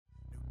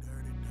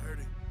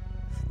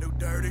New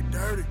dirty,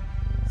 dirty.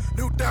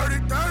 New dirty,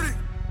 dirty.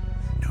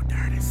 New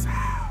dirty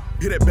sound.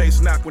 Hear that bass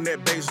knock when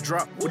that bass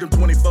drop. With them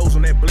 24s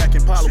on that black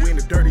Impala. We in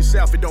the dirty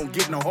south, it don't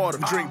get no harder.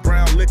 We drink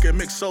brown liquor,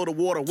 mix soda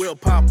water. We'll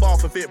pop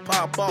off if it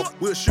pop off.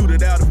 We'll shoot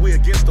it out if we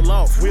against the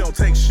law. We don't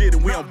take shit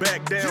and we don't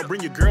back down.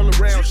 Bring your girl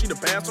around, she the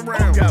pass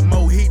around. Got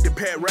more heat than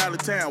Pat Riley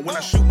Town. When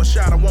I shoot my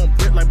shot, I want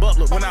Brent like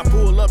Butler. When I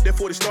pull up,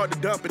 therefore they start to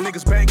dump. And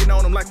niggas banging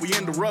on them like we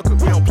in the rucker.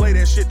 We don't play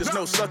that shit, there's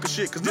no sucker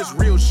shit. Cause this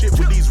real shit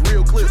with these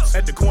real clips.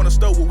 At the corner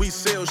store where we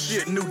sell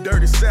shit. New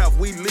dirty south,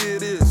 we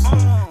live this.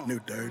 New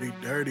dirty,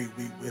 dirty,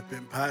 we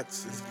whipping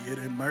pots, it's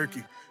getting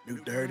murky. New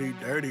dirty,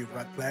 dirty,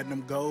 rock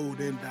platinum gold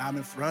and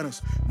diamond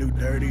fronters. New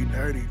dirty,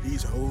 dirty,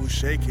 these hoes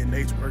shaking,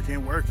 they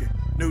working.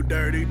 New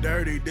dirty,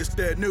 dirty, this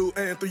that new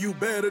anthem, you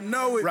better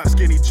know it. Rock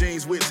skinny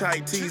jeans with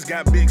tight tees,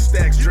 got big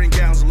stacks, drink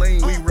gowns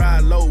lean. We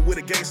ride low with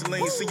a gangster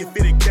lean, see your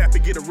fitted cap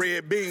and get a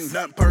red beam.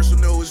 Nothing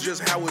personal, it's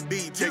just how it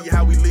be. Tell you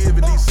how we live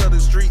in these southern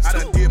streets. I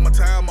done did my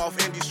time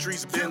off in these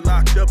streets, been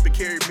locked up and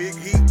carry big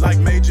heat. Like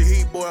major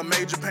heat, boy, I'm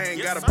major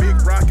pain. Got a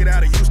big rocket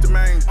out of Houston,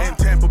 Maine. In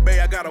Tampa Bay,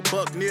 I got a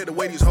buck near. The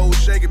way these hoes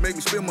shake it make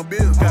me spill my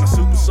bills. Got a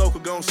super soaker,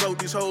 gon' soak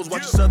these hoes.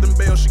 Watch your Southern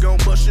Belle, she gon'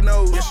 bust your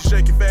nose. Yeah, she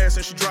shake it fast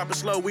and she drop it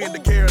slow. We in the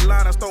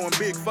Carolinas throwing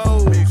big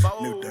foes.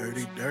 New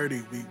dirty,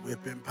 dirty, we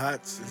whipping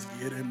pots, it's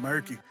getting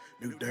murky.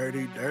 New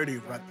dirty, dirty,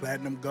 rock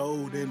platinum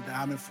gold and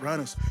diamond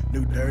fronters.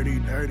 New dirty,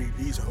 dirty,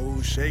 these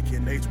hoes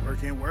shaking, they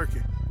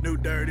working. New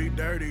dirty,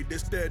 dirty,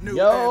 this that new.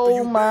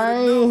 Yo,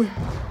 man,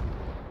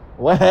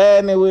 what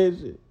happening with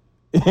you?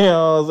 You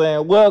know what I'm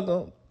saying?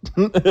 Welcome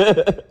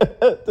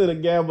to the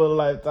Gamble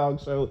Life Talk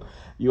Show.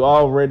 You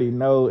already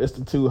know it's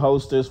the two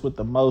hostess with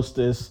the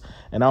mostest,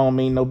 and I don't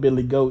mean no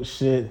Billy Goat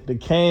shit. The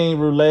King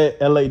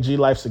Roulette, LAG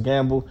Life's a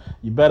Gamble.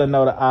 You better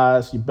know the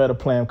odds. You better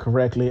play them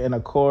correctly. And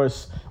of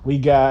course, we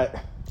got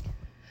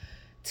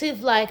Two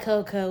Fly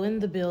Coco in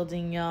the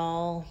building,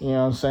 y'all. You know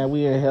what I'm saying?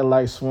 We in here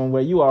like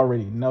swimwear. You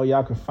already know.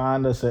 Y'all can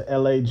find us at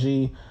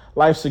LAG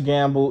Life's a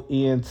Gamble,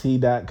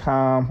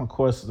 ENT.com. Of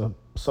course, the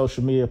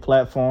social media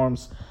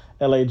platforms,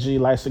 LAG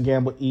Life's a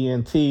Gamble,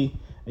 ENT.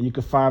 And you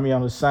can find me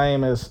on the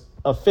same as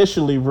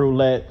Officially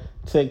Roulette,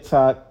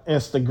 TikTok,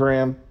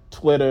 Instagram,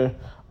 Twitter,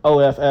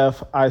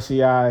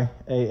 OFFICIALLY,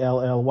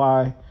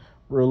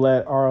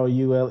 Roulette,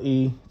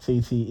 ROULETTE.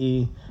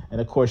 And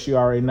of course, you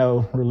already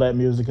know Roulette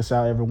Music is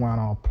out everywhere on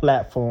all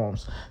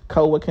platforms.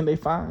 Co, where can they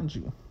find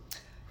you?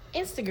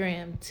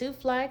 Instagram, Two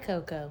Fly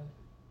Coco.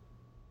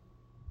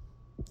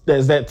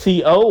 Is that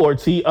T-O or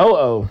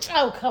T-O-O?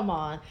 Oh, come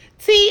on.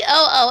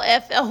 TOOFLYKOKO.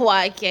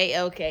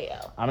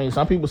 I mean,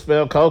 some people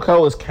spell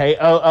Coco as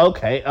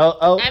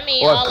K-O-O-K-O-O. I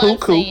mean, or all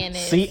cuckoo, I'm saying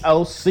is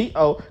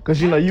C-O-C-O.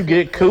 Because, you know, you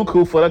get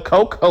cuckoo for the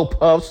Cocoa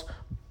Puffs.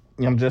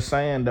 I'm just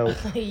saying, though.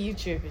 You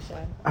tripping,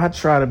 Sean. I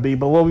try to be,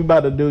 but what we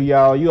about to do,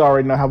 y'all, you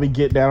already know how we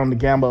get down on the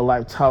Gamble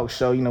Life Talk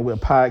Show, you know, with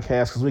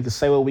podcasts, because we can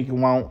say what we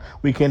can want,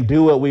 we can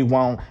do what we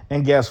want,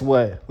 and guess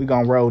what? We're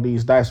going to roll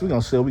these dice. We're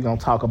going to see what we're going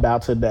to talk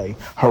about today.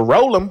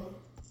 Roll them.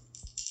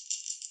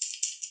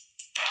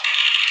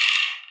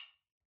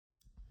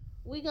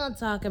 We gonna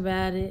talk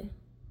about it.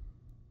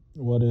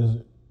 What is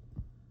it?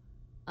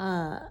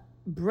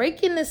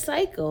 Breaking the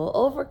cycle,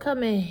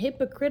 overcoming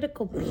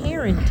hypocritical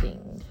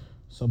parenting.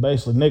 So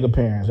basically, nigga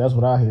parents. That's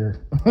what I hear.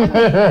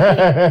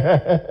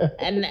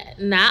 And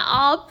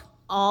not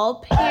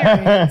all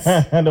parents.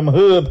 Them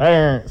hood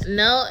parents.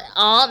 No,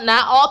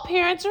 not all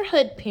parents are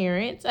hood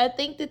parents. I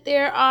think that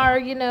there are,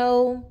 you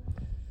know.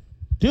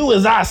 Do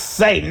as I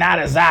say, not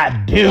as I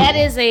do. That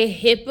is a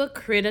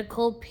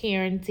hypocritical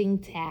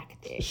parenting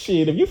tactic.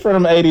 Shit, if you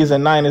from the 80s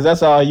and 90s,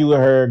 that's all you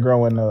heard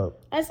growing up.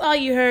 That's all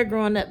you heard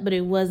growing up, but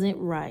it wasn't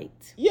right.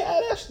 Yeah,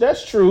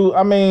 that's true.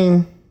 I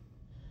mean,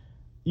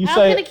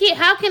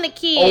 How can a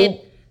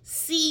kid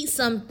see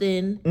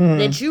something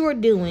that you are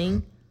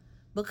doing?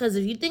 Because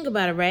if you think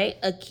about it, right,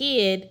 a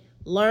kid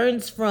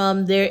learns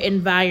from their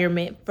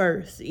environment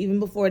first, even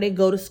before they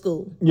go to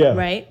school. Yeah.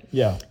 Right?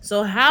 Yeah.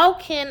 So how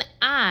can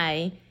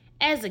I,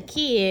 as a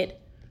kid,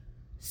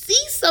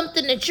 see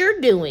something that you're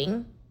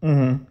doing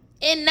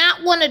and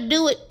not want to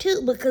do it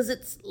too, because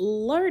it's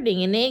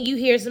learning? And then you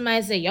hear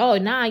somebody say, "Oh,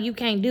 nah, you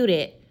can't do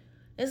that."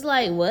 It's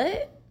like,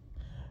 what?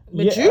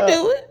 But you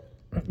do it.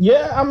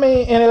 Yeah, I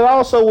mean, and it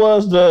also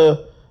was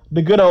the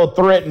good old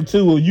threaten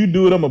too. Well, you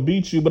do it, I'm gonna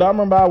beat you. But I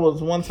remember I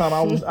was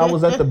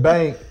at the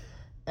bank,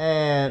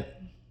 and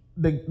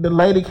the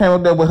lady came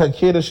up there with her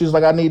kid, and she's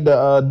like, "I need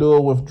to do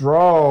a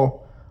withdrawal.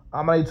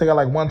 I'm gonna need to take out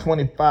like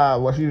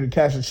 $125. Well, she need to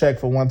cash a check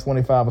for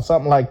 $125 or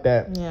something like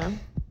that." Yeah.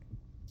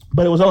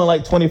 But it was only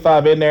like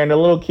 $25 in there, and the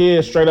little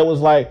kid straight up was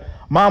like,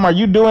 "Mom, are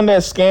you doing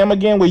that scam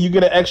again where you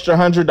get an extra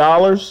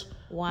 $100?"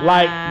 Wow.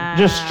 Like,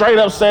 just straight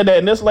up said that.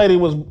 And this lady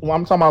was,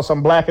 I'm talking about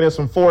some black and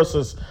some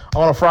forces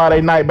on a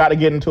Friday night about to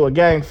get into a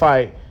gang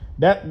fight.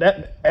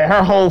 That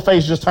her whole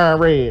face just turned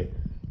red,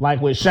 like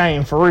with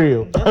shame, for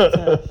real.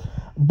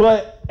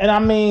 But, and I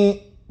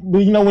mean,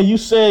 you know, when you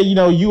said, you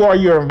know, you are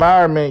your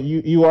environment,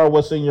 you are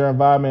what's in your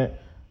environment.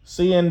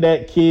 Seeing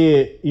that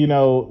kid, you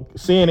know,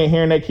 seeing and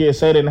hearing that kid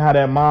say that and how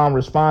that mom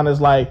responded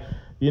is like,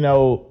 you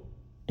know,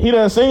 he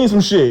done seen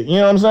some shit. You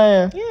know what I'm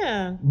saying?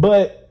 Yeah.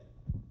 But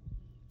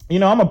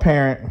I'm a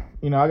parent.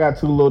 I got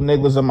two little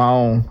nigglets of my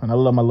own, and I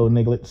love my little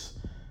nigglets,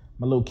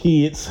 my little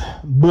kids.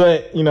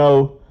 But,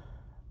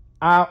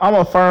 I'm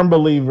a firm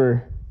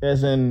believer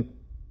as in,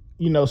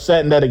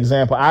 setting that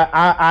example.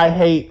 I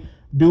hate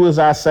do as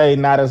I say,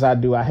 not as I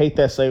do. I hate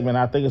that statement.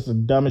 I think it's the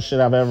dumbest shit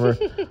I've ever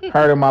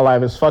heard in my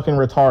life. It's fucking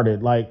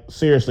retarded. Like,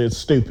 seriously, it's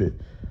stupid.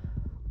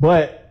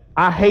 But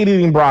I hate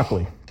eating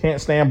broccoli.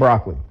 Can't stand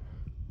broccoli.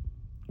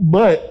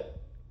 But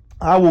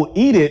I will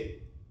eat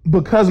it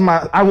because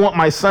I want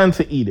my son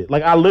to eat it.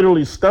 Like, I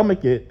literally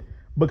stomach it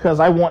because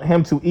I want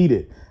him to eat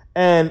it.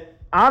 And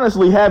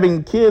honestly,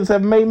 having kids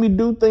have made me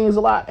do things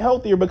a lot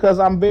healthier because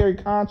I'm very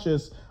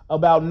conscious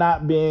about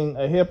not being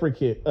a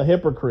hypocrite.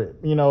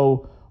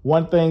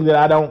 One thing that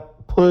I don't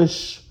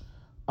push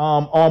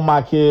on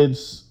my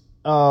kids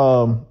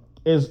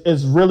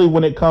is really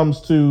when it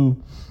comes to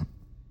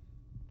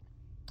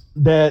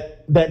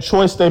that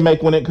choice they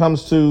make when it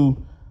comes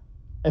to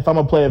if I'm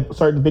gonna play a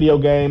certain video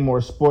game or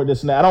sport,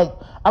 this and that.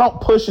 I don't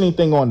push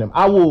anything on them.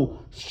 I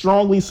will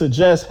strongly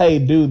suggest, hey,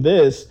 do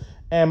this.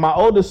 And my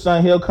oldest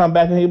son, he'll come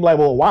back and he'll be like,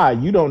 well, why?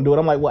 You don't do it.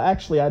 I'm like, well,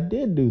 actually, I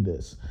did do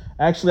this.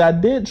 Actually, I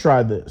did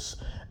try this.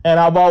 And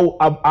I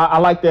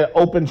like that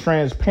open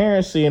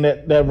transparency and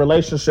that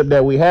relationship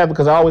that we have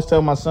because I always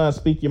tell my son,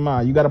 speak your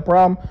mind. You got a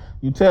problem?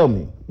 You tell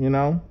me,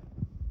 I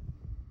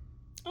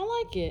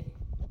like it.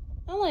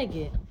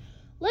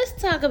 Let's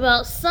talk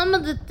about some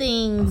of the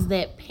things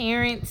that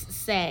parents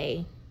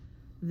say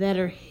that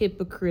are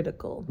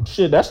hypocritical.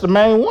 Shit, that's the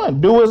main one.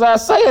 Do as I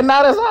say and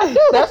not as I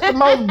do. That's the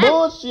most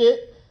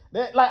bullshit.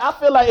 I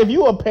feel like if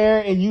you a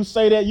parent and you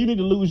say that, you need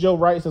to lose your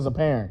rights as a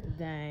parent.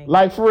 Dang.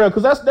 Like, for real,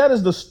 because that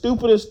is the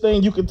stupidest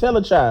thing you can tell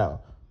a child.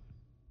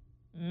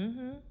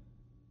 Mm-hmm.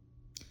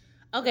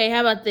 Okay,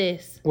 how about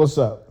this? What's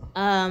up?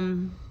 I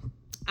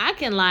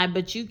can lie,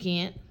 but you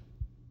can't.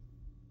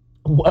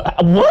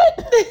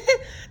 What?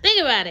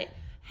 Think about it.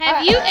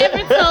 Have you ever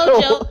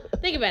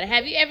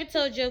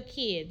told your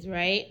kids,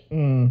 right?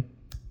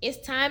 It's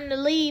time to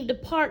leave the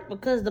park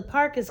because the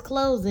park is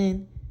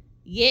closing,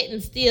 yet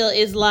and still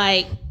it's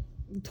like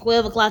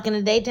 12 o'clock in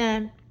the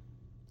daytime?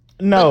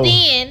 No. But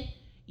then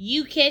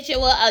you catch it.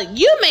 Well,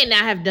 you may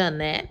not have done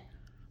that,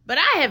 but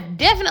I have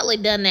definitely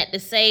done that to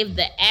save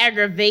the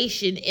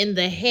aggravation and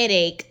the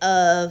headache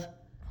of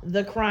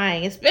the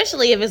crying,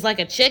 especially if it's like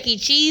a Chuck E.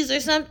 Cheese or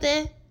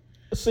something.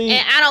 See,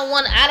 and I don't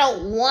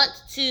want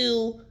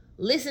to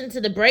listen to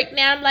the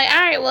breakdown. I'm like,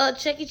 all right, well,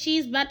 Chuck E.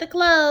 Cheese about to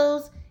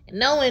close,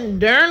 knowing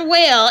darn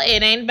well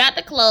it ain't about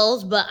to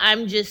close, but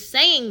I'm just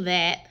saying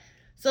that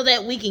so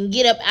that we can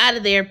get up out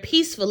of there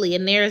peacefully,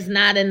 and there's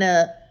not I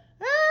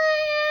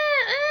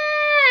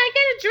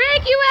gotta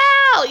drag you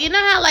out. You know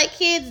how like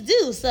kids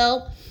do.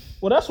 So,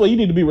 well, that's why you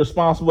need to be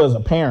responsible as a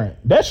parent.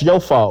 That's your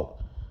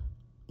fault.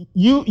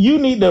 You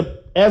need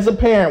to, as a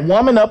parent,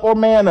 woman up or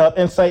man up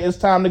and say it's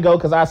time to go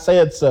because I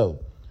said so.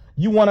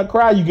 You want to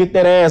cry, you get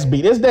that ass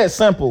beat. It's that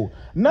simple.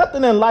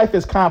 Nothing in life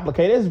is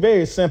complicated. It's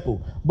very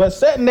simple. But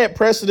setting that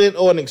precedent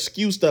or an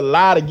excuse to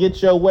lie to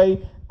get your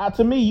way,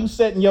 to me, you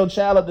setting your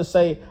child up to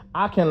say,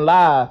 I can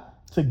lie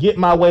to get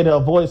my way to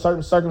avoid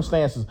certain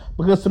circumstances.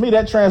 Because to me,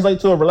 that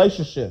translates to a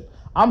relationship.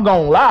 I'm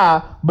going to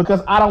lie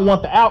because I don't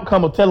want the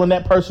outcome of telling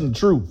that person the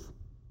truth.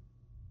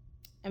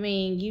 I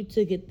mean, you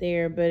took it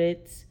there, but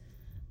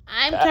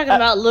I'm talking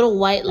about little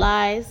white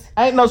lies.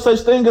 Ain't no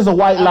such thing as a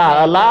white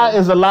lie. A lie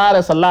is a lie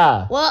that's a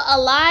lie. Well, a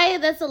lie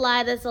that's a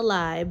lie that's a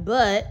lie.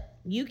 But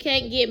you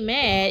can't get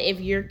mad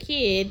if your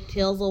kid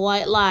tells a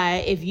white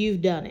lie if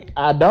you've done it.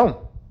 I don't.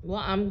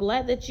 Well, I'm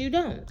glad that you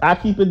don't. I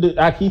keep it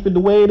the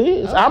way it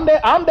is. Okay.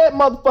 I'm that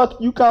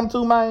motherfucker you come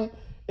to, man.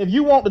 If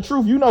you want the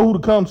truth, you know who to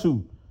come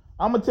to.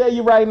 I'm gonna tell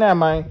you right now,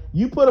 man.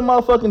 You put a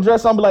motherfucking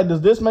dress on, be like,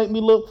 does this make me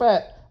look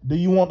fat? Do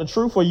you want the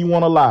truth or you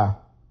want to lie?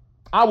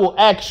 I will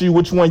ask you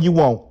which one you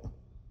want.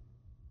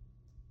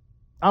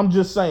 I'm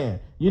just saying,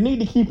 you need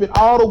to keep it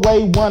all the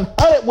way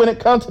 100 when it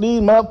comes to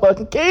these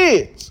motherfucking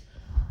kids.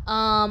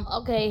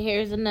 Okay,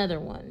 here's another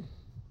one.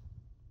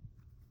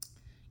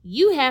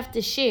 You have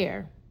to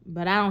share,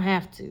 but I don't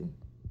have to.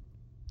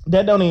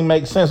 That don't even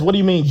make sense. What do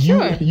you mean?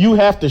 Sure. You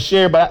have to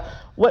share, but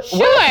what?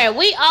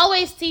 We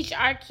always teach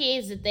our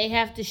kids that they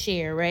have to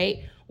share,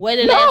 right? I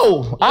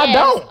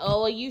don't.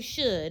 Oh, you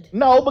should.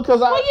 No, because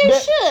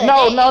should.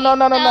 No.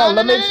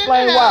 Let me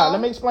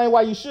explain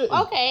why you shouldn't.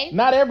 Okay.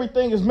 Not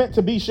everything is meant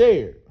to be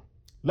shared.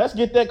 Let's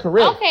get that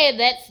correct. Okay,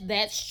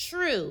 that's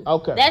true.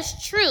 Okay.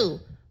 That's true.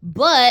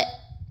 But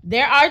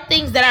there are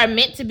things that are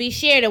meant to be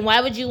shared, and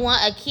why would you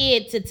want a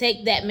kid to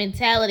take that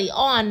mentality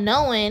on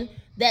knowing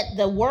that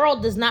the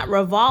world does not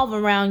revolve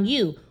around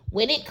you?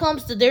 When it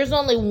comes to there's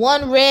only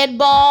one red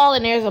ball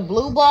and there's a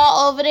blue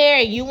ball over there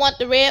and you want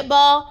the red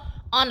ball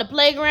on the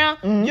playground,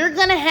 you're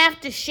gonna have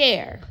to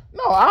share.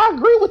 No, I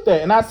agree with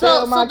that. And I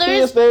tell my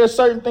kids there are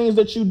certain things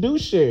that you do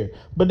share,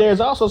 but there's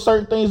also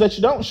certain things that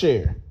you don't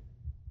share.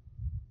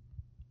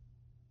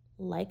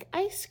 Like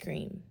ice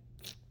cream.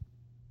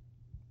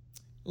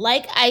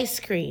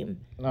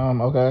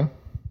 Okay.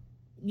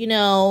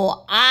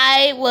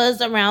 I was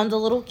around a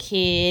little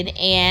kid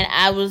and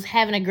I was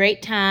having a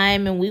great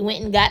time and we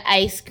went and got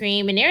ice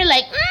cream and they were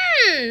like,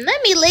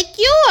 let me lick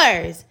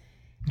yours.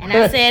 And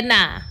I said,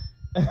 nah.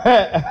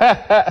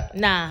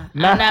 Nah, I'm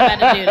not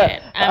about to do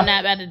that. I'm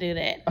not about to do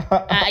that.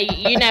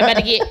 You're not about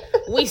to get...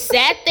 We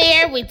sat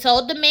there. We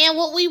told the man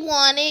what we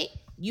wanted.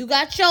 You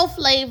got your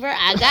flavor.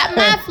 I got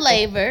my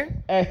flavor.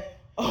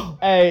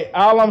 Hey,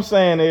 all I'm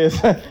saying is...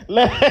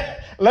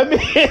 Let me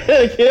get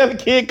the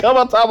kid come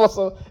on top of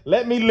some.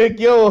 Let me lick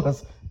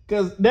yours,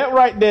 cause that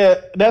right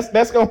there,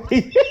 that's gonna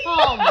be.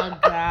 Oh my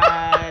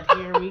God!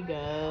 Here we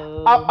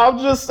go. I'm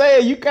just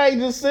saying, you can't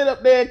just sit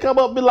up there and come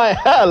up and be like,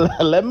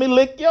 let me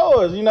lick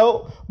yours,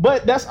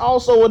 But that's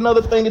also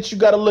another thing that you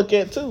got to look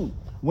at too.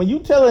 When you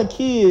tell a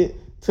kid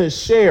to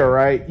share,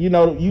 right? You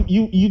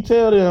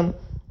tell them,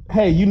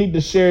 hey, you need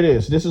to share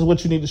this. This is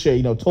what you need to share.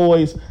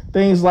 Toys,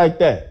 things like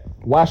that.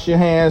 Wash your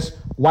hands,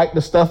 wipe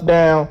the stuff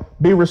down,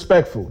 be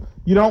respectful.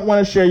 You don't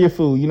want to share your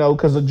food,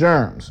 because of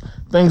germs,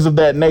 things of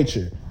that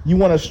nature. You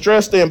want to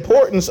stress the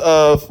importance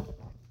of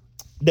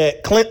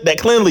that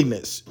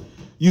cleanliness.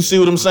 You see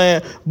what I'm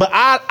saying? But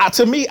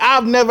to me,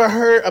 I've never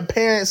heard a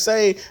parent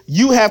say,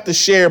 you have to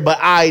share, but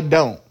I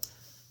don't.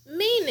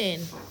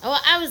 Meaning? Oh,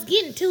 I was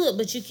getting to it,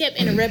 but you kept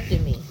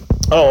interrupting me.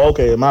 Oh,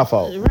 okay. My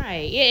fault.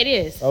 Right. Yeah, it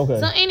is. Okay.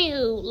 So,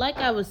 anywho, like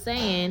I was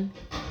saying,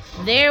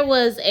 there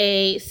was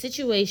a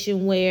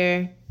situation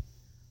where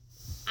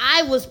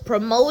I was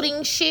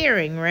promoting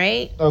sharing,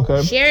 right?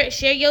 Okay.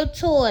 Share your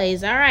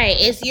toys. All right,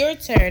 it's your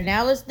turn.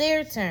 Now it's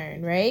their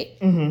turn, right?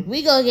 Mm-hmm.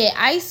 We go get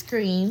ice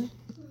cream.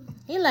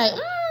 He like,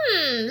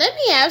 let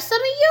me have some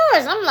of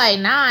yours. I'm like,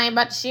 nah, I ain't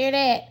about to share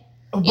that.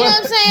 You know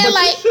what I'm saying? But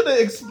like, you should have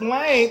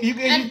explained. You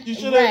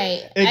should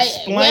have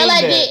explained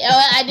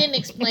I didn't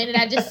explain it.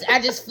 I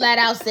just flat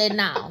out said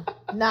no.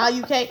 No,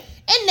 you can't.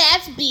 And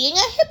that's being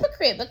a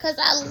hypocrite because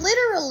I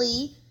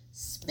literally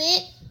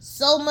spent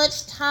so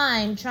much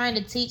time trying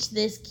to teach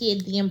this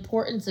kid the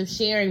importance of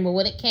sharing, but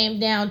when it came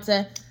down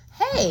to,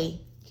 hey,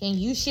 can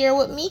you share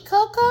with me,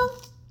 Coco?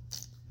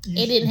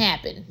 It didn't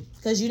happen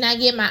because you're not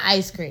getting my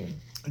ice cream.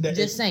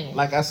 Just saying.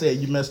 Like I said,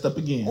 you messed up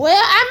again. Well,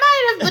 I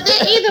might have, but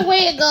then either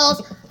way it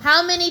goes,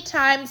 how many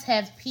times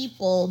have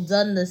people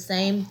done the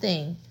same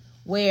thing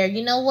where,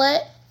 you know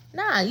what?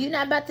 Nah, you're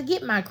not about to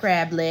get my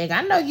crab leg.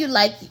 I know you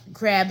like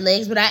crab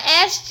legs, but I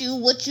asked you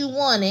what you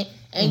wanted,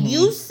 and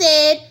you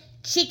said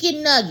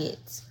chicken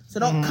nuggets. So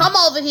don't come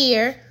over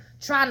here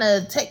trying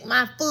to take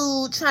my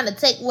food, trying to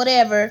take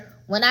whatever,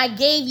 when I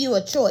gave you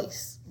a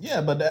choice.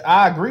 Yeah, but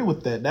I agree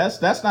with that.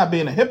 That's not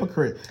being a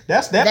hypocrite.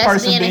 That's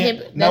person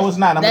being. No, it's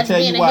not. I'm gonna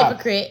tell you why.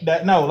 Hypocrite.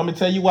 Let me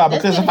tell you why.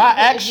 Because if I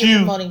ask you,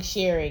 promoting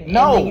sharing, and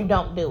then you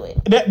don't do it.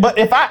 But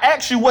if I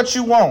ask you what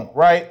you want,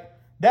 right?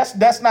 That's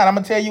not. I'm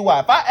gonna tell you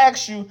why. If I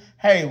ask you,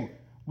 hey,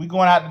 we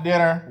going out to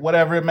dinner,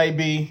 whatever it may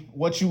be,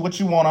 what you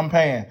want, I'm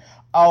paying.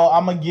 Oh,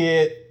 I'm gonna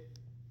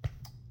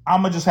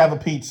just have a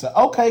pizza.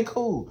 Okay,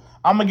 cool.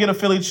 I'm gonna get a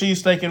Philly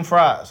cheesesteak and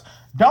fries.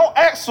 Don't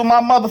ask for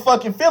my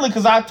motherfucking Philly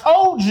because I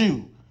told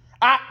you.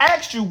 I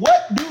asked you,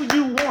 what do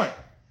you want?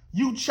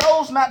 You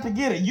chose not to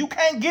get it. You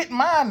can't get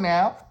mine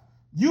now.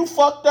 You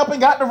fucked up and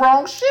got the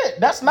wrong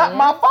shit. That's not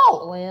my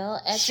fault. Well,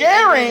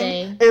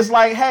 sharing is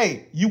like,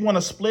 hey, you want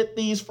to split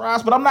these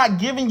fries, but I'm not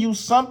giving you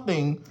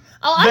something.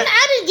 Oh,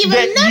 I didn't give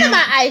him none of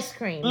my ice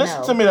cream.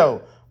 Listen to me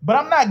though. But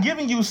I'm not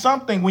giving you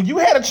something when you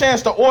had a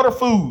chance to order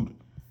food,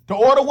 to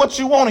order what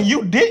you want and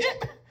you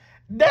didn't.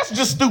 That's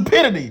just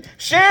stupidity.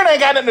 Sharing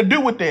ain't got nothing to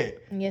do with that.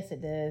 Yes, it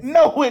does.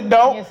 No, it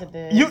don't. Yes, it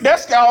does.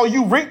 That's all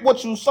you reap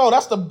what you sow.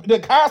 That's the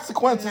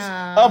consequences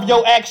of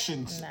your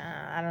actions. Nah,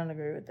 I don't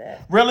agree with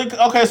that. Really?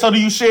 Okay, so do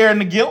you share in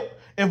the guilt?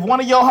 If one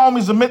of your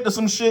homies admit to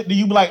some shit, do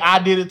you be like, I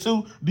did it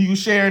too? Do you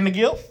share in the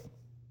guilt?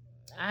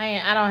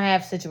 I don't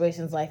have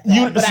situations like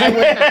that. But I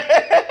would not.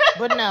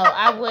 But no,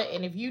 I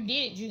wouldn't. If you did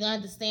it, you're going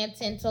to have to stand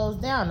 10 toes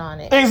down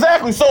on it.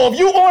 Exactly. So if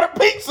you order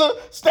pizza,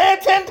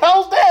 stand 10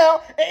 toes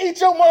down and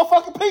eat your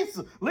motherfucking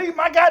pizza. Leave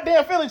my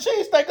goddamn Philly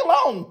cheesesteak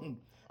alone.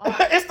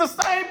 It's the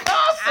same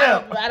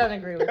concept. I don't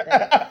agree with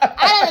that.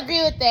 I don't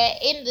agree with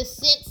that in the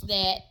sense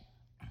that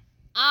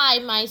I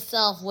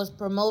myself was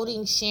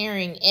promoting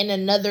sharing in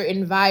another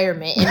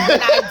environment and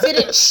then I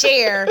didn't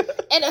share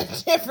in a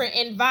different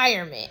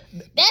environment.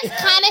 That's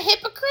kind of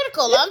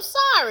hypocritical. I'm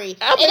sorry. It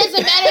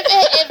doesn't matter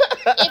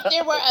if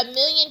there were a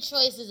million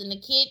choices and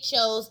the kid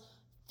chose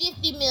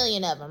 50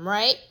 million of them,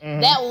 right? Mm-hmm.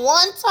 That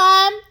one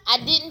time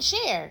I didn't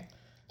share.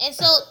 And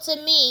so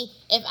to me,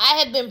 if I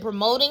had been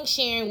promoting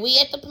sharing, we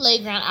at the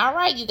playground, all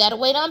right, you got to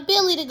wait on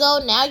Billy to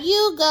go. Now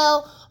you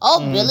go. Oh,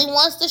 Billy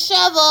wants the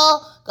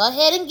shovel. Go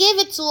ahead and give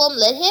it to him.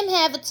 Let him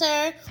have a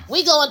turn.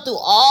 We going through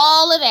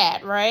all of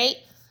that, right?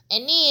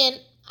 And then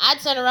I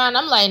turn around,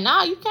 I'm like,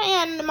 nah, you can't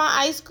have none of my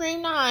ice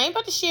cream. Nah, I ain't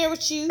about to share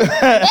with you.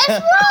 That's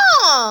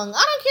wrong. I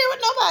don't care what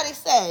nobody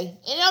say.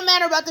 It don't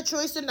matter about the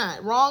choice or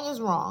not. Wrong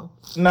is wrong.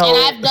 No. And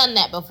I've done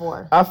that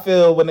before. I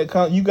feel when it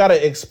comes, you got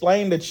to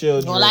explain to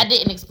children. Well, I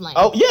didn't explain.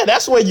 Oh, yeah,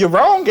 that's where you're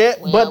wrong at.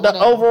 Well, but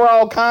the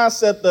overall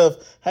concept of,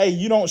 hey,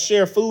 you don't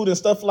share food and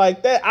stuff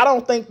like that, I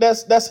don't think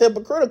that's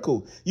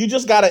hypocritical. You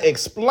just got to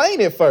explain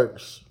it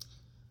first.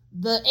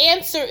 The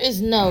answer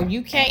is no.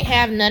 You can't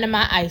have none of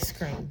my ice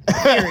cream.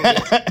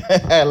 Period.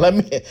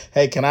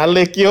 Hey, can I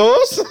lick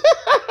yours?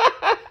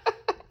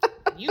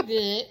 You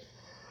good.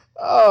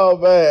 Oh,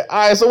 man.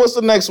 All right, so what's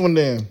the next one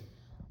then?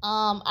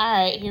 All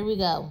right, here we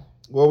go.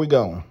 Where we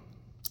going?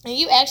 And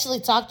you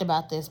actually talked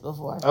about this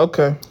before.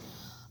 Okay.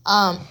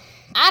 I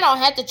don't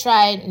have to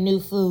try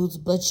new foods,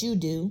 but you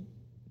do.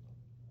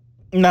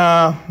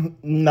 No.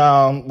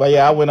 But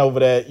yeah, I went over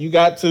that. You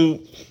got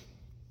to...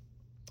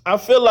 I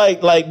feel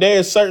like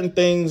there's certain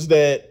things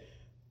that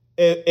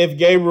if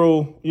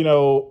Gabriel,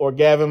 or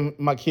Gavin,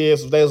 my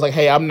kids, if they was like,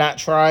 hey, I'm not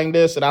trying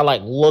this, and I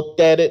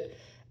looked at it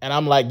and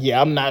I'm like, yeah,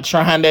 I'm not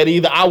trying that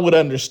either, I would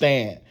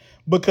understand.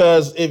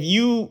 Because if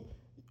you,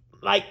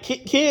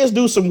 kids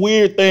do some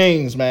weird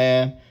things,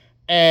 man.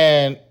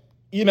 And,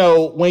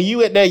 when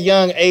you at that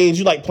young age,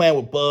 you like playing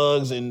with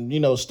bugs and,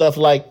 stuff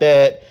like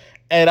that.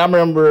 And I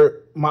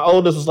remember my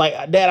oldest was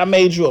like, Dad, I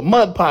made you a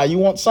mud pie. You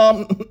want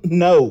some?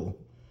 No.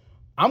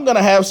 I'm going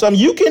to have some.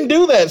 You can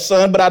do that,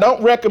 son, but I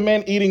don't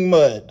recommend eating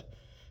mud.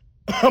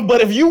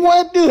 But if you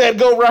want to do that,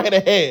 go right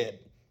ahead.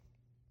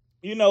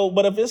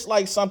 But if it's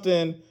like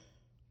something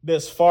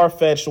that's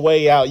far-fetched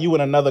way out, you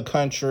in another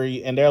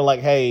country, and they're like,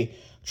 hey,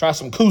 try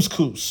some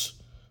couscous.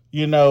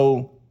 You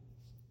are,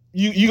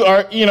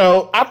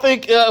 I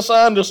think it's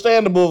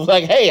understandable. It's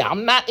like, hey,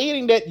 I'm not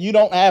eating that. You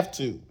don't have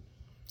to.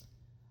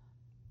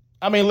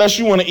 I mean, unless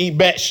you want to eat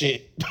bat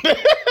shit.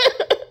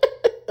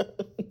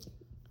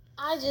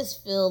 I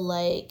just feel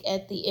like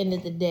at the end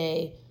of the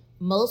day,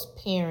 most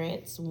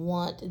parents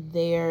want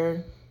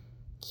their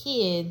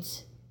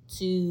kids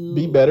to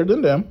be better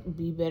than them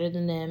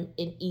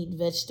and eat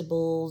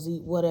vegetables,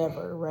 eat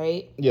whatever,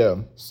 right? Yeah.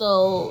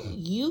 So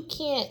you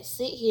can't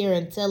sit here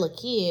and tell a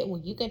kid,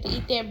 well, you got to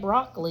eat that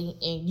broccoli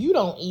and you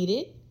don't eat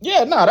it.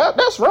 Yeah, no,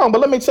 that's wrong.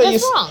 But let me tell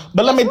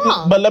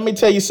let me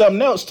tell you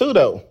something else too,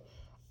 though.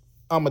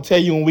 I'm going to tell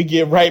you when we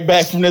get right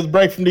back from this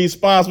break from these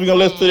sponsors, we're going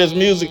to listen to this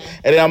music,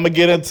 and then I'm going to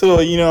get into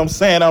it,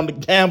 on the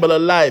Gamble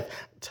of Life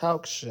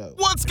talk show.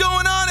 What's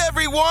going on,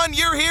 everyone?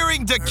 You're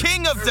hearing the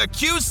king of the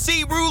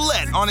QC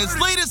Roulette on his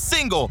latest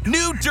single,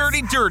 New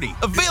Dirty Dirty,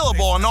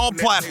 available on all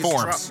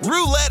platforms.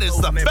 Roulette is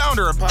the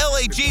founder of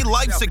LAG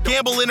Life's a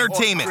Gamble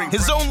Entertainment,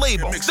 his own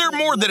label. They're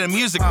more than a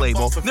music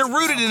label. They're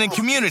rooted in a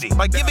community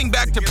by giving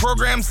back to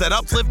programs that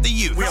uplift the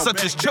youth,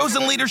 such as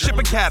Chosen Leadership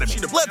Academy,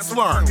 Let's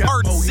Learn,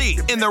 Art C,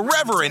 and the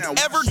Reverend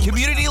Everett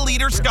Community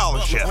Leader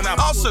Scholarship.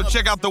 Also,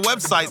 check out the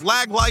website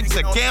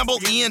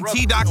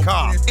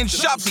laglifesatgambleent.com and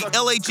shop the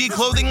LAG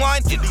clothing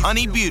line in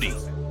Honey Beauty.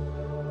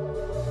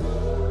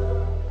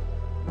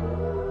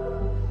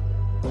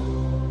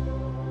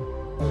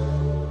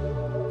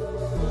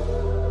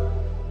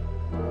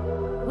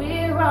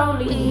 We are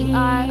only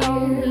here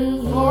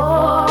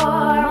for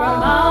a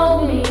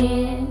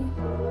moment.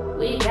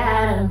 We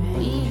gotta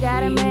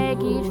make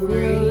it feel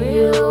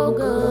real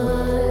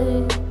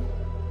good.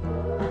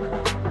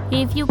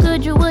 If you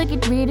could, you would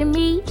get rid of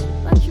me.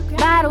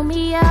 Bottle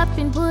me up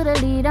and put a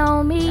lid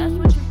on me.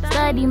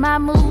 Study my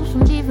moves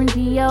from different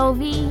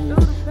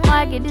POVs.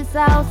 Market the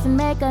sauce and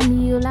make a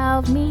meal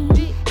of me.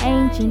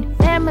 Ancient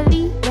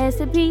family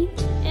recipe.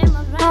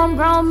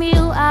 Homegrown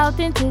meal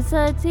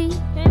authenticity.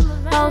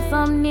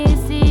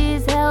 Wholesomeness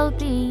is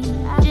healthy.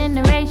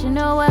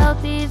 Generational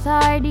wealth is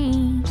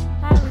hardy.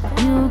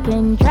 You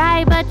can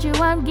try, but you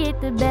won't get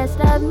the best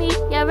of me.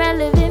 Your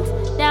relevance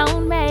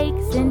don't make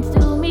sense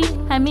to me.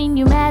 I mean,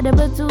 you matter,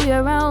 but to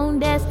your own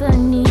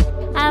destiny.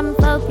 I'm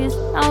focused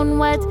on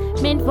what's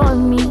meant for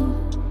me.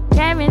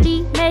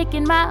 Currently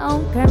making my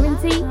own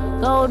currency.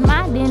 Gold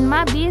mining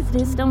my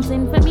business, don't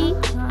send for me.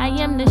 I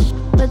am the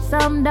but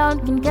some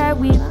don't concur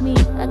with me.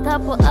 A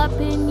couple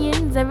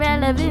opinions are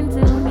relevant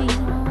to me.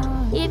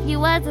 If you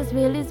was as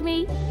real as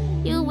me,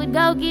 you would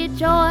go get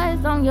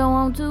yours on your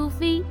own 2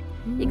 feet.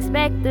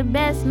 Expect the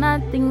best,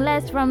 nothing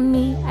less from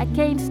me. I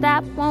can't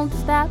stop, won't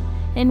stop,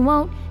 and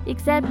won't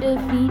accept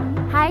defeat.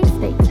 High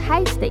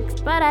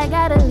stakes, but I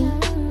gotta leave.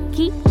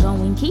 Keep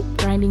going, keep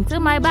grinding till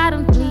my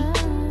bottom bleed.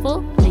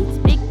 Full plates,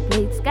 big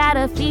plates,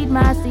 gotta feed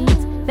my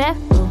seeds.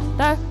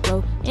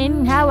 Thorough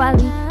in how I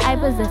lead. I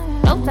possess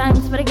no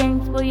times for the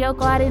games, pull your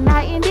card and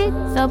I end it.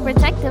 So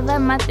protective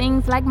of my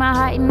things like my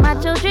heart and my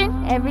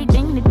children.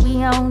 Everything that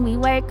we own, we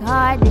work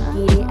hard to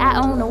get it. I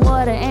own the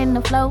water and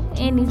the flow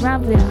in these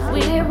rhymes.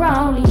 We're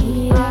only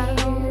here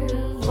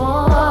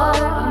for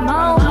a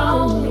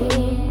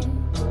moment.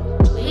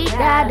 We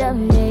gotta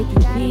make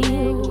it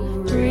feel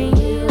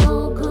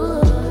real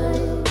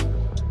good.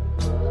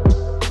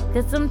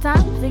 Cause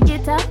sometimes it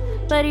gets tough,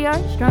 but you're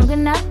strong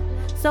enough.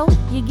 So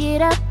you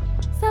get up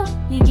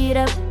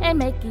and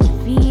make it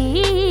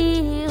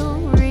feel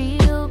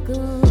real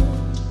good.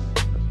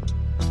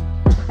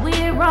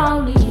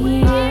 only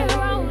here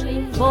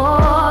for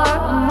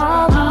a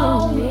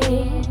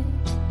moment.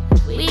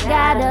 We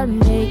gotta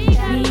make it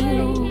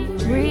feel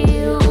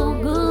real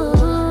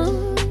good.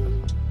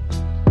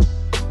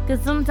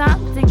 Cause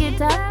sometimes it get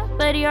tough,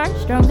 but you're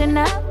strong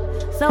enough.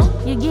 So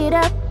you get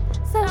up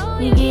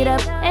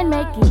and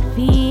make it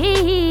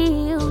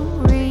feel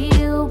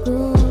real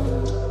good.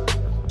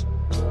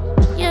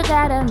 You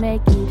gotta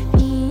make it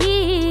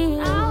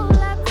feel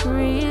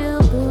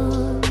real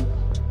good.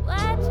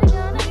 What you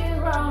gonna do?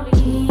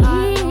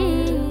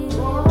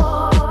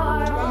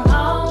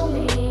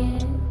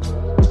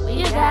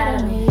 You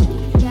gotta make it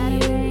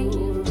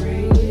feel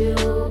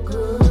real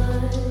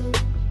good.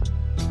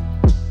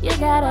 You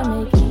gotta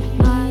make it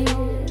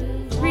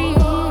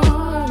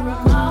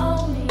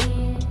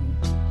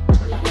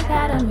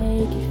gotta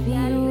make it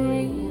feel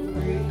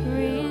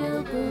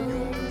real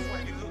good.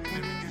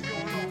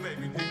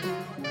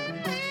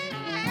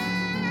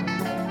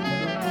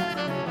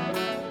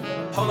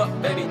 Hold up,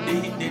 baby,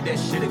 he did that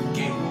shit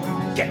again.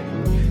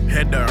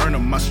 Had to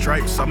earn my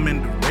stripes, I'm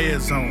in the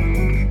red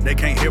zone. They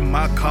can't hear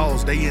my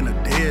calls, they in a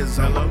dead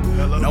zone.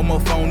 No more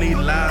phony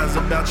lies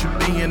about you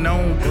being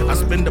on. I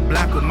spend the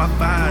block with my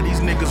fire, these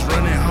niggas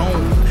running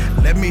home.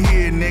 Let me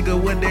hear, nigga,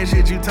 what that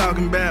shit you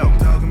talking about?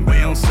 We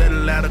don't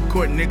settle out of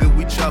court, nigga,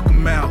 we chalk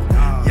 'em out.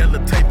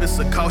 Yellow tape, it's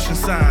a caution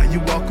sign,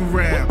 you walk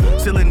around.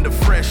 Still in the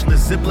fresh,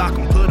 let's ziplock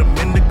 'em, put 'em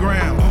in the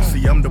ground.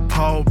 See, I'm the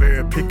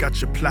pallbearer, pick out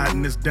your plot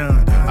and it's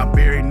done. I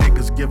bury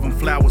niggas, give 'em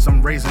flowers,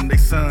 I'm raising they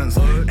sons.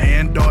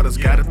 And daughters,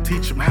 gotta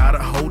teach 'em how to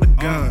hold a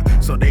gun.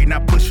 So they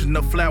not pushing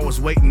the flowers,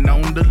 waiting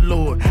on the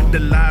Lord. The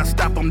lies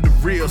stop, I'm the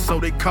real, so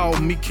they call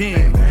me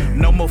king.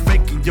 No more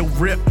faking your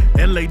rep,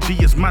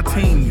 LAG is my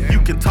team. You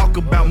can talk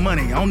about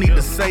money, I don't need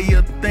to say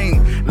a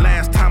thing.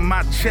 Last time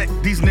I checked,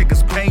 these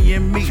niggas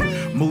paying me.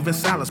 Moving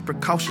silence,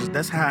 precautions,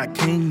 that's how a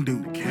king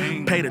do.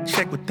 Pay the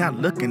check without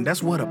looking,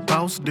 that's what a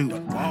boss do.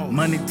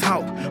 Money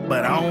talk,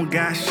 but I don't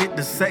got shit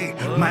to say.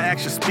 My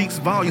action speaks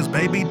volumes,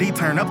 baby D,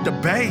 turn up the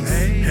bass.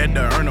 Had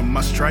to earn 'em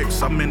my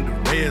stripes, I'm in the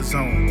red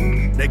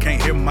zone. They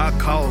can't hear my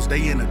calls,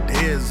 they in a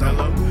dead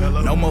zone.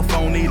 No more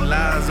phony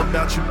lies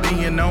about you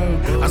being on.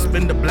 I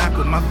spend the block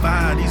with my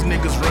fire, these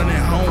niggas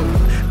running home.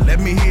 Let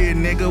me hear,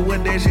 nigga,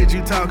 what that shit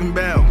you talking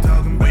about?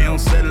 We don't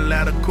settle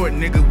out of court,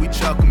 nigga, we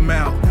chalk 'em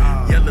out.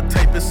 Yellow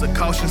tape, it's a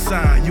caution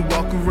sign, you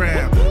walk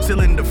around.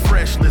 Still in the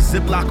fresh, let's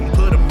ziplock 'em,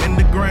 put 'em in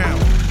the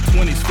ground.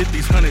 20s,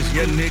 50s, 100s,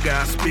 yeah,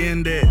 nigga, I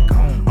spend that.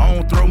 I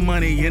don't throw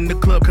money in the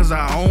club cause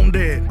I own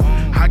that.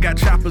 I got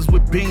choppers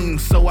with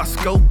beams, so I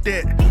scope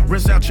that.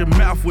 Rinse out your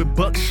mouth with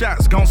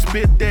buckshots, gon'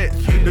 spit that.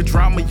 The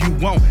drama you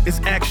want, it's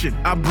action,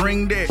 I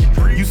bring that.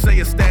 You say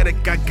it's static,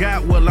 I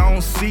got, well, I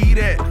don't see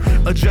that.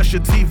 Adjust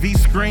your TV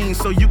screen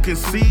so you can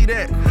see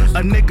that.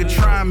 A nigga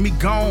trying me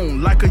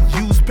gone like a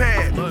used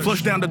pad.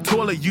 Flush down the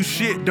toilet, you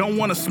shit, don't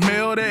wanna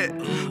smell that.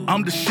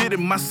 I'm the shit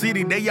in my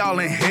city, they all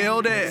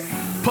inhale that.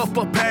 Puff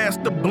up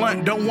past the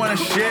blunt, don't wanna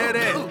share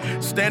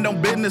that. Stand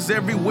on business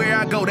everywhere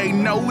I go, they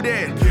know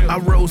that. I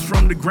rose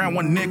from the ground,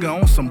 one nigga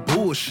on some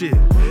bullshit.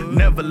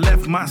 Never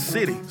left my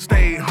city,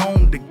 stayed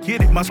home to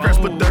get it. My scratch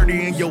put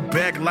 30 in your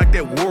back like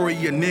that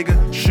warrior nigga.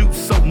 Shoot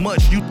so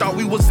much, you thought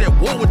we was at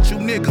war with you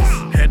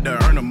niggas. Had to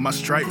earn 'em my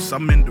stripes,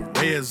 I'm in the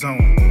red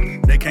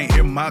zone. They can't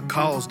hear my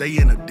calls, they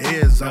in a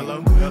dead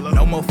zone.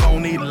 No more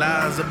phony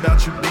lies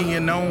about you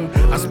being on.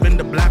 I spend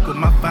the block with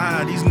my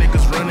fire, these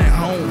niggas running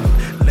home.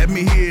 Let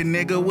me hear,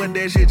 nigga, what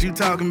that shit you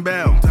talking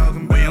about?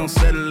 We don't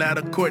settle out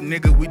of court,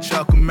 nigga, we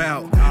chalk 'em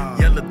out.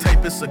 Yellow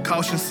tape, it's a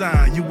caution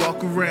sign, you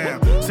walk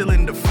around. Still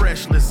in the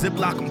fresh, let's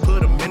ziplock 'em,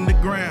 put 'em in the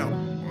ground.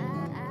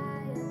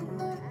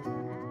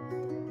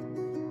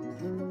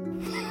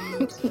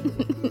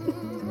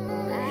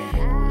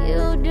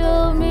 You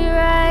do me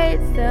right,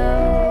 so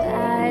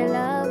I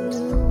love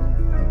you.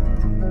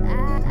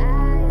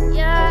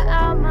 You're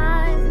all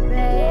mine,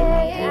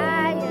 babe. I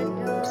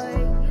adore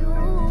you.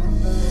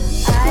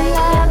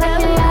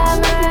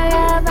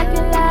 I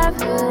can love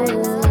you.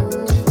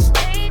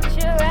 Treat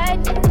you right.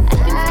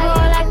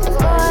 I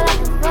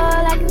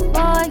can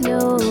spoil you.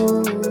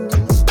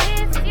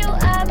 Lift you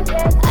up,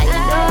 yes. I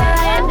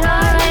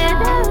adore,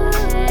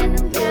 and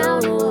I'm down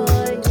for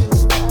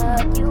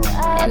you.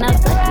 And I'll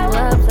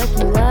suck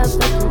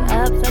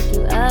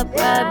you up,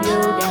 rub you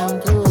down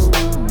too.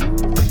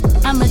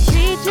 I'ma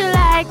treat you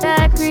like the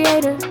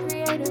creator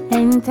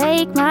and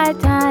take my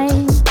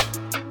time.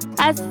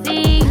 I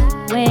see you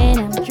when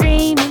I'm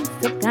dreaming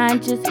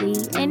subconsciously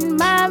in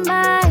my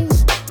mind.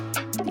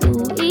 You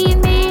eat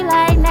me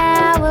like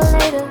now or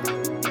later,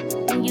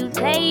 and you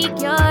take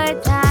your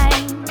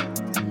time.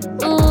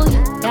 Ooh,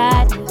 you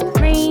got me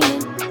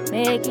screaming,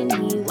 making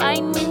me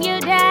whine when you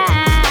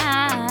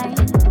die.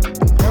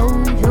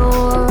 Close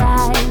your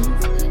eyes,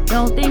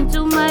 don't think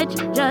too much,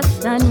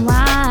 just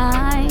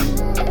unwind.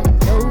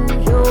 Close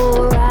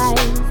your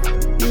eyes,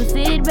 you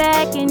sit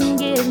back and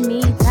give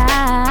me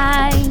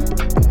time.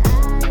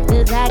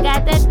 Cause I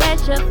got that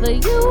pressure for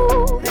you.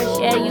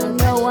 Yeah, you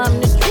know I'm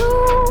the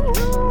truth.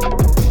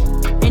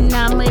 And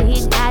I'ma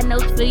hit high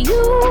notes for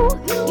you.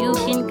 You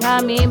can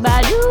call me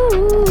Badu.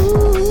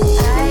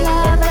 I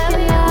love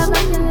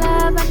you.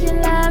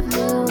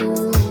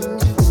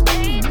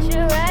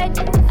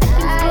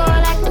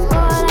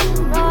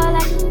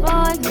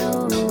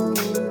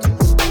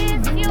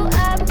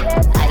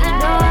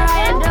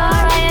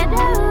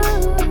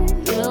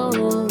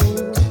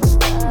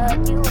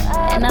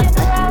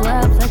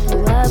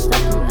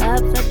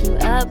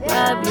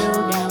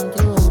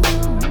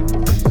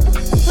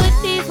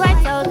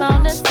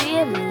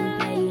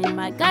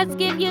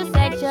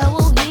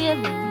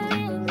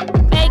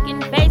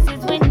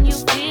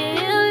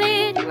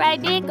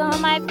 ride dick on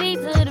my feet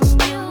to the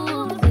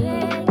music.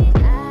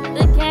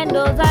 The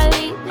candles are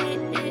lit.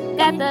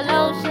 Got the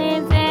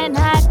lotions and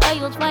hot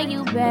oils for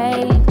you,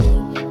 baby.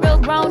 Real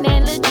grown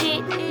and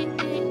legit.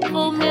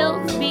 Full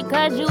milks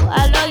because you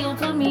are loyal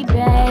to me,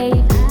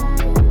 baby.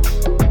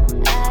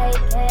 I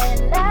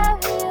can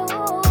love you.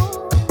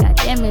 God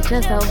damn it,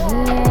 you're so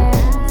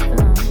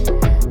handsome.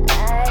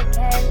 I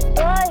can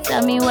spoil you.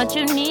 Tell me what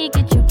you need,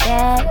 get you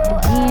that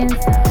again.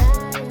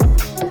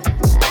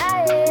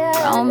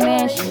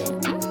 Romance shit,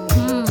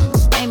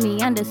 made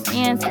me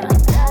understand something.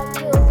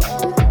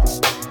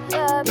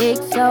 Dick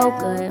so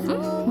good,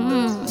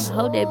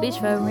 hold that bitch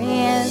for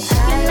rent. I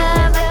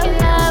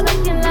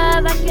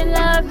can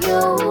love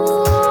you.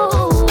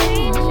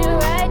 Treat you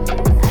right.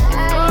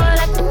 I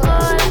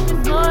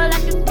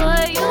can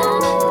spoil you.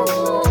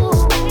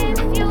 If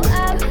you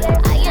out there,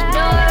 I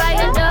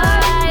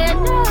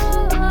adore you.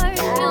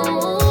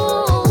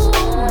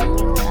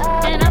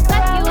 And I'll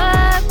fuck you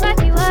up,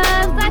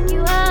 love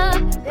you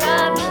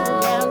down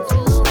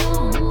too.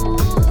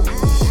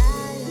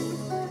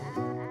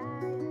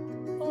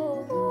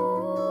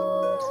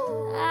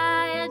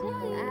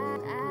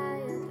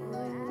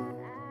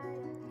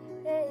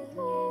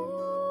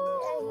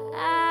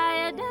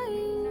 I adore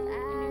you.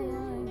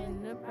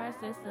 In the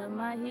process of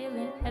my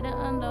healing, had to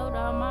unload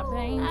all my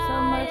pain.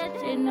 So much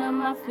in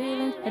my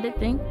feelings. Had to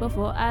think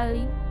before I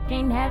leave.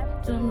 Can't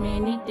have too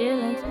many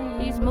dealings.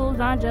 These moves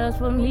aren't just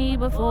for me,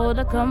 but for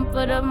the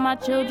comfort of my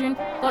children.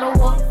 Go to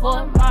war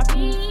for my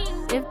peace,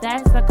 if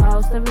that's the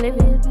cost of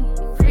living.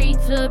 Free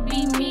to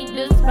be me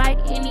despite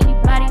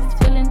anybody's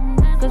feeling.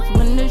 Cause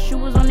when the shoe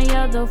was on the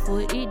other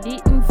foot, it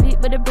didn't fit,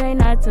 but the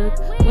pain I took.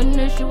 When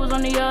the shoe was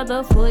on the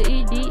other foot,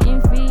 it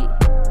didn't fit.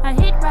 I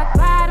hit rock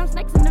bottom,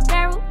 snakes in the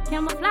barrel.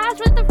 Camouflage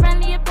with the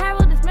friendly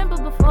apparel. Dismember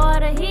before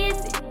the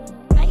hits it.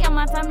 I got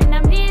my time and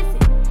I miss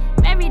it.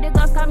 Mary the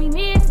ghost call me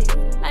missing.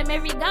 Like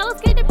Mary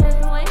ghost, get the best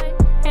away.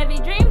 Heavy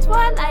dreams for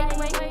a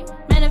lightweight.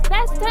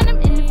 Manifest, turn them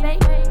into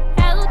fate.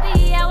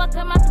 Healthy, how I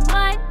come out the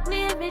mud.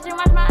 Clear vision,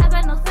 watch my eyes,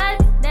 I know sun.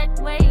 That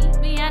way,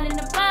 beyond and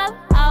above.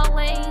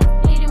 Always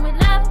leading with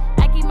love.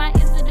 I keep my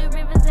ears to the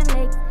rivers and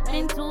lakes.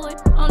 Into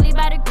it, only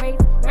by the grace.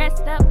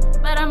 Rest up,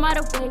 but I'm out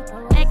of weight.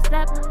 Next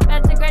up,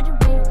 about to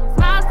graduate.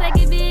 Small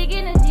second, big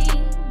energy.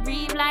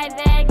 Breathe life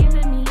back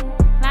into me.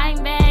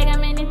 Flying back,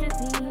 I'm in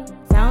entity.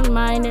 Sound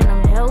mind and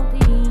I'm healthy.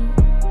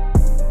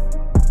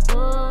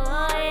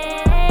 Oh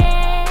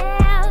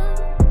yeah.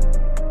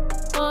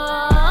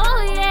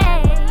 Oh yeah.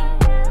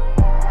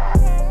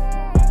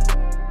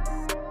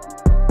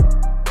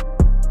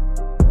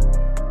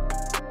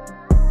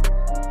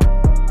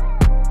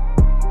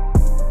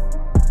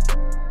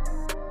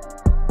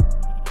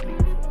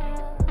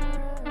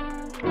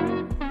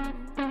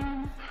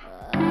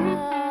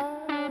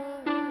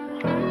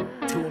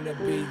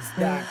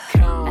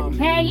 TunaBeats.com. I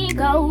can't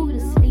go to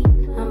sleep,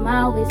 I'm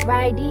always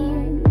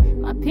writing.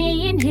 My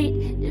pen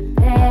hit the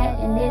pad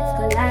and it's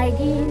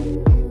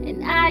colliding.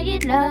 And I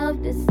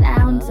love the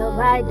sound so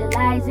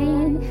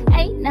vitalizing.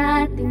 Ain't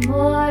nothing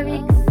more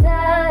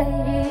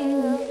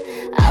exciting.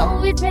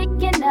 Always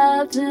making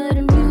love to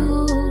the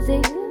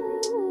music.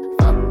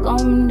 Fuck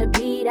on the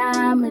beat,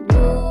 I'm a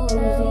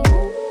doozy.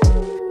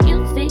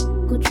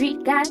 Musical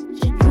treat got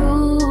you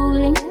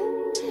drooling.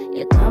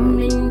 You're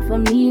coming for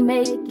me,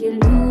 make you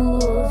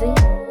lose it.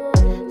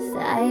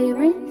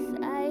 Siren,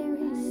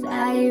 siren,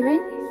 siren,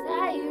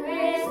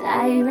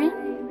 siren,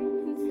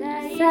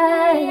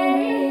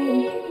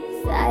 siren,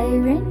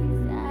 siren,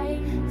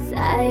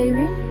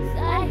 siren,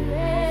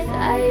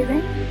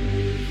 siren,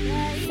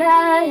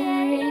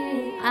 siren.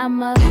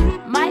 I'm a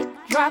mic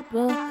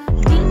dropper,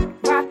 beat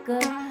rocker.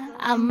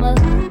 I'm a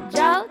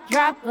jaw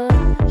dropper,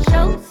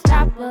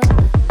 showstopper.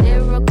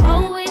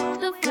 Lyrical with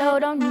the flow,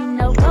 don't need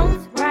no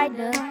ghost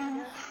rider.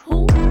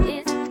 Who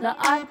is the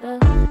author?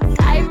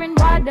 Siren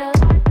water.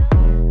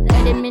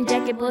 Let him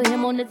inject it, put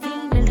him on the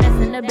team.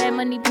 Invest in the bad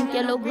money, pink,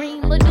 yellow,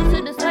 green.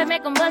 Producer the story,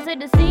 make him bust at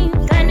the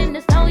seams. Turning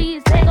the stone,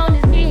 he's take on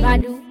his knees. I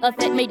do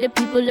effect, make the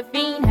people a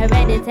fiend.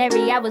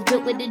 Hereditary, I was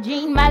built with the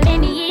gene. My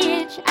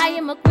lineage, I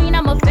am a queen,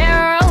 I'm a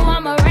pharaoh,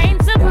 I'm a reign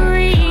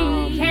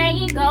supreme.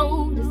 Can't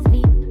go to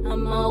sleep,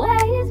 I'm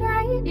always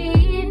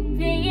riding.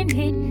 Being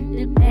hit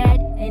the pad,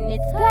 and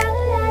it's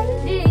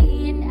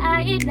colliding.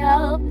 I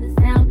love the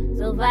sound,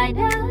 so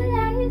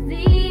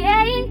vitalizing.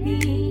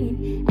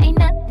 Ain't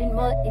nothing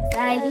more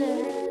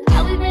exciting.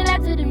 Always been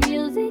loud to the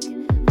music.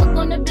 Fuck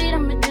on the beat,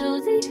 I'm a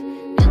doozy.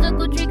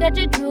 Musical trick got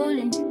you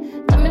drooling.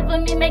 Coming for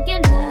me, make you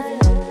lose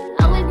it.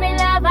 Always made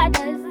love, I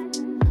does.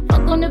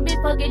 Fuck on the beat,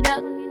 fuck it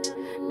up.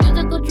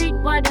 Musical treat,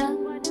 water.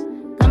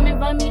 Coming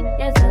for me,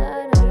 yes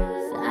sir.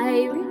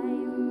 Siren,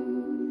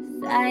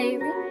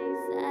 siren,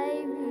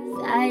 siren,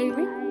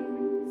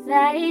 siren,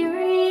 siren,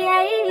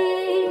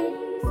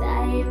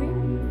 siren,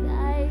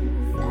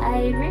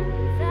 siren,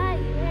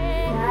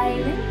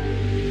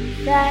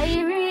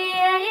 siren.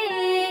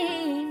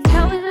 So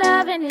is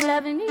love and he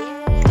loving me.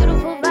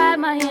 Beautiful vibe,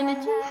 my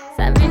energy.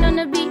 Siren on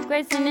the beat,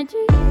 great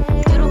synergy.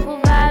 Beautiful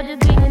vibe,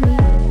 just being me.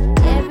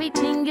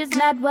 Everything is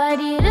not what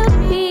it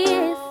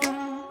appears.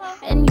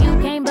 And you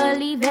can't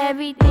believe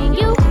everything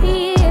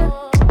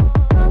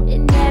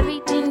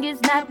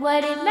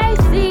what it may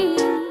seem,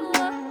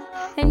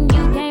 and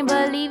you can't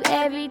believe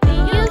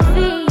everything you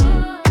see.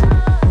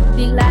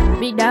 Big lot,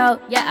 big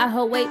dog, yeah, I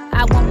hold weight.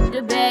 I want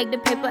the bag, the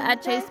paper I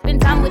chase.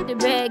 Spend time with the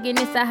bag, and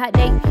it's a hot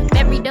day.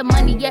 Bury the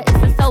money, yeah, it's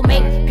a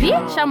soulmate.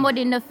 Bitch, I'm more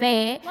than a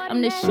fan.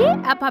 I'm the shit,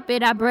 I pop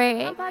it, I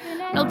brag.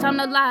 No time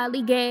to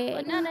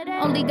lollygag.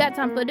 Only got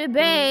time for the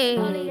bag.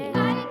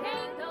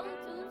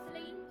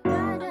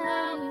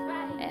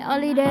 And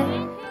only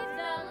that.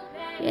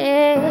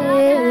 Yeah,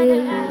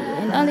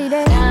 and only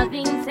that.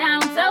 Nothing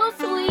sounds so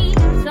sweet,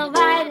 so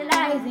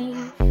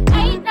vitalizing.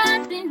 Ain't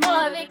nothing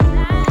more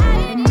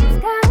exciting. It's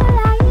kinda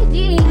like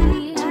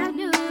this. I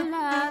do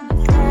love the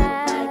side.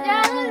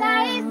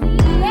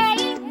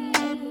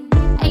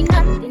 Ain't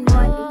nothing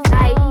more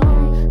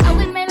exciting. I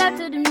would make love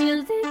to the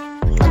music.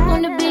 Up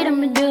on the beat,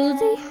 I'm a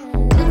doozy.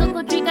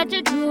 Physical trick, got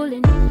you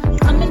drooling.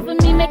 Coming for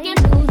me, make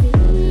it lose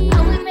it. I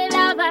would make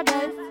love, I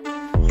guess.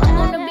 Up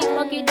on the beat,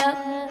 fuck it up.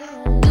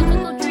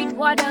 Musical treat,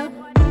 water.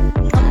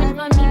 Coming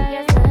for me,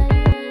 yes,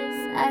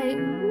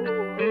 I.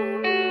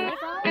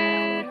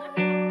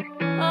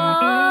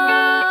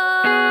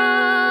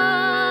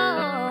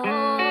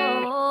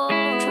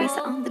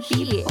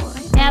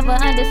 Never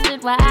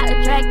understood why I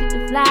attracted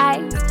to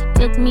flies.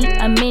 Took me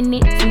a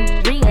minute to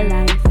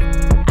realize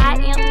I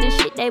am the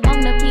shit. They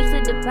want a piece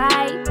of the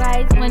pie.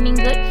 Prize winning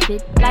good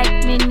shit like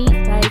mini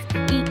spice.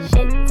 Eat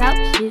shit, talk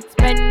shit,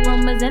 spread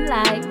rumors and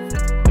lies.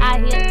 I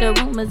hear the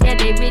rumors that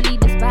they really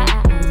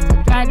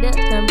despise. Try to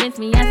convince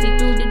me I see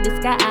through the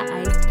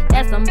disguise.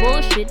 That's some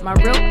bullshit, my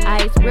real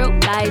eyes, real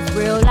lies,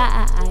 real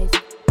lies.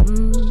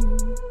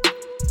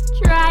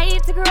 Try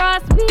to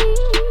cross me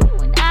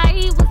when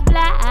I was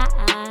blind.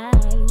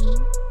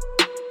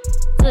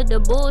 To the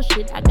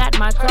bullshit, I got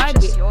my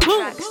target.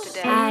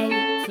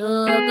 I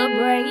took a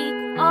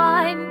break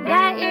on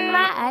that in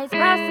my eyes,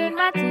 crossing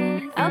my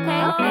teeth.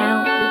 Okay,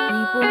 now the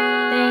people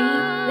think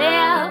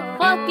they're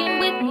fucking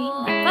with me,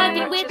 not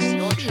fucking with me.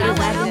 Cause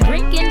I've been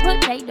drinking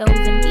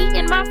potatoes and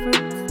eating my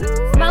fruits,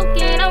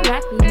 smoking on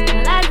rocky,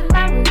 realizing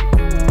my roots.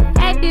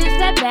 Had to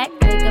step back,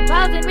 take a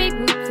pause and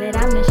regroup. Said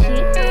I'm the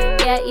shit,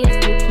 yeah,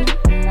 it's the truth.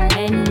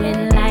 And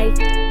when life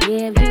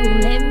gives you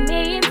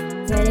lemons,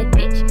 tell that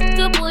bitch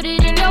to put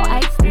it in your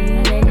iced tea.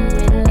 And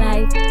when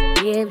life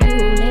gives you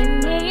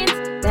lemons,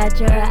 got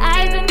your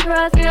eyes and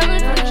cross your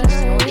teeth.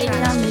 Bitch,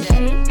 I'm the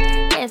shit,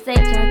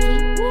 S-H-I-T,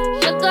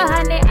 sugar,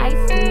 honey,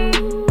 iced tea.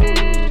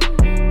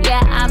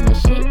 Yeah, I'm the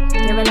shit,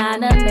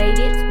 Carolina made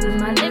it,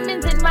 squeeze my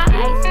lemons in my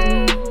iced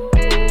tea.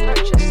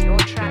 Purchase your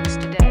tracks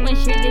today. When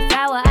shit gets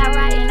sour, I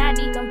write and I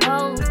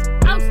decompose.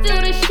 I'm still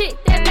the shit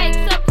that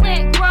makes a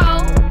plant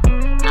grow.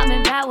 I'm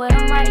empowered,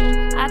 I'm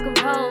writing, I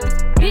compose.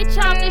 Bitch,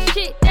 I'm the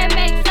shit that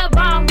makes a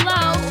bomb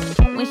blow.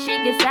 When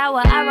shit gets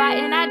sour, I write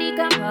and I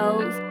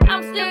decompose.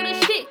 I'm still the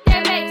shit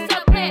that makes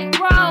a plant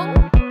grow.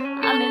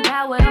 I'm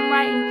empowered, I'm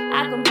writing,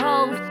 I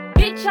compose.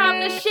 Bitch, I'm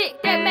the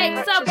shit that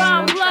makes a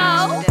bomb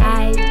blow.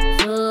 I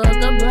took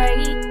a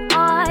break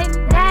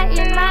on that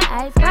in my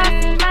eyes,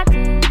 crossing my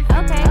teeth.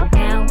 Okay,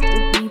 now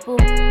the people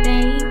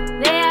think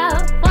they're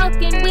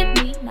fucking with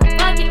me, not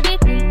fucking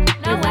with me.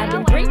 Cause I've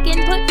been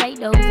drinking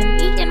potatoes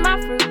and eating my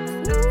fruits,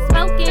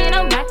 smoking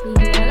on broccoli,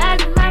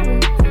 realizing my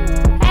roots.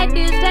 Had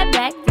to step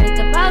back, take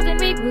a pause and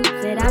regroup.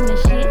 Said I'm the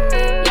shit,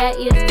 yeah,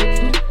 it's the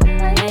truth.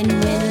 And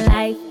when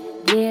life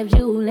gives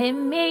you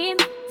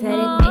lemons, tell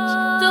that bitch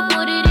to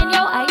put it in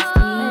your iced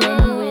tea.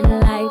 And when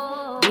life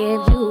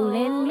gives you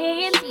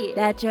lemons,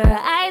 dot your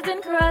eyes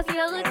and cross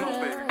your teeth.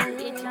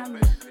 Bitch, I'm the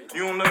shit.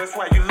 You don't know, that's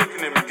why you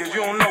looking at me, cause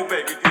you don't know,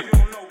 baby, do you?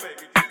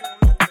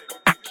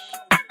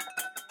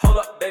 Hold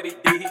up, baby,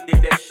 he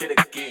did that shit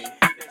again.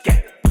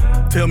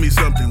 Tell me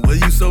something, well,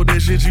 you sold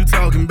that shit you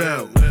talking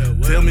about.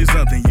 Tell me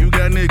something, you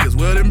got niggas,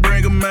 well, then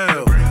bring them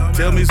out.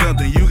 Tell me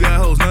something, you got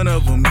hoes, none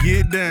of them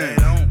get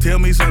down. Tell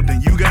me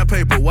something, you got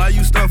paper, why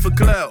you stunt for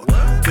clout?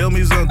 Tell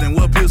me something,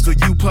 what pistol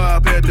you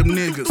pop at them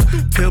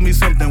niggas? Tell me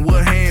something,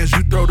 what hands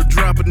you throw to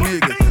drop a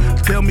nigga?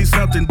 Tell me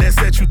something, that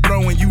set you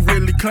throwing you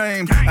really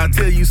claim. I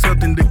tell you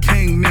something, the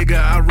king, nigga,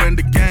 I run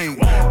the game.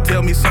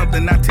 Tell me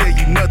something, I tell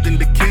you nothing,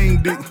 the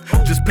king do.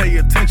 Just pay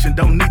attention,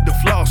 don't need the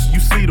floss, you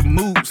see the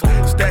moves.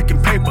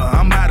 Stacking paper,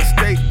 I'm out of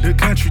state, the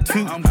country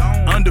too.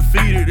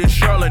 Undefeated in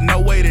Charlotte, no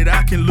way that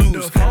I can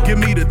lose. Give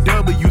me the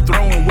W,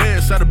 throwing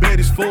west out of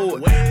Betty's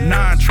Ford.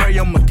 9 Trey,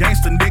 I'm a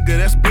gangster nigga,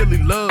 that's Billy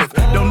Love.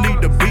 Don't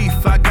need the beef,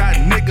 I got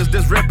niggas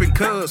that's reppin'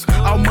 cuz.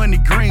 All money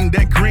green,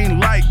 that green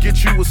light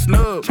get you a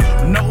snub.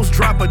 Nose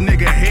drop a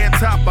nigga, head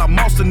top, I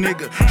moss a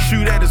nigga.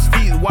 Shoot at his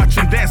feet, watch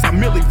him dance, I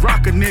merely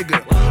rock a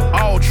nigga.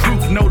 All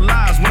truth, no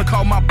lies, wanna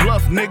call my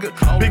bluff, nigga.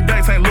 Big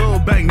banks ain't little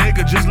bank,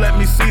 nigga, just let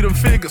me see them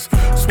figures.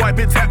 Swipe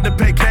it, tap to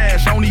pay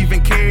cash, don't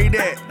even carry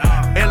that.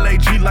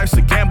 LAG life's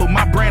a gamble,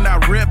 my brand, I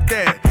rep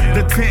that.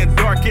 The 10th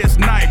darkest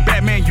night,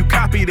 Batman, you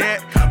copy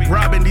that.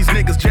 Robbing these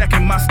niggas,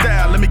 jacking my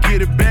style, let me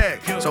get it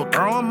back. So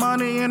throwing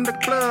money in the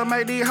club,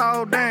 make these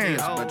hoes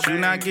dance. But you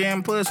not not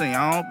getting pussy,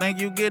 I don't think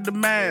you get the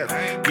math.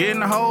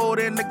 Getting a hold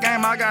in the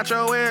game, I got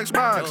your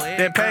Xbox.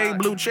 That paid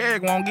blue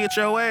check won't get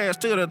your ass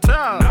to the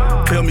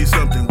top. Tell me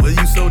something, where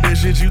you sold that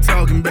shit you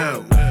talking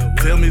about?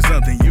 Tell me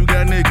something, you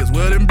got niggas,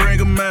 well then bring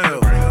them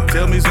out.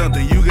 Tell me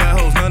something, you got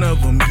hoes, none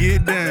of them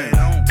get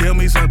down. Tell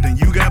me something,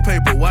 you got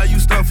paper, why you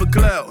stuff for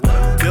clout?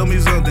 Tell me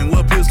something,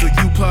 what pistol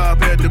you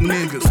pop at them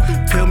niggas?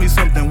 Tell me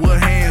something,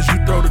 what hands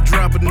you throw to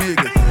drop a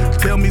nigga?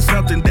 Tell me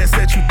something, that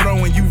set you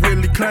throwing you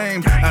really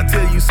claim. I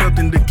tell you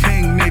something, the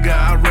king nigga,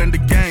 I run the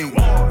game.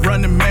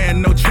 Running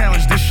man, no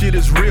challenge, this shit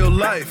is real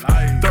life.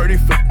 30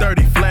 for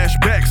 30,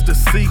 flashbacks to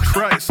see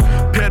Christ.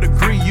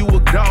 Pedigree, you a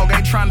dog,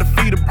 ain't trying to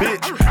feed a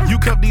bitch. You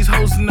cuff these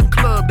hoes in the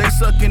club, they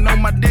sucking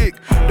on my dick.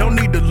 Don't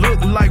need to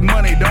look like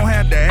money, don't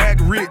have to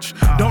act rich.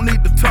 Don't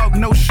need to talk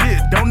no shit,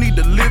 don't need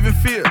to live in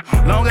fear.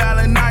 Long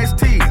Island iced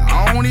tea,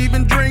 I don't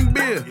even drink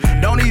beer.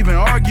 Don't even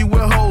argue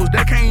with hoes,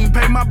 they can't even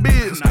pay my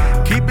bills.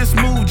 Keep it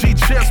smooth, G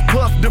chest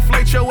puff,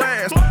 deflate your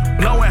ass.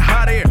 Blowing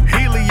hot air,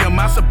 helium,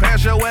 I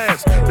surpass your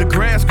ass. The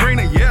grass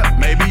greener, yeah,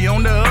 maybe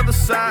on the other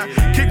side.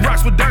 Kick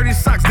rocks with dirty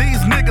socks, these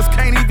niggas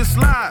can't even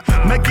slide.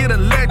 Make it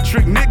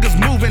electric, niggas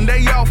moving,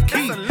 they off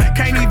key.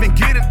 Can't even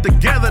get it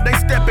together, they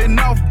stepping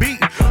off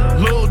beat.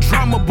 Little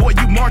drummer boy,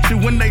 you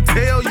marching when they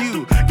tell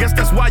you. Guess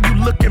that's why you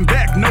looking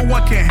back, no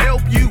one can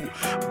help you.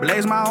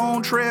 Blaze my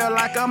own trail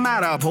like I'm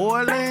out of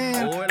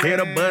Portland. Hear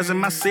the buzz in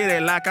my city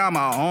like I'm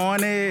a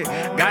hornet.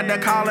 Got the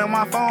call in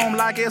my phone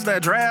like it's the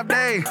draft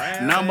day.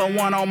 Number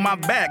one on my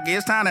back,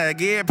 it's time to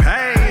get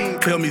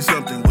paid. Tell me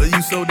something, where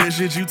you sold that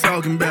shit you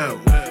talking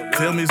about?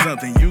 Tell me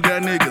something, you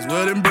got niggas,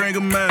 well then bring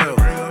them out.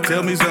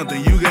 Tell me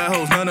something, you got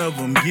hoes, none of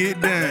them get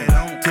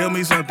down. Tell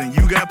me something,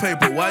 you got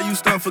paper, why you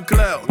stunt for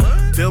clout?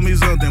 Tell me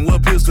something,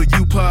 what pistol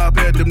you pop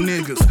at them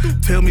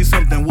niggas? Tell me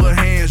something, what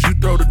hands you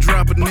throw to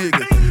drop a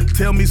nigga?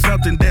 Tell me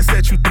something, that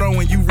set you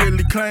throwing you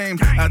really claim.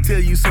 I tell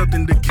you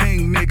something, the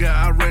king nigga,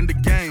 I run the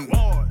game.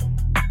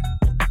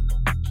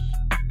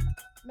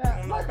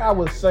 Now, like I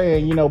was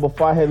saying,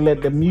 before I had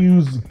let the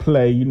music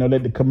play,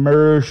 let the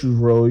commercials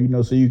roll,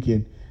 so you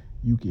can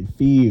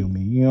feel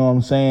me. You know what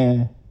I'm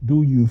saying?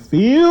 Do you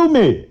feel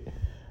me?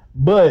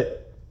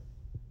 But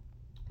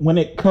when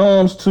it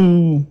comes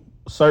to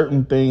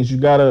certain things, you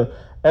gotta,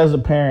 as a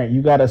parent,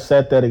 you gotta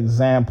set that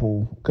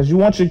example because you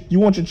want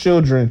your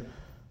children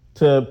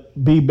to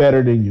be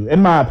better than you.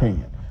 In my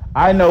opinion,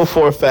 I know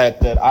for a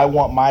fact that I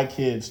want my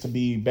kids to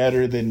be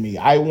better than me.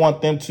 I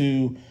want them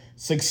to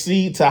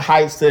succeed to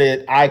heights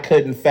that I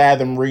couldn't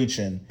fathom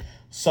reaching.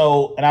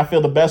 So, and I feel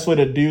the best way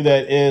to do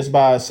that is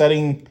by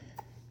setting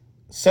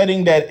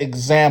that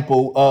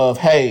example of,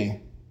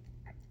 hey,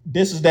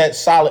 this is that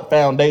solid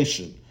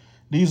foundation.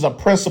 These are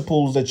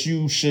principles that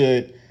you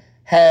should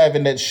have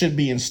and that should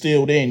be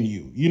instilled in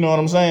you. You know what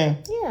I'm saying?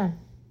 Yeah,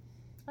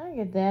 I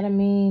get that. I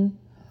mean,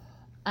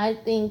 I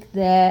think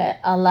that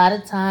a lot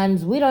of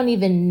times we don't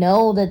even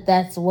know that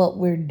that's what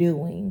we're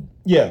doing.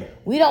 Yeah.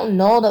 We don't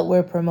know that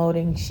we're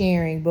promoting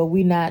sharing, but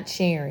we're not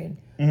sharing.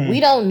 Mm-hmm.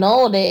 We don't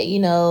know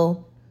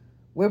that,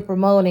 we're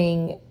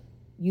promoting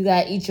you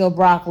got to eat your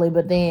broccoli,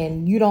 but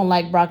then you don't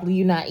like broccoli,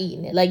 you're not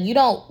eating it. Like, you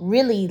don't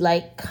really,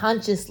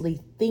 consciously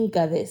think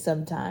of it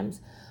sometimes.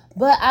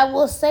 But I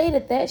will say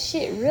that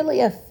shit really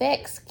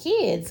affects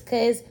kids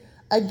because,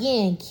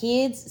 again,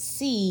 kids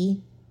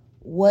see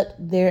what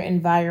their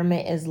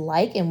environment is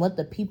like and what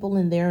the people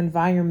in their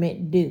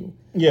environment do.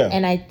 Yeah.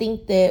 And I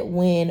think that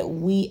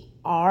when we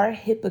are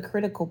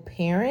hypocritical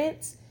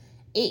parents,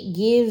 it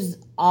gives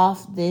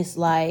off this,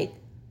 you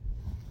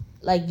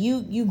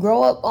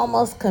grow up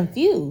almost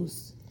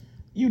confused.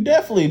 You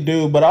definitely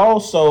do, but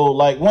also,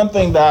 one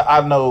thing that I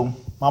know,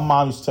 my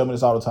mom used to tell me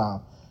this all the time.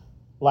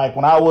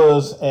 When I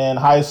was in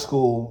high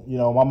school,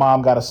 my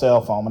mom got a cell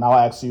phone, and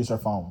I asked to use her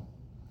phone.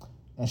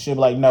 And she'd be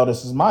like, no,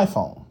 this is my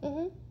phone.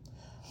 Mm-hmm.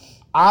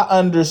 I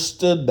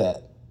understood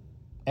that.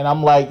 And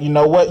I'm like, you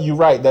know what? You're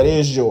right. That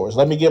is yours.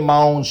 Let me get my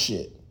own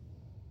shit.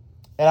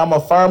 And I'm a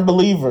firm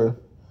believer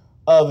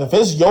of if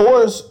it's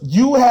yours,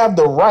 you have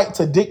the right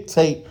to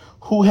dictate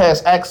who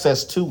has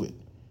access to it.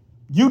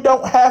 You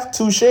don't have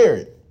to share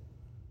it.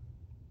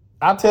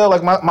 I tell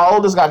my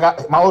oldest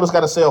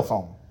got a cell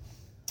phone.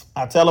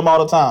 I tell him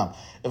all the time,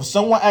 if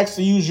someone asks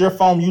to use your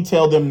phone, you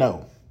tell them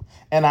no.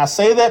 And I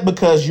say that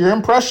because you're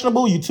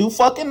impressionable, you too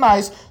fucking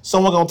nice,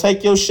 someone gonna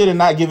take your shit and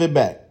not give it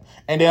back.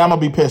 And then I'm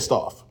gonna be pissed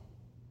off.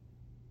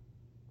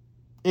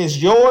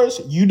 It's yours.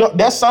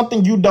 That's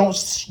something you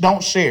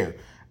don't share.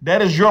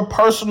 That is your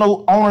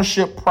personal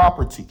ownership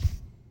property.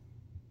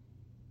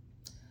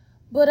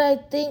 But I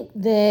think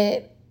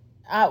that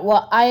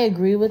I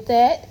agree with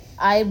that.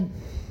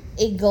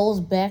 It goes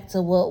back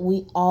to what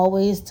we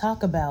always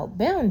talk about,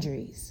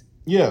 boundaries.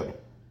 Yeah.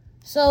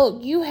 So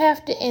you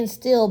have to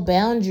instill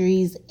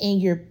boundaries in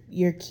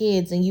your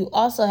kids, and you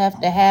also have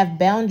to have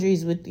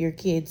boundaries with your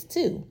kids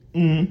too.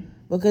 Mm-hmm.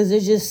 Because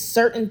there's just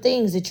certain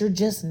things that you're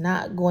just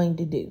not going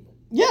to do.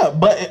 Yeah,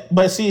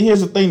 but see, here's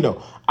the thing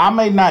though. I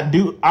may not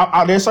do.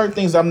 There's certain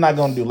things I'm not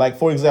gonna do. Like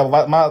for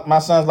example, my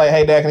son's like,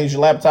 "Hey, Dad, can I use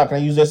your laptop? Can I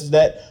use this and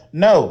that?"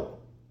 No.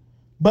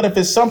 But if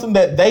it's something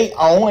that they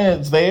own and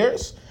it's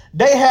theirs,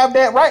 They have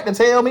that right to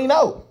tell me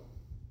no.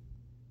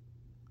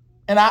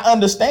 And I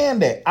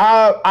understand that.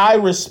 I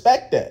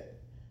respect that.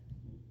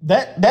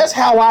 That's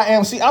how I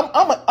am. See,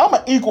 I'm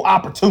an equal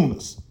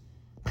opportunist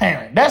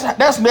parent.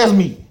 That's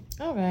me.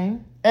 Okay.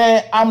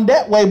 And I'm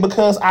that way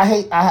because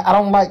I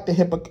don't like the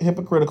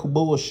hypocritical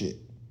bullshit.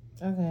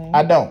 Okay.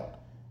 I don't.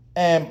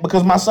 And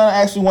because my son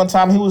asked me one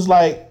time, he was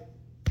like,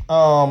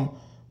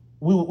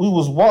 we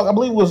was walking, I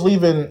believe we was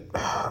leaving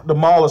the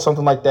mall or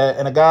something like that,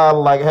 and a guy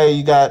like,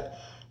 hey,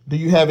 do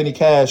you have any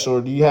cash, or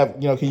do you have,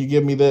 can you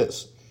give me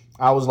this?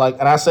 I was like,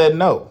 and I said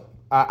no,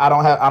 I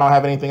don't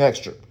have anything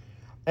extra.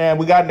 And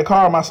we got in the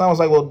car, and my son was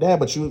like, well, Dad,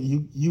 but you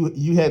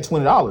had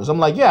 $20. I'm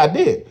like, yeah, I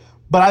did,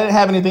 but I didn't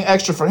have anything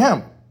extra for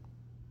him.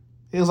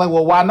 He was like,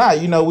 well, why not?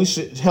 We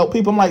should help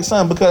people. I'm like,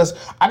 son, because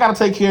I got to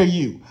take care of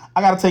you.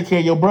 I got to take care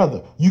of your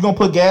brother. You going to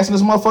put gas in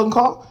this motherfucking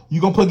car? You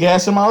going to put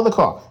gas in my other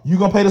car? You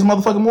going to pay this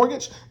motherfucking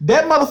mortgage?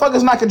 That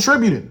motherfucker's not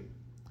contributing.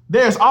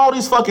 There's all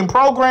these fucking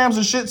programs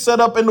and shit set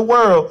up in the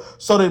world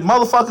so that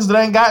motherfuckers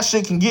that ain't got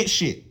shit can get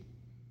shit.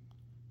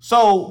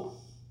 So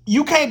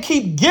you can't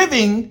keep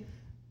giving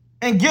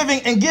and giving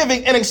and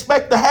giving and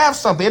expect to have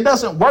something. It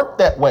doesn't work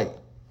that way.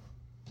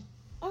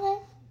 Okay.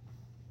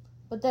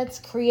 But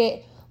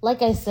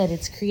like I said,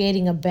 it's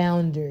creating a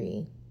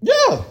boundary.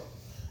 Yeah.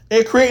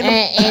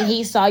 And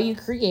he saw you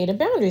create a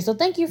boundary. So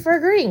thank you for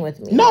agreeing with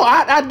me. No,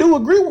 I do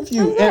agree with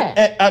you.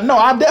 Okay. No,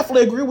 I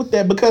definitely agree with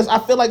that because I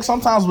feel like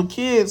sometimes with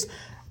kids,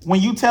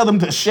 when you tell them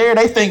to share,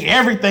 they think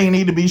everything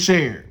need to be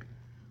shared.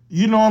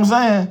 You know what I'm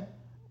saying?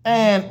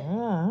 And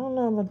I don't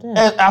know about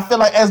that. I feel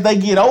like as they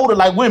get older,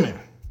 like women,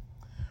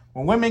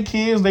 when women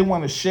kids, they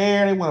want to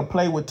share, they want to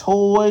play with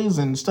toys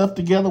and stuff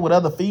together with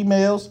other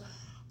females.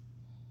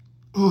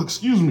 Oh,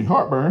 excuse me,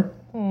 heartburn.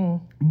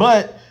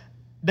 But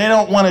they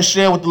don't want to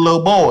share with the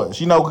little boys,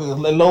 because the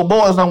little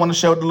boys don't want to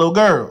share with the little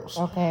girls.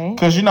 Okay.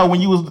 Because, when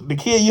you was the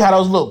kid, you had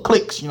those little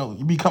cliques,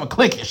 you become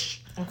cliquish.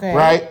 Okay.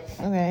 Right?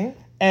 Okay.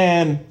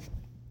 And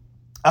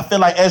I feel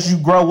like as you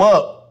grow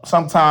up,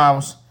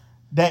 sometimes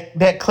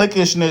that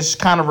cliquishness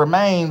kind of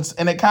remains,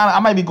 and I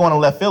might be going to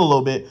left field a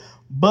little bit,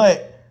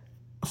 but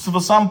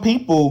for some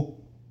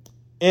people,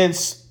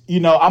 it's,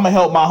 I'm going to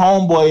help my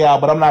homeboy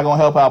out, but I'm not going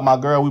to help out my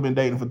girl we've been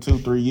dating for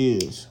 2-3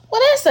 years. Well,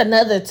 that's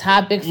another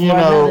topic for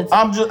another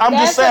time. I'm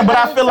just saying, but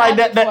I feel like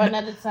that for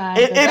another time.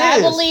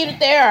 I believe that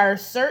there are a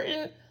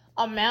certain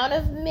amount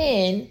of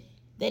men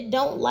that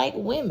don't like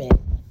women.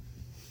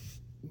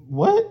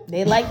 What?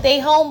 They like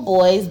their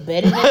homeboys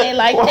better than they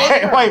like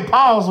their girl. Wait,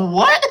 pause.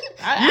 What?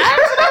 That's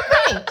what I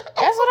think. That's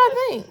what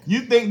I think.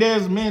 You think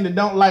there's men that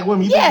don't like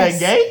women? You think they're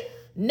gay?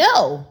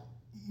 No.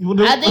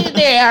 I think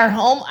they are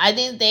I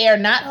think they are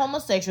not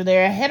homosexual.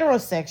 They're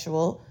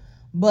heterosexual,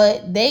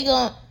 but they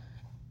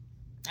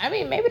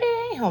maybe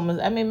they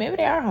ain't maybe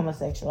they are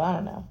homosexual. I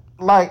don't know.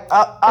 Like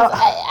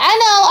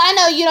I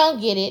know you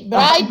don't get it, but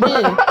I do,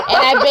 and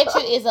I bet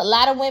you it's a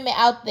lot of women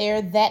out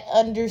there that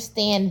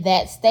understand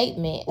that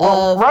statement.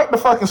 Write the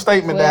fucking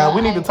statement down.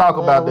 We need to talk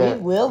about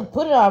that. We'll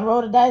put it on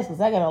roll the dice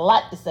because I got a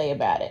lot to say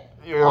about it.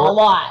 Yeah, a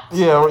lot.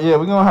 Yeah.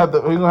 We're gonna have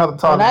to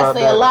talk about that. When I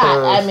say a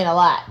lot, I mean a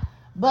lot.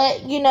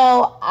 But,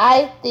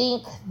 I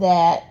think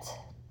that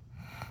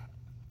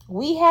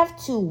we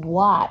have to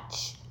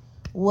watch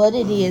what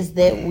it is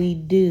that we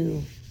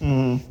do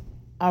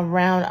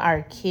around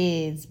our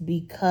kids,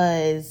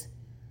 because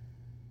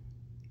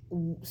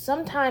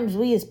sometimes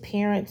we as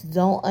parents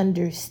don't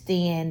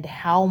understand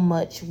how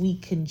much we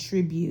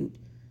contribute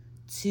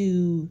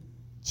to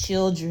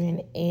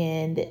children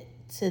and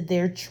to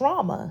their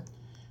trauma.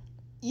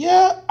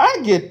 Yeah,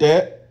 I get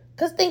that.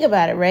 Cause think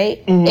about it,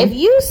 right? Mm-hmm. If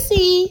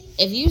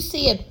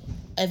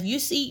you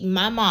see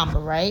my mama,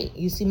 right?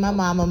 You see my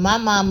mama. My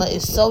mama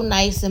is so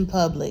nice in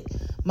public.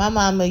 My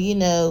mama,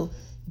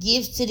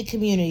 gives to the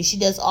community. She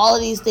does all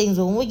of these things.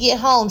 But when we get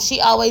home,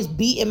 she always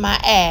beating my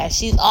ass.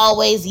 She's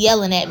always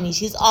yelling at me.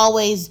 She's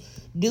always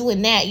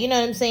doing that. You know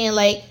what I'm saying?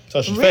 Like,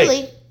 so she's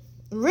really, fake.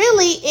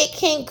 Really, it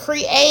can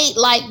create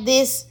like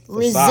this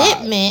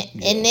resentment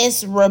and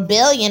this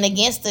rebellion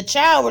against the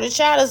child, where the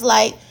child is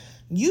like,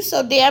 you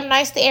so damn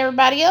nice to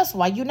everybody else.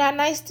 Why you not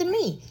nice to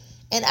me?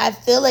 And I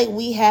feel like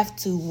we have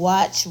to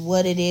watch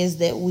what it is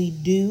that we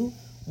do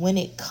when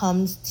it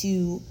comes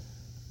to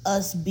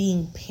us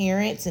being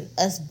parents and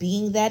us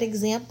being that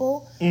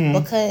example,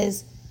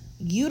 because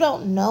you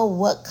don't know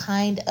what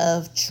kind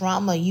of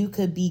trauma you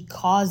could be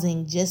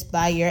causing just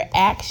by your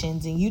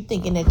actions, and you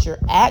thinking that your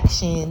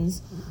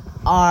actions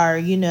are,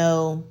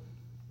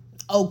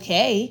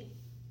 okay,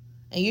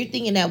 and you're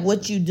thinking that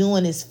what you're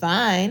doing is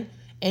fine.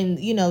 And,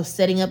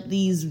 setting up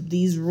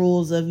these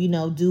rules of,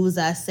 do as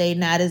I say,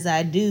 not as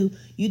I do.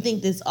 You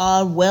think that's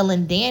all well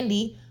and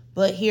dandy.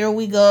 But here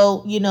we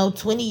go,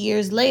 20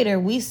 years later,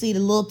 we see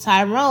the little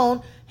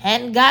Tyrone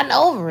hadn't gotten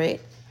over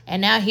it.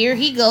 And now here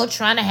he go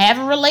trying to have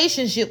a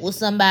relationship with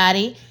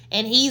somebody.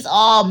 And he's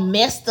all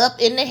messed up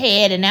in the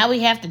head. And now we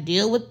have to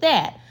deal with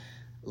that.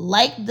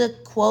 Like the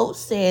quote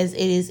says, it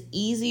is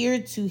easier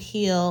to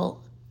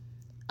heal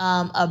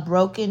a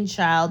broken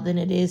child than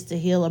it is to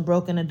heal a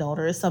broken adult,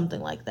 or something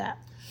like that.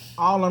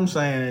 All I'm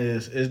saying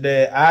is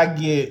that I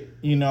get,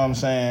 you know what I'm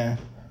saying,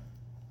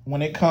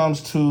 when it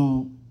comes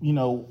to, you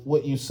know,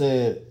 what you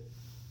said,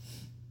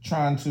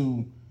 trying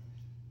to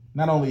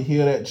not only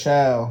heal that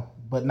child,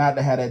 but not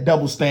to have that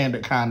double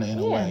standard kind of in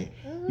a way.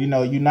 You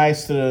know, you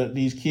nice to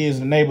these kids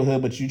in the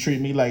neighborhood, but you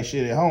treat me like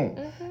shit at home.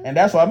 And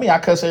that's what I mean. I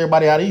cuss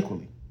everybody out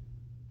equally.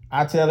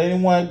 I tell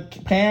anyone,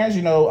 parents,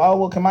 you know, oh,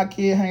 well, can my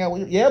kid hang out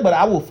with you? Yeah, but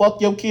I will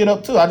fuck your kid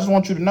up too. I just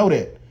want you to know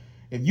that.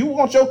 If you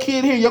want your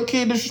kid here, your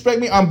kid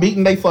disrespect me, I'm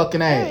beating they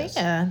fucking ass.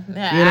 Yeah. You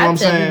know what I'm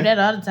saying? I tell that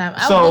all the time.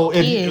 So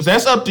if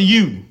that's up to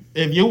you.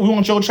 If you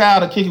want your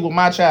child to kick it with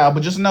my child,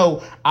 but just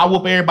know I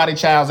whoop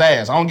everybody's child's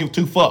ass. I don't give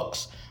two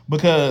fucks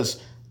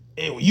because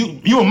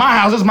you in my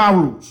house, it's my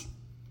rules.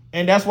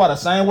 And that's why the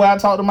same way I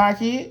talk to my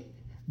kid,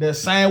 the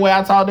same way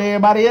I talk to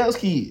everybody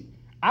else's kid.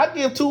 I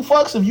give two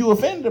fucks if you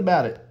offended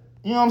about it.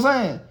 You know what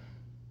I'm saying?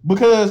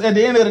 Because at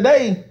the end of the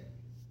day,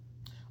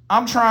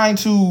 I'm trying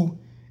to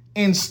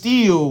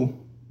instill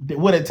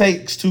what it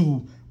takes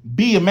to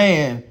be a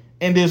man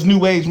in this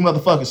new age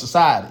motherfucking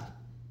society.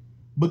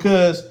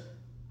 Because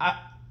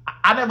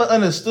I never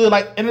understood,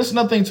 like, and it's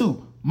another thing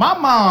too. My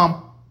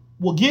mom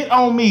will get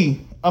on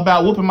me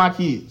about whooping my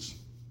kids.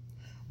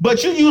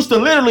 But you used to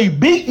literally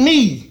beat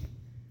me.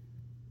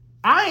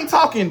 I ain't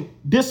talking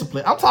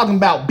discipline. I'm talking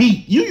about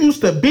beat. You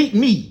used to beat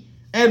me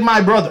and my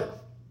brother.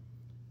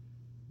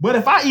 But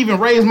if I even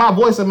raise my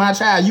voice at my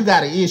child, you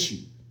got an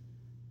issue.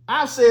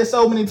 I've said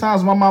so many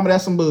times to my mama,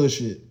 that's some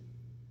bullshit.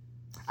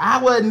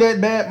 I wasn't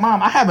that bad,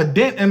 Mom. I have a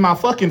dent in my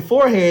fucking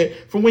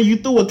forehead from when you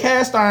threw a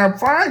cast iron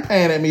frying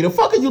pan at me. The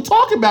fuck are you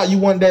talking about? You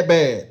wasn't that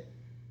bad.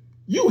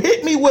 You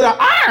hit me with an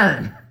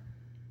iron.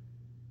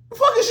 The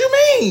fuck is you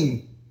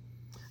mean?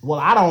 Well,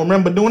 I don't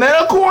remember doing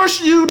that. Of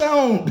course you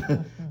don't.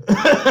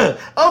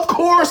 Of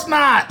course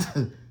not.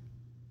 You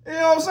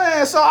know what I'm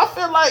saying? So I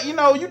feel like, you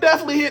know, you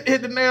definitely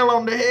hit the nail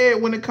on the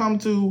head when it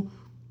comes to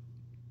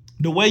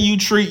the way you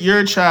treat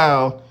your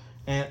child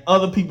and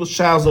other people's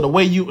childs, or the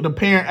way the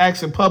parent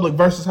acts in public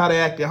versus how they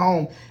act at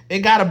home. It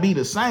gotta be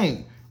the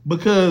same.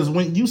 Because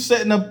when you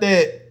setting up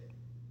that,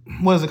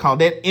 what is it called?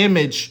 That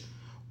image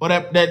or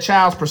that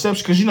child's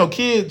perception, because you know,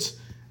 kids,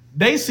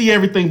 they see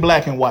everything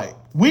black and white.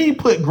 We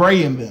put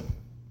gray in them.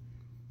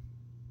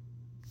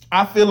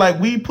 I feel like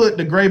we put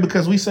the gray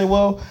because we say,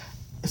 well,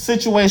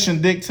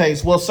 situation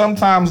dictates, well,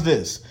 sometimes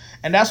this.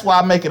 And that's why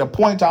I make it a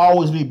point to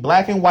always be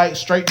black and white,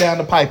 straight down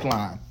the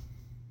pipeline.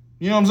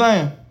 You know what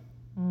I'm saying?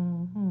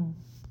 Mm-hmm.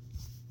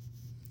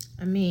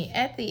 I mean,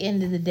 at the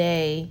end of the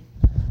day,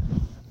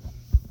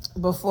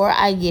 before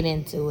I get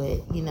into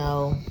it, you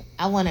know,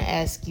 I want to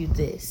ask you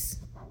this.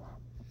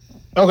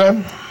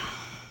 Okay.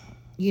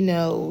 You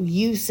know,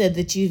 you said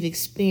that you've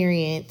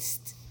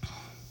experienced,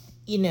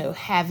 you know,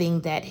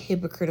 having that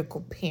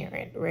hypocritical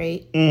parent,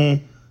 right?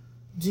 Mm-hmm.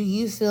 Do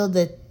you feel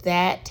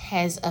that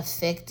has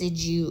affected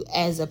you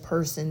as a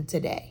person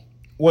today?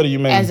 What do you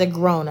mean? As a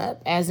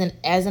grown-up, as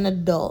an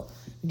adult,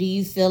 do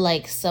you feel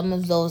like some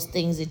of those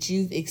things that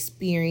you've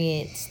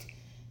experienced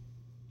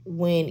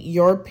when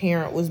your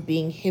parent was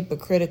being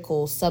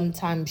hypocritical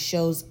sometimes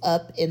shows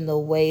up in the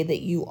way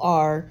that you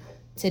are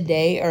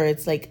today, or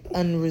it's like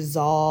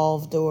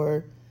unresolved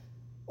or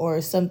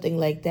something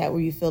like that,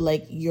 where you feel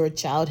like your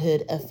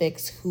childhood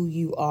affects who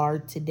you are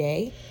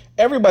today?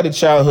 Everybody's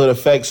childhood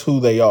affects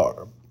who they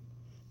are.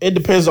 It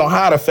depends on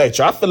how it affects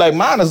you. I feel like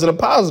mine is in a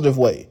positive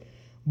way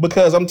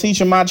because I'm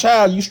teaching my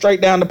child you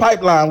straight down the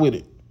pipeline with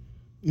it.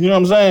 You know what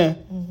I'm saying?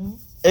 Mm-hmm.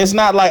 It's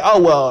not like,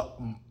 oh,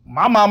 well,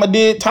 my mama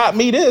taught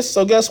me this,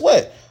 so guess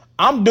what?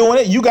 I'm doing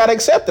it. You got to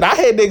accept it. I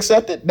had to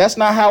accept it. That's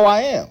not how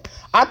I am.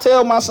 I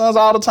tell my sons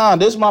all the time,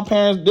 this is my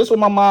parents, this is what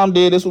my mom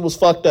did, this was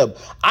fucked up.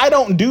 I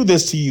don't do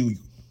this to you.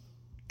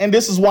 And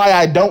this is why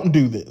I don't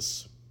do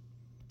this.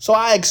 So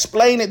I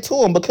explain it to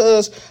him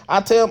because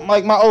I tell,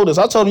 like my oldest,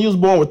 I told him you was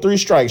born with 3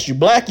 strikes. You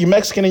black, you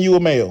Mexican, and you a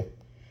male.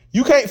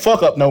 You can't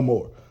fuck up no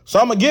more. So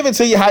I'm going to give it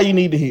to you how you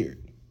need to hear it.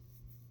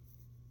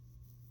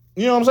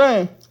 You know what I'm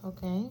saying?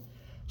 Okay.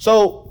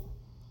 So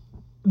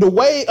the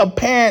way a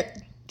parent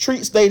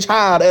treats their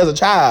child as a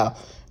child,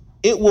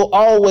 it will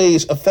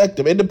always affect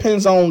them. It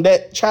depends on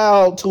that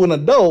child to an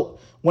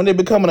adult, when they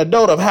become an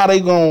adult, of how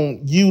they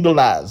going to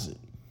utilize it.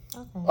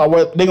 Or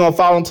they're going to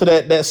fall into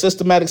that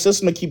systematic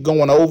system to keep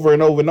going over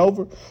and over and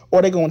over,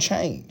 or they're going to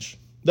change.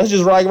 That's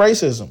just like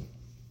racism.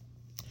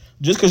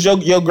 Just because your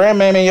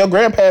grandmammy and your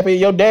grandpappy,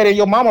 your daddy and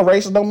your mama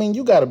racist don't mean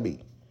you got to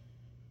be.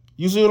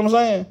 You see what I'm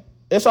saying?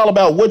 It's all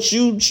about what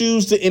you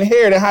choose to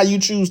inherit and how you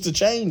choose to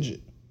change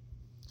it.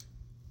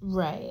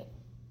 Right.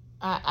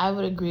 I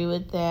would agree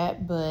with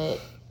that,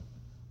 but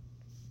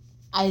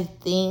I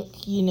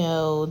think, you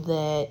know,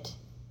 that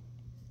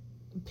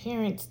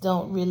parents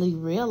don't really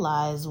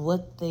realize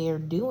what they're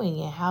doing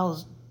and how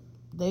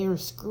they are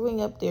screwing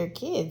up their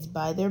kids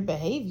by their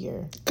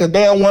behavior. Because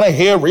they don't want to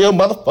hear a real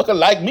motherfucker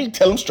like me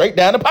tell them straight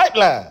down the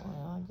pipeline.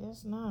 Well, I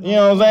guess not. You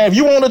know what I'm saying? If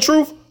you want the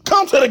truth,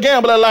 come to the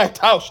Gambler Life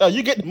Talk Show.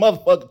 You get the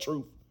motherfucking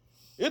truth.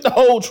 It's the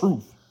whole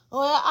truth.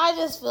 Well, I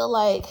just feel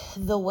like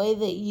the way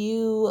that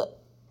you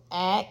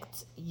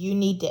act, you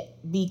need to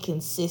be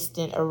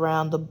consistent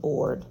around the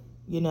board.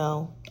 you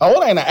know.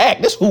 Oh, it ain't an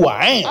act. This who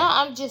I am.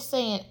 I'm just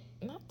saying,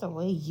 not the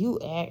way you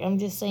act. I'm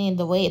just saying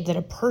the way that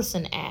a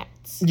person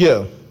acts.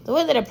 Yeah. The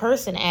way that a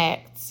person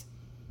acts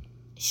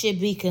should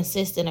be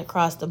consistent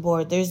across the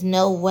board. There's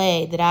no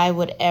way that I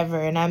would ever,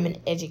 and I'm an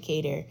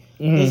educator,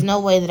 there's no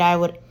way that I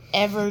would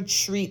ever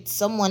treat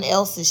someone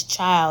else's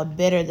child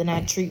better than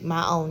I treat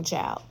my own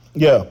child.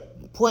 Yeah.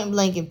 Point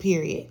blank and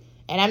period.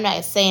 And I'm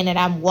not saying that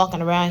I'm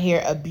walking around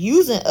here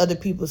abusing other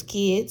people's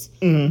kids,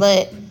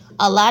 but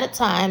a lot of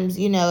times,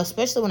 you know,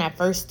 especially when I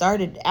first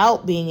started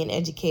out being an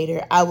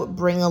educator, I would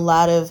bring a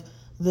lot of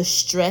the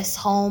stress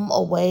home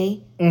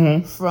away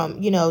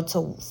from, you know,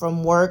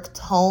 from work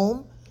to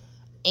home.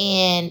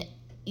 And,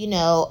 you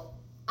know,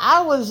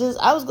 I was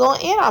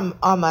going in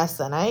on my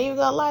son. I ain't even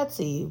gonna lie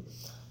to you.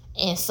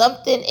 And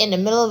something in the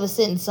middle of a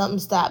sentence, something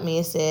stopped me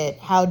and said,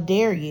 how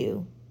dare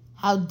you?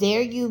 How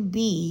dare you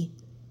be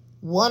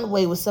one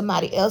way with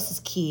somebody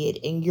else's kid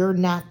and you're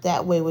not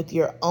that way with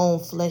your own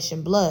flesh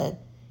and blood?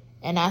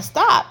 And I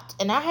stopped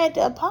and I had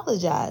to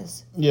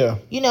apologize. Yeah.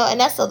 You know, and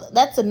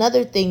that's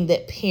another thing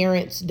that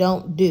parents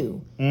don't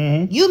do.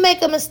 You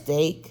make a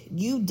mistake,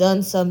 you've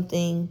done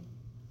something,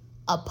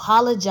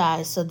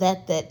 apologize so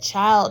that that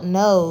child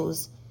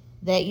knows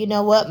that, you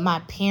know what, my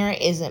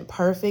parent isn't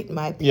perfect.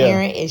 My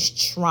parent is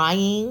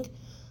trying.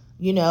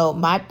 You know,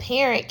 my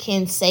parent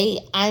can say,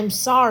 I'm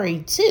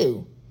sorry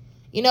too.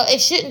 You know,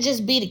 it shouldn't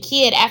just be the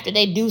kid after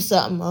they do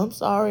something. I'm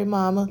sorry,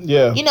 mama.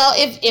 Yeah. You know,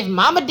 if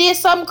mama did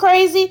something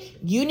crazy,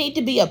 you need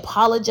to be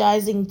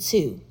apologizing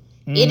too.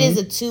 It is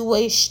a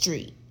two-way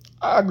street.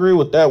 I agree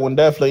with that one,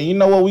 definitely. You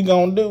know what we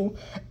gonna do?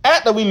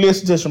 After we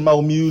listen to some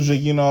more music,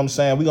 you know what I'm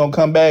saying, we gonna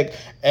come back,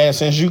 and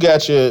since you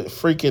got your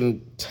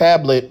freaking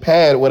tablet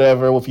pad,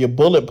 whatever, with your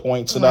bullet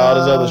points and all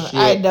this other shit,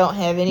 I don't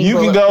have any. You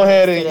can go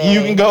ahead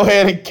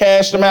and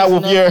cash them out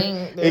with your. See,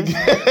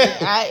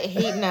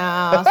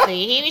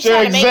 he was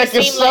trying to make it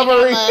seem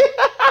summary. like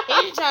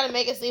he was trying to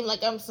make it seem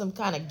like I'm some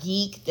kind of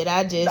geek that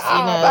I just,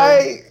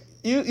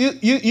 You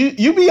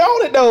be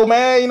on it though,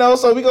 man. You know,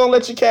 so we gonna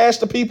let you cash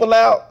the people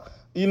out.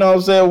 You know what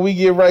I'm saying? We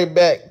get right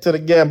back to the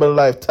Gamble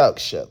Life Talk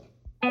Show.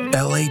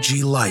 LAG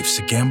Life's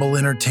Gamble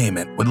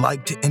Entertainment would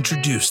like to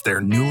introduce their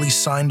newly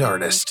signed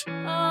artist,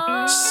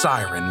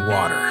 Siren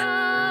Water,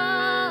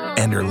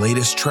 and her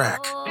latest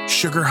track,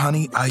 Sugar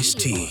Honey Iced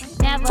Tea,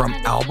 from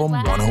album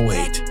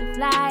 108.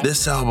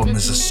 This album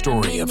is a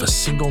story of a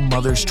single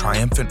mother's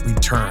triumphant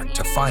return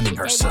to finding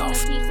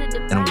herself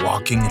and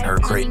walking in her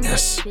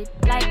greatness.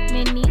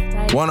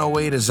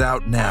 108 is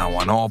out now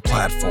on all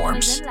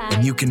platforms,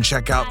 and you can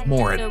check out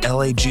more at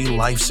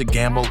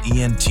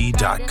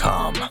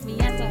laglifesagambleent.com.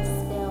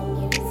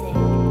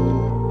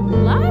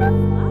 Water?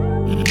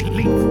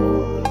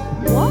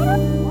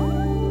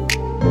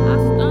 I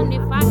stun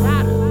if I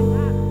got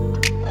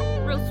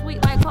her. Real sweet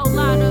like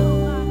colada.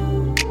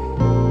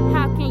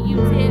 How can you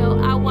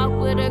tell? I walk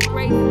with a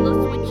graceful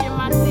switch in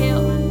my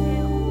tail.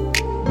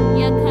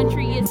 Yeah,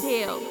 country is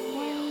hell.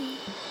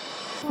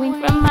 Queen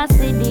from my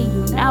city,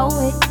 you know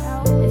it.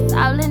 It's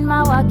all in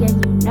my walk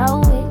and you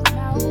know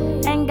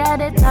it. Ain't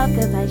gotta talk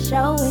cause I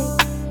show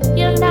it.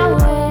 You know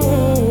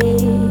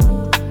it.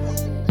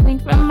 Queen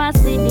from my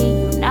city,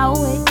 you know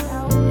it.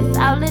 It's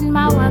all in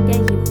my walk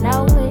and you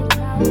know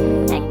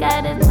it. Ain't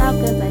gotta talk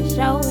cause I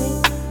show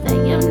it. So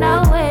you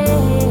know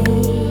it.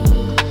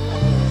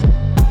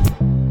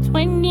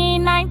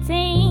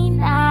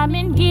 2019, I'm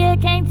in gear,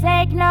 can't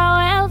take no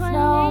else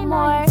no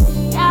more.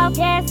 Y'all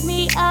gas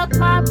me up,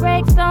 my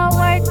brakes don't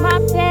work, my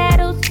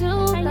pedals to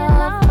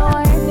the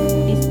floor.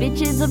 These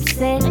bitches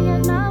upset,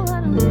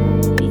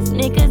 these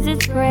niggas is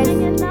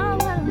pressed.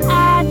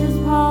 I just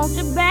want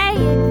to beg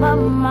for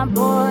my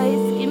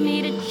boys, give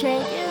me the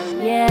check.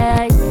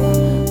 Yeah,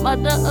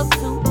 mother of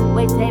two,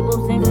 wait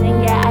tables and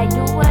sing, yeah, I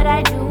do what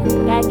I do.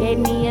 God gave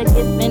me a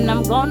gift and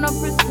I'm gonna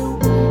pursue.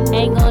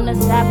 Ain't gonna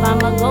stop,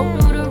 I'ma go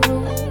through the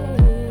roof.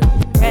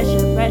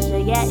 Pressure,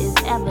 yeah,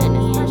 it's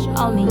evidence.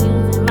 Only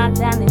using my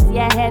talents,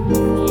 yeah, heavy.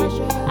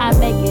 I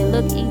make it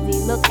look easy,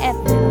 look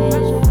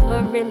effortless,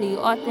 but really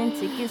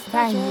authentic, it's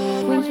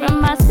timeless. Queen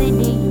from my city,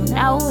 you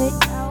know it.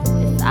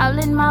 It's all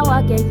in my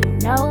walk and you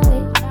know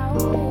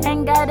it.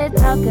 Ain't gotta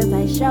talk cause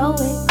I show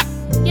it.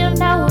 You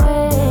know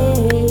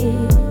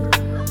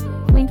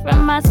it. Queen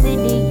from my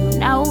city, you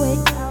know it.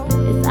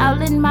 It's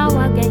all in my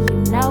walk and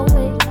you know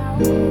it.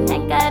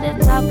 Ain't gotta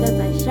talk cause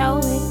I show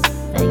it.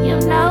 So you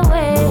know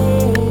it.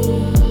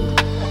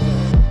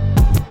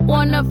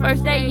 On the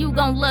first day, you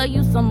gon' love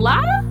you some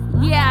Lotta?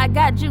 Yeah, I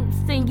got juice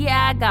and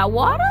yeah, I got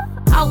water.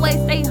 Always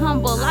stay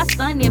humble, I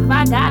stun if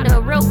I got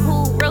a real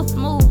cool, real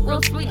smooth,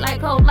 real sweet like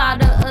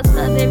Colada, a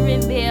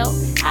Southern Belle.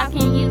 How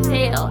can you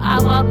tell?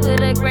 I walk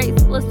with a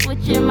graceful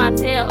switch in my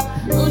tail.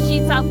 Ooh, she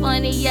talk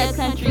funny, yeah,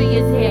 country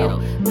is hell.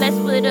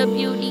 Blessed with a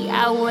beauty,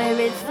 I wear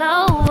it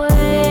so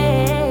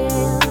well.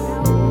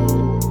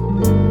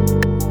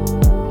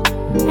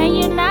 And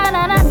you know.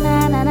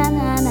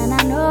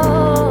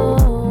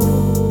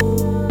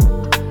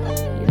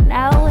 You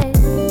know it.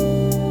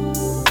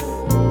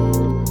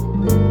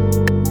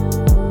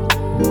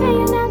 And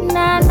you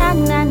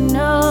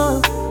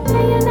know.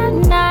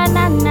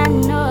 And you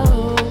know.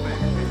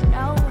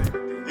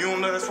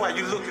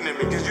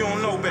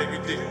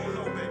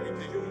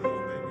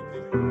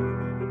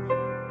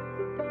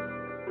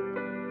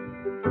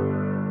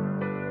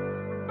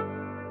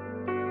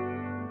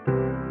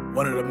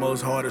 One of the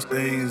most hardest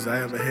things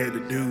I ever had to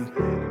do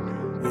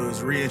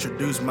was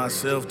reintroduce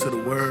myself to the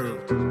world.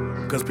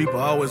 Because people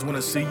always want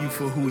to see you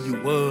for who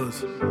you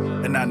was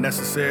and not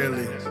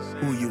necessarily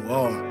who you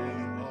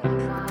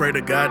are. Pray to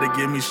God to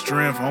give me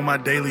strength on my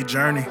daily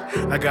journey.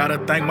 I gotta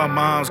thank my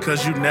moms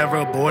cause you never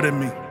aborted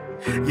me.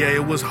 Yeah,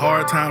 it was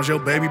hard times, your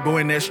baby boy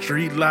in that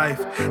street life.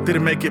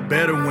 Didn't make it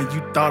better when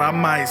you thought I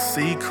might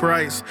see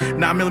Christ.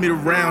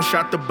 9mm round,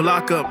 shot the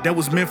block up, that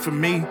was meant for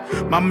me.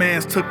 My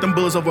mans took them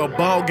bullets over a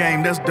ball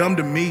game, that's dumb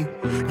to me.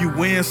 You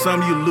win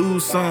some, you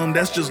lose some,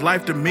 that's just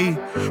life to me.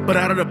 But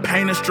out of the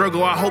pain and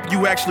struggle, I hope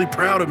you actually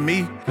proud of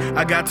me.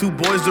 I got 2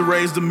 boys to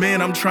raise, the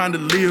men I'm trying to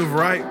live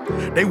right.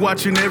 They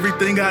watching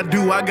everything I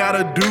do, I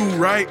gotta do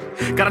right.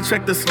 Gotta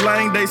check the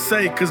slang they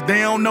say, cause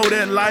they don't know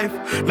that life.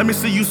 Let me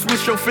see you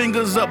switch your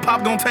fingers up,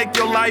 Pop gon' take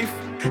your life.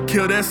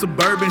 Kill that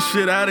suburban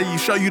shit out of you,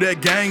 show you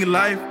that gang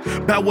life.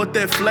 About what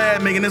that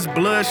flag making this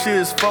blood shit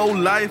is for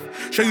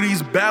life. Show you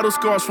these battle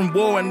scars from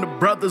war and the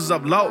brothers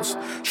I've lost.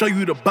 Show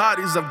you the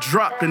bodies I've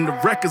dropped and the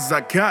records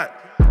I got.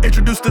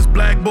 Introduce this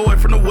black boy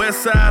from the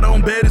west side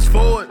on Betty's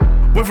Ford.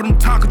 Went from them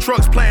Tonka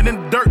trucks playing in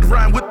the dirt,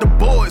 riding with the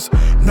boys.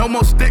 No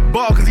more stick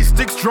ball, cause these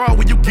sticks draw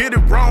when you get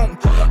it wrong.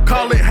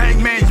 Call it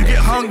hangman, you get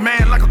hung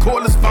man like a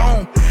cordless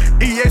phone.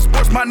 EA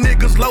Sports, my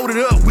niggas loaded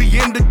up, we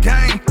in the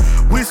game.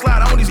 We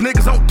slide on these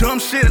niggas on dumb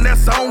shit and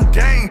that's on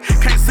game.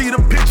 Can't see the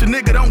picture,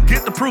 nigga, don't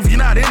get the proof, you're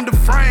not in the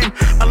frame.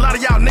 A lot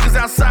of y'all niggas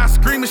outside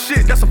screaming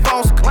shit, that's a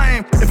false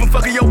claim. If I'm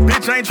fucking your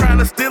bitch, I ain't trying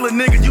to steal a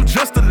nigga, you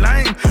just a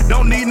lame.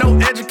 Don't need no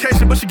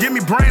education, but she give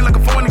me brain like a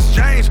foreign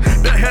exchange.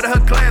 The head of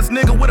her class,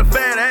 nigga with a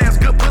fat ass,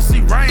 good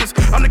pussy reigns.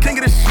 I'm the king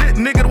of this shit,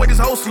 nigga, the way this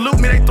hoe salute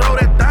me, they throw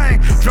that thing.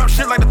 Drop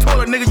shit like the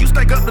toilet, nigga, you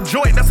stink up the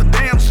joint, that's a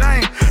damn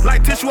shame.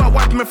 Like tissue, I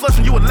wipe them and flush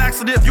you a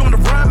laxative, you on the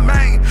run,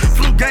 man.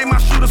 Flu game, I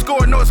shoot a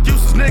score, no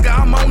excuses, nigga,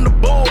 I'm on the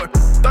board.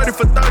 30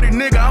 for 30,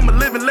 nigga, I'm a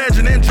living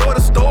legend, enjoy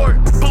the story.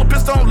 Pull a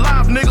pistol on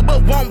live, nigga,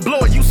 but won't blow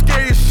it, you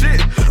scary as shit.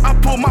 I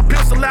pull my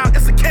pistol out,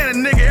 it's a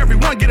cannon, nigga,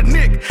 everyone get a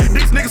nick.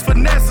 These niggas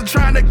finessing,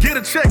 trying to get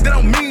a check, that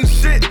don't mean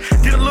shit.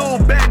 Get a little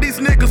bag, these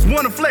niggas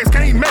wanna flex,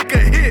 can't even make a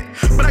hit.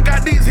 But I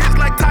got these hits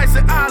like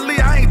Tyson Ali,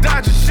 I ain't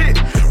dodging shit.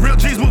 Real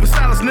G's moving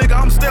silence, nigga,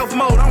 I'm stealth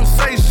mode, I don't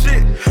say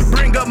shit.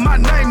 Bring up my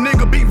name,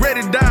 nigga, be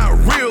ready to die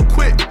real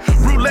quick.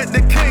 Roulette the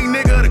king,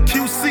 nigga, the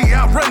QC,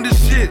 I run this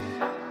shit.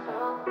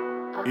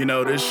 You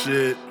know, this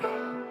shit,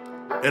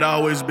 it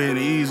always been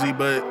easy,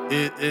 but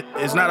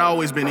it's not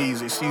always been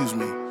easy, excuse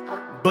me.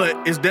 But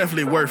it's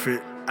definitely worth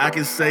it. I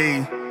can say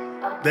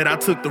that I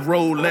took the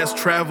road less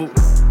traveled,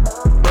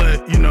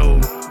 but, you know,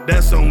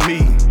 that's on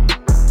me.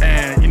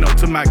 And, you know,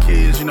 to my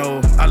kids, you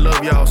know, I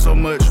love y'all so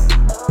much.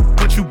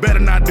 But you better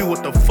not do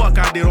what the fuck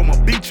I did, I'ma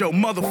beat your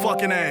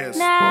motherfucking ass.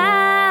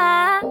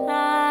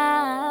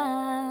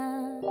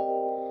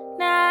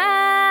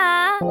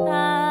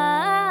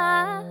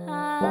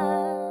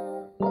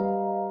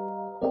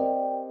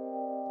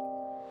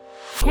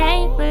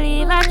 Can't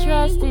believe I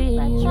trusted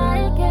you.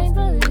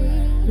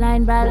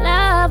 Blind by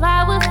love,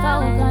 I was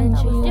so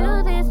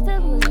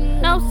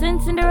confused. No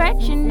sense in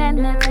direction, and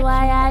that's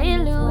why I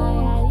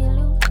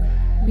elude.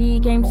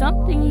 Became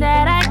something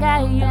that I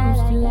got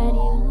used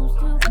to.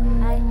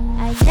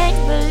 I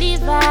can't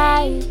believe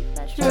I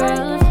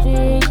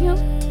trusted you.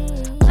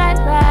 Blind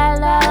by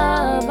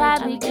love, I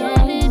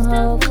became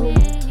a fool.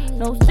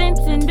 No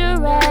sense in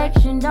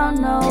direction, don't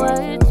know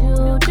what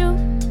to do.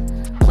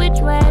 Which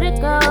way to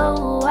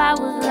go, I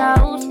was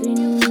lost in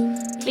you.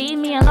 Leave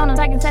me alone, I'm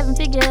talking 7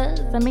 figures.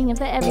 $1 million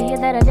for every year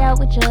that I dealt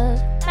with you.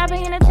 Not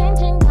paying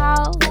attention,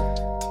 call.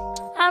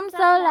 I'm so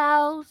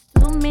lost.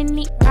 Too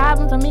many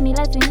problems, so many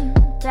lessons.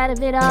 Out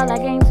of it all, I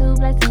gained 2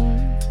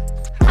 blessings.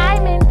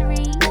 I'm in 3,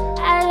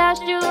 I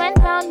lost you and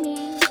found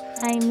me.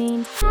 I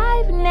mean,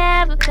 I've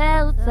never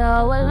felt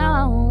so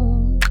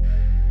alone.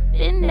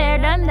 Been there,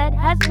 done that,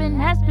 has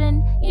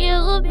been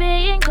you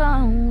being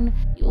gone.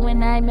 You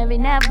and I maybe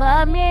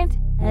never meant.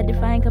 Had to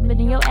find comfort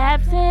in your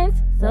absence,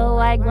 so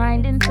I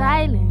grind in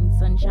silence.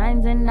 Sun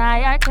shines and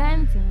I are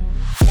content.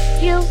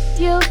 You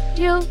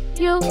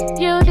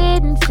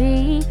didn't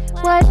see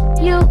what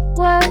you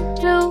were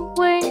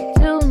doing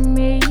to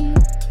me.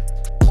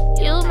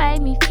 You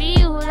made me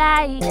feel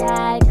like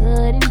I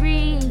couldn't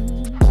breathe.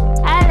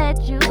 I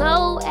let you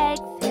go,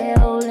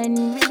 exhale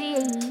and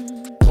release.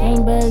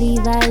 Can't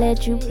believe I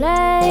let you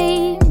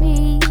play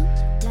me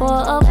for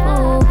a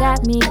fool,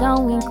 got me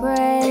going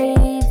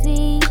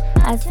crazy.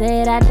 I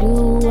said I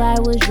do, I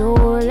was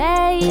your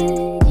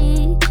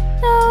lady.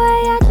 The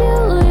way I do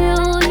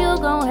you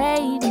gon'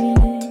 hate me.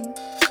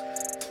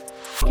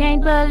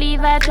 Can't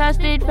believe I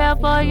trusted, fell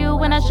for you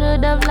when I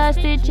should've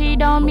lusted.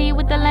 Cheat on me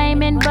with the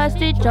lame and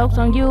busted. Jokes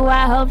on you,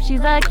 I hope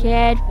she's a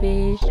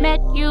catfish. Met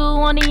you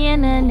on the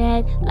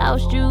internet,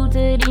 lost you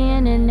to the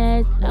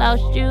internet,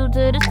 lost you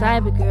to the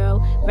cyber girl,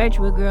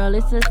 virtual girl,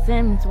 it's a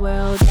Sims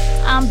world.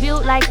 I'm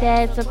built like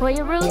that,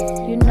 Sequoia roots,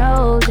 you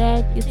know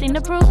that. You seen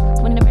the proof,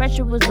 when the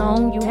pressure was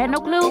on, you had no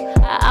clue.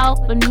 I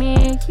offered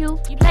me you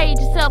played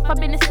yourself, I've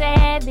been a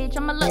savage.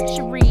 I'm a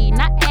luxury,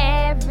 not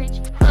average.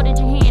 Floated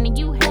your hand and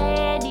you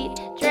had it.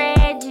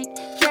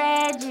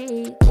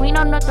 Tragic. Queen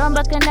on the throne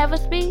but can never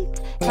speak.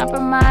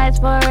 Compromise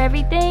for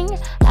everything.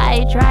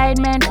 I tried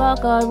man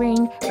fuck a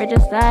ring.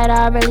 Regicide,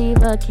 I believe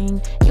a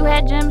king. You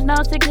had gems, no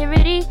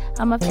security.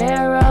 I'm a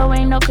pharaoh,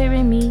 ain't no fear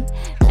in me.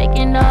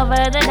 Taking over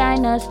the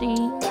dynasty.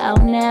 I'll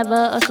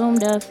never assume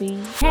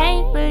defeat.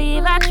 Can't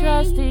believe I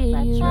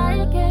trusted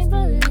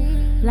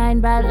you.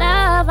 Blind by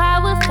love, I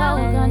was so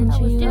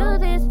confused. Do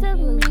this to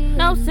me.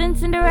 No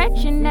sense in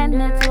direction, and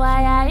that's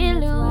why I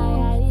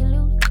elude.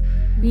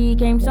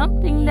 Became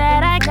something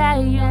that I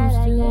got used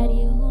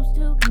to.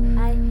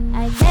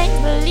 I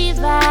can't believe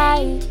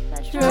I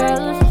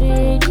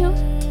trusted you.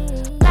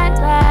 Blind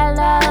by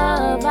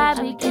love, I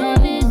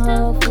became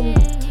a fool.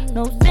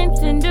 No sense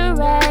in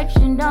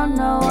direction, don't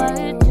know what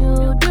to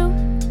do.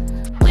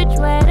 Which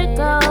way to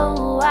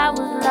go, I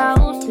was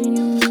lost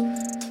in you.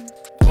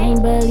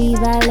 Can't believe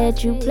I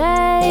let you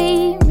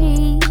play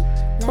me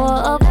for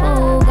a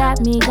fool, got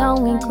me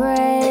going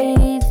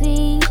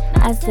crazy.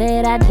 I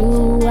said I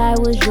do, I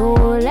was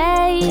your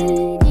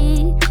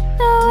lady.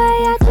 The way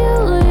I do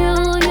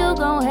you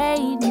gon'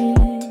 hate me.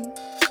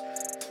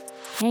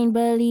 Can't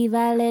believe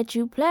I let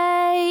you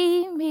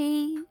play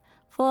me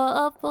for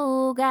a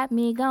fool, got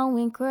me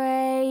going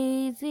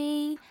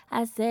crazy.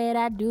 I said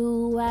I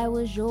do, I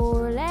was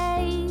your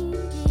lady.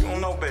 You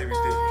don't know, baby,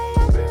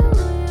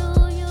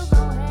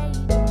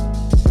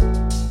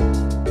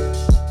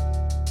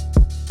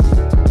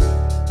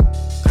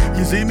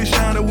 You see me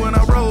shining when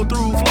I roll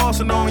through,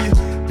 flossing on you.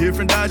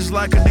 Different dodges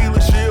like a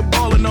dealership,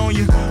 balling on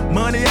you.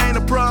 Money ain't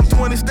a problem,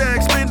 20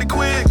 stacks, spend it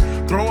quick.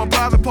 Throwing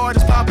private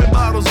parties, popping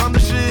bottles, I'm the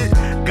shit.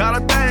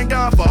 Gotta thank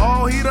God for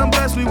all he done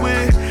blessed me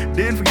with.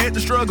 Didn't forget the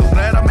struggle,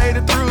 glad I made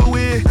it through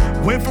it.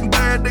 Went from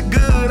bad to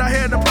good, I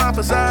had to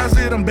prophesize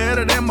it. I'm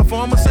better than my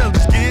former self,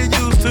 just get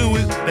used to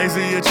it. They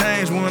see a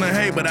change, wanna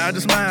hate, but I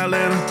just smile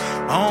at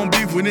them. I don't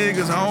beef with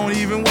niggas, I don't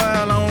even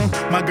wild on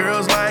them. My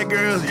girls like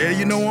girls, yeah,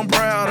 you know I'm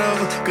proud of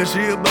her. Cause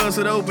she'll bust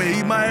it open,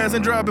 eat my ass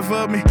and drop it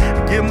for me.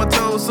 Get my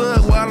toes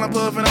sucked while I'm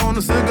puffing on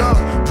the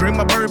cigar. Drink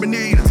my bourbon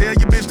neat and tell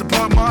your bitch to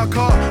park my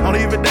car. Don't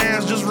even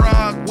dance, just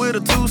rock with a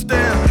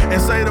two-step.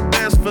 And say the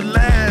best for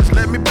last,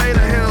 let me pay the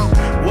help.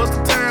 What's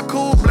the time?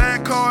 Cool,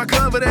 black car,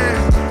 cover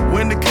that.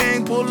 When the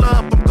king pull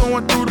up, I'm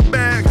going through the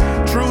back.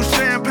 True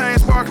champagne,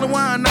 sparkling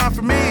wine, not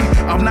for me.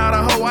 I'm not a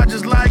hoe, I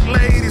just like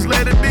ladies,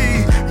 let it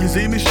be. You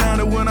see me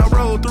shining when I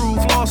roll through,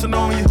 flossing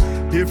on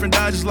you. Different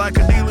dodges like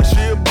a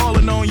dealership,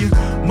 balling on you.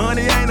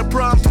 Money ain't a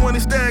problem, 20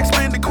 stacks,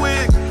 spend it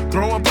quick.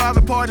 Throwing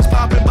private parties,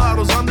 popping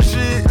bottles, I'm the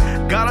shit.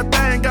 Gotta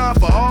thank God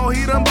for all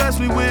he done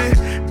blessed me with.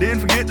 Didn't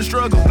forget the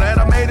struggle, glad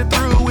I made it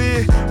through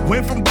it.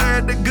 Went from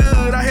bad to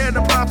good, I had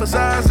to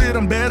prophesize it.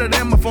 I'm better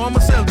than my former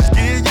self, just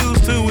get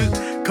used to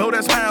it. Cold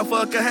that smile,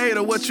 fuck a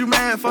hater, what you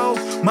mad for?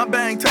 My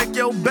bank, take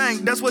your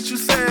bank, that's what you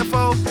said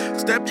for.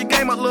 Step your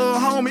game up, little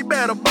homie,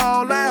 better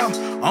ball out.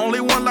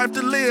 Only one life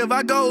to live,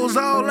 I goes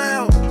all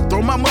out.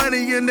 Throw my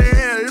money in the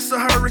air, it's a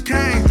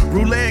hurricane.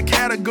 Roulette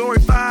category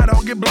 5,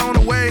 don't get blown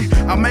away.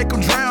 I make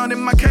them drown in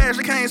my cash,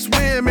 they can't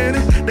swim in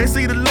it. They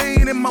see the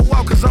lean in my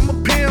walk, cause I'm a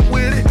pimp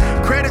with it.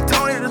 Credit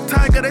Tony the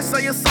Tiger, they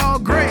say it's all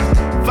great.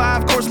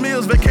 5-course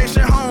meals,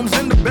 vacation homes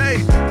in the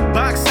bay.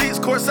 Box seats,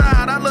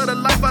 courtside, I love the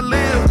life I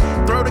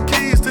live. Throw the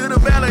keys to the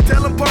valet,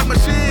 tell them park my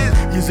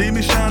shit. You see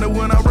me shining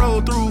when I roll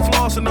through,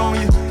 flossing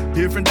on you.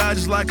 Different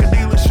dodges like a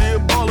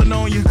dealership, balling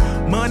on you.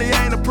 Money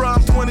ain't a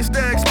problem, 20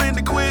 stacks, spend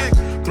it quick.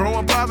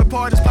 Throwing private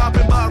parties,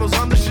 popping bottles,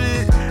 I'm the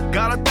shit.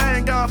 Gotta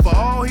thank God for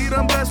all he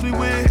done blessed me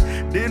with.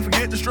 Didn't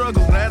forget the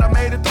struggle, glad I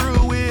made it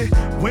through it.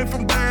 Went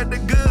from bad to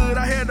good,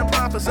 I had to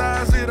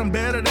prophesize it. I'm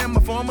better than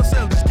my former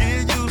self, just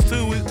get used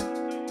to it.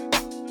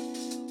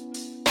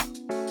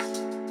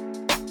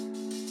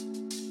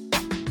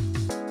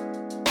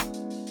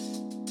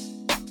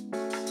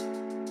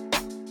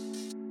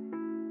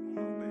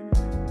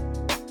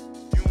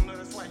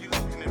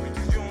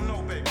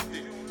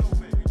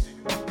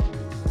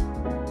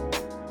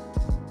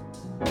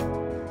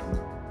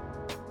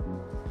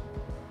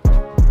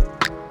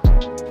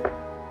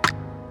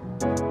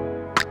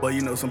 But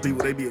you know, some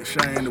people, they be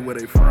ashamed of where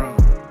they from.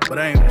 But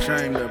I ain't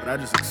ashamed of it, I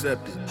just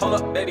accept it.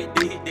 Hold up, baby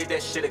D, he did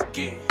that shit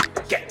again.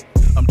 Yeah.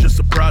 I'm just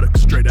a product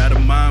straight out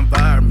of my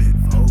environment.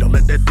 Don't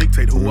let that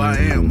dictate who I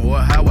am or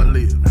how I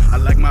live. I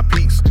like my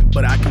peace,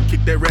 but I can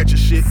kick that ratchet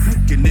shit.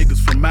 Get niggas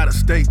from out of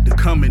state to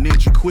come and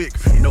inch you quick.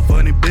 No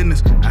funny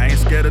business, I ain't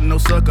scared of no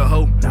sucker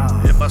hoe.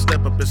 If I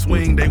step up and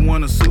swing, they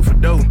wanna sue for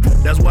dough.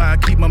 That's why I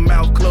keep my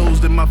mouth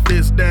closed and my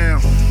fist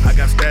down. I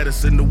got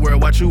status in the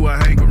world, watch who I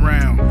hang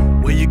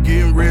around. When you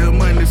getting real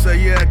money, they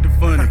say you acting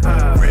funny.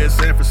 Red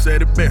Sanford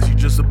said it best, you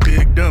just a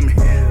big dummy.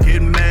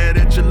 Getting mad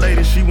at your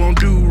lady, she won't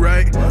do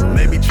right.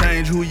 Maybe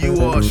change who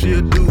you are,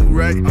 she'll do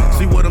right.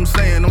 See what I'm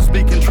saying, I'm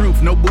speaking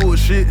truth, no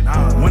bullshit.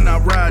 When I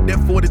ride that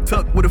 40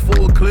 tuck with a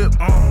full clip,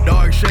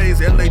 dark shades,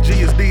 LAG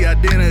is the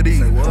identity.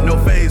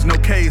 No phase, no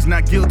case,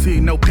 not guilty,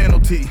 no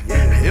penalty.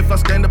 If I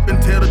stand up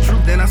and tell the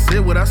truth, then I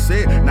said what I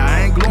said. Now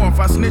I ain't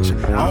glorify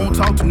snitching. I don't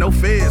talk to no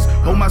feds.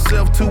 Hold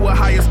myself to a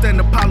higher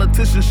standard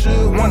politicians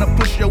should. Wanna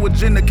push your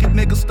agenda, keep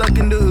niggas stuck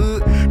in the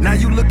hood. Now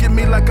you look at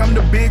me like I'm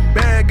the big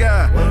bad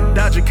guy.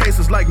 Dodging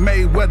cases like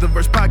Mayweather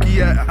versus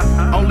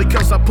Pacquiao. Only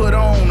curse I put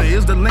on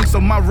is the links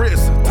on my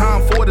wrist.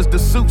 Tom Ford is the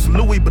suits,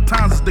 Louis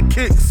Vuittons is the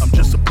kicks. I'm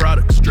just a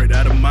product straight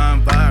out of my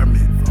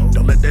environment.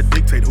 Don't let that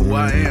dictate who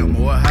I am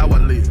or how I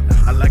live.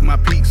 I like my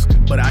peace,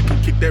 but I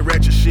can kick that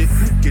ratchet shit.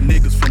 Get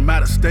niggas from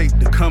out of state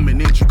to come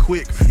and inch you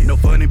quick. No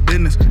funny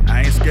business,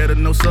 I ain't scared of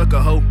no sucker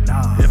hoe.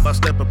 If I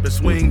step up and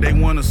swing, they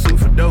wanna sue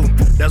for dough.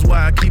 That's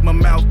why I keep my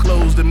mouth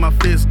closed and my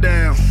fist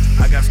down.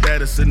 I got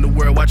status in the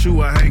world, watch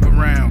who I hang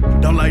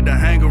around. Don't like to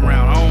hang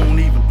around, I don't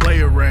even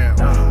play around.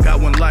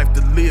 Got one life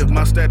to live,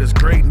 my status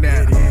great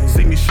now.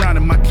 See me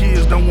shining, my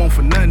kids don't want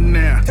for nothing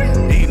now.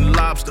 Eating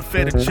lobster,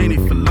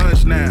 fettuccine for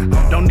lunch now.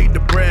 Don't need to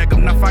brag,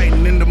 I'm not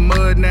fighting in the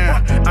mud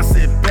now. I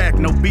sit back,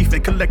 no beef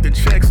and collecting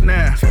checks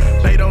now.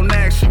 They don't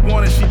ask, she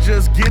want it, she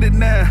just get it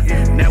now.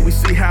 Now we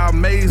see how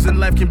amazing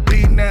life can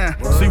be now.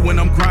 See when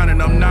I'm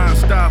grinding, I'm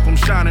non-stop, I'm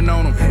shining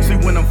on them. See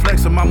when I'm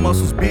flexing, my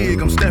muscles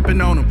big, I'm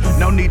stepping on them.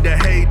 No need to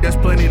hate, there's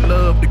plenty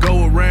love to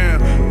go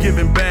around.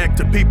 Giving back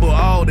to people,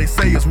 all they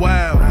say is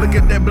wild. Look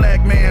at that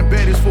black man,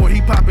 bet it's for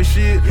he poppin'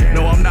 shit.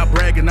 No, I'm not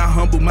bragging, I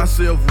humble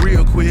myself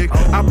real quick.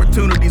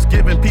 Opportunities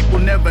given, people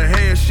never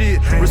had shit.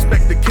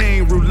 Respect the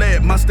king,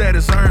 roulette, my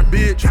status earned,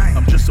 bitch.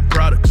 I'm just a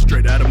product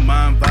straight out of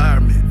my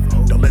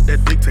environment. Don't let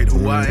that dictate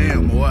who I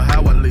am or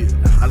how I live.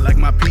 I like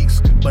my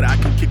peace, but I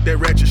can kick that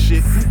ratchet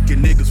shit. Get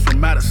niggas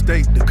from out of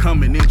state to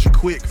come and inch you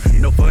quick.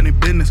 No funny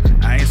business,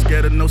 I ain't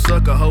scared of no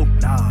sucker hoe.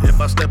 If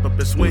I step up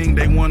and swing,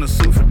 they wanna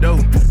sue for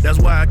dough. That's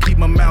why I keep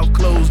my mouth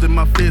closed and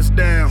my fist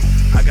down.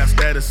 I got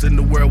status in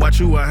the world, watch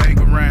who I hang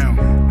around.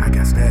 I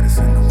got status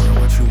in the world,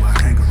 watch who I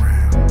hang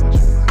around.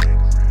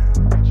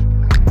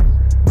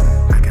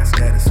 I got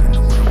status in the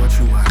world, watch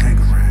who I hang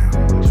around.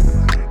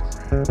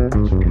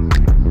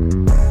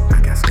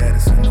 I got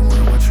status in the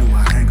world, watch who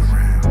I hang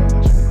around.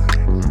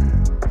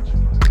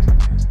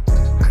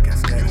 I got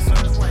status in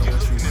the world,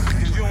 watch who I hang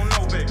around. You don't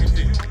know, baby.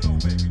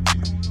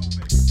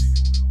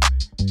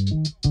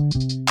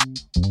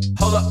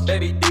 Hold up,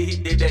 baby D, he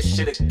did that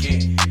shit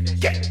again.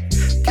 Yeah.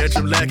 Catch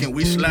him lacking,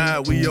 we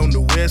slide, we on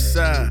the west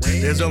side.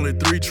 There's only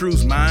three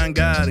truths, mine,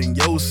 God, and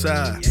your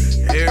side.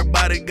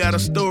 Everybody got a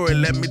story,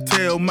 let me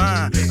tell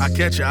mine. I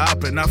catch her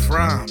up and I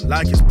frown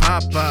like it's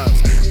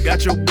Popeyes.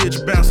 Got your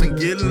bitch bouncing,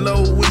 getting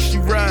low when she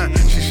ride.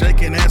 She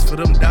shaking ass for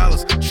them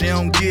dollars, she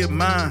don't get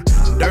mine.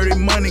 Dirty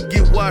money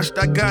get washed,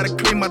 I gotta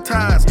clean my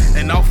ties.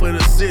 And offer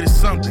the city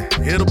something,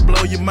 it'll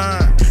blow your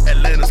mind.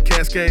 Atlanta's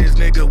Cascades,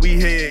 nigga, we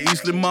head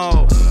Eastland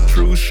Mall.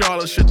 True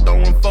Charlotte, shit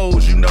throwing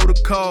foes, you know the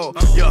call.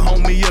 Your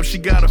homie up, she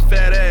got a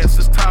fat ass,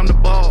 it's time to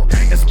ball.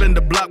 And spin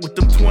the block with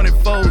them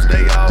 24s,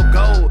 they all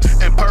gold.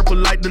 And purple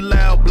like the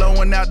loud,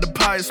 blowing out the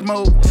pipe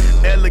smoke.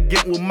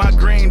 Elegant with my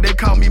green, they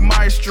call me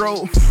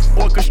Maestro.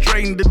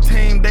 Orchestrating the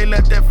team, they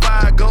let that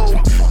fire go.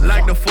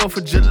 Like the 4th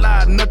of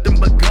July, nothing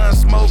but gun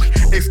smoke.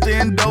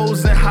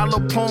 Extendos and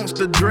hollow pumps,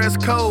 the dress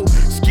code.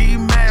 Ski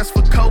mask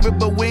for COVID,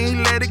 but we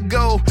ain't let it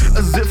go.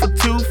 A zip for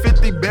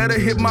 250, better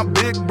hit my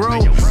big bro.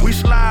 We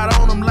slide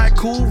on them like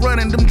Cool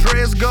Running, them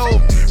dreads go.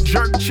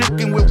 Jerk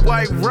chicken with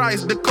white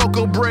rice, the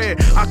cocoa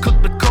bread. I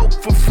cook the coke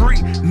for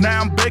free,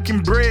 now I'm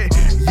baking bread.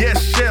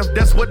 Yes, chef,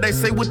 that's what they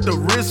say with the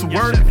wrist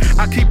work.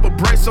 I keep a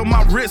brace on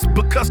my wrist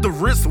because the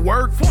wrist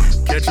work.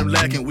 Catch them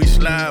lacking, we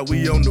slide,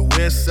 we on the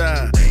west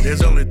side.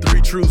 There's only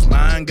three truths,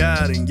 mine,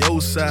 God, and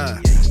your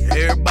side.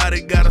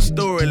 Everybody got a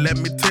story, let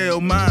me tell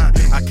mine.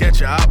 I catch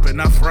her up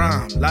and I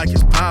frown like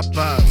it's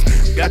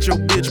Popeyes. Got your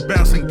bitch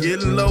bouncing,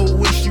 getting low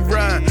when she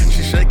ride.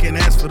 She shaking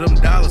ass for them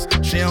dollars,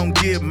 she don't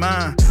get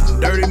mine.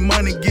 Dirty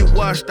money get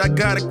washed, I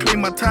gotta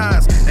clean my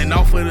ties. And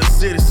offer the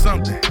city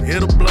something,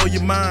 it'll blow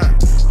your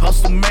mind.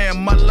 Hustle man,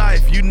 my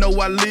life, you know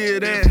I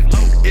live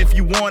that. If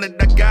you want it,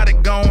 I got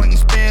it, go and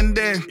spend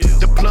that.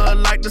 The plug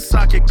like the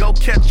socket, go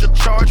catch your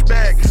charge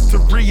back. To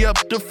re-up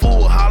the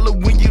full, holler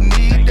when you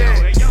need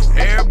that.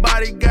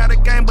 Everybody got a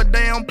game, but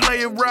they don't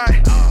play it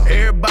right.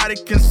 Everybody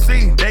can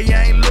see, they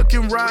ain't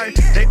looking right.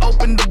 They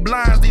open the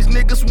blinds, these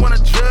niggas wanna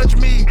judge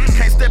me.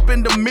 Can't step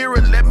in the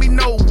mirror, let me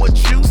know what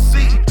you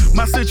see.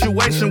 My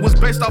situation was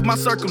based off my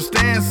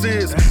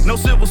circumstances. No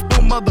silver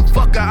spoon,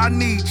 motherfucker, I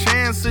need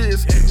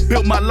chances.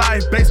 Built my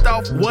life based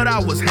off what I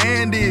was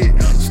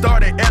handed.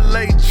 Started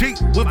LAG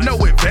with no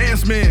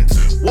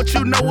advancements. What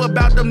you know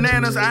about them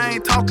nanas? I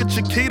ain't talking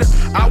Chiquita.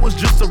 I was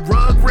just a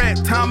rug rat,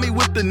 Tommy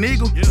with the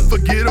needle.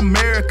 Forget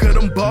America,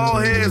 them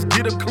bald heads,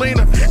 get a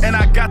cleaner. And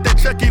I got that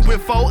Chucky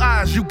with 4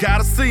 eyes, you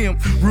gotta see him.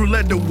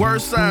 Roulette the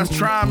worst size,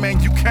 try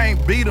man, you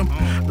can't beat them.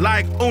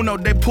 Like Uno,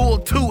 they pull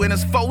 2 and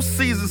it's 4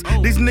 seasons.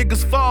 These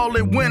niggas fall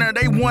in winter,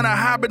 they wanna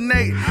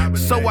hibernate.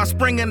 So I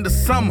spring into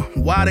summer,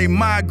 why they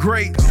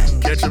migrate?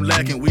 Catch them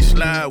lacking, we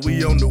slide,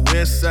 we on the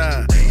west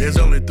side. There's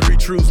only three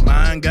truths,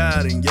 mine,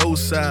 God, and your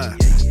side.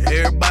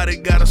 Everybody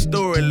got a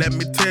story, let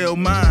me tell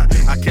mine.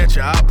 I catch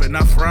her up and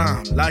I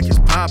frown like it's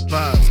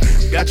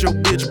Popeyes. Got your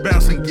bitch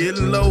bouncing,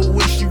 getting low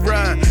when she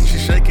ride. She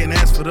shaking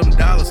ass for them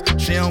dollars,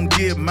 she don't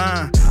get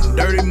mine.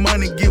 Dirty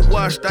money get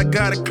washed, I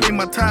gotta clean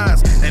my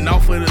ties. And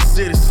offer the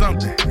city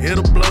something,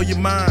 it'll blow your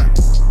mind.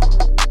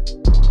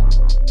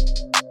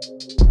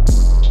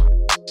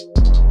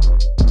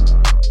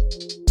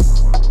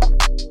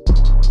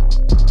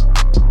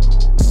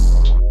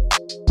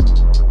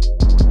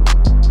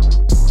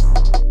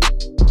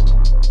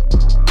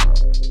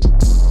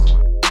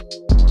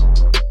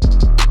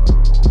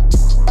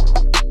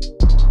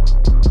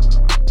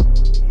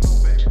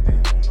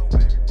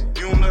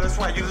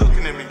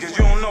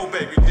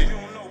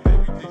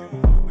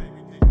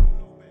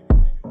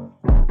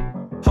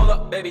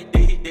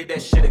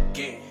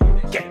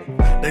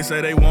 They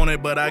say they want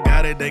it, but I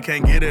got it, they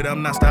can't get it.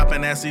 I'm not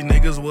stopping, ask these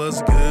niggas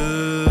what's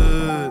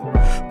good.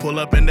 Pull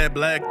up in that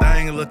black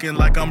thing, looking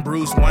like I'm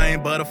Bruce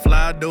Wayne.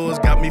 Butterfly doors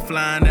got me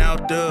flying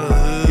out the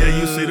hood. Yeah,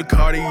 you see the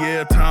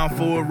Cartier, time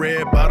for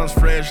red bottoms,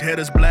 fresh head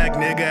is black,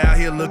 nigga out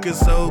here looking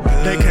so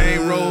good. They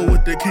can't roll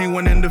with the king,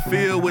 when in the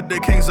field with the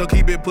king, so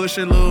keep it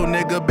pushing, little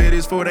nigga. Bet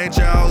it's for that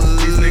childhood.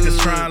 These niggas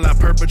trying to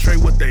perpetrate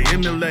what they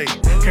emulate.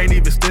 Can't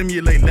even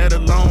stimulate, let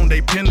alone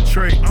they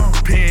penetrate.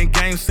 Pen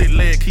game, sit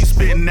leg, keep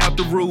spitting out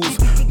the rules.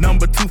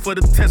 Number 2 for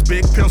the test,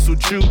 big pencil,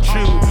 choo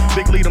choo.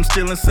 Big lead, I'm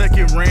still in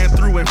second, ran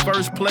through in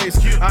first place.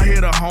 I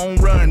hit a home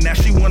run, now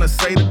she wanna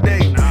say the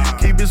date.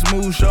 Keep it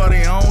smooth, shorty,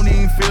 I don't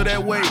even feel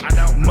that way.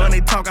 Money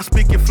talk, I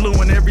speak it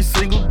fluent every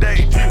single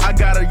day. I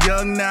got a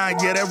young 9,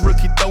 yeah, that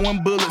rookie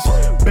throwing bullets.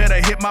 Better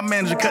hit my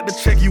manager, cut the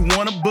check, you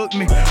wanna book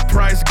me.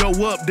 Price go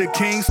up, the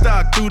king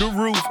stock through the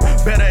roof.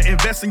 Better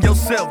invest in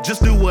yourself,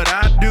 just do what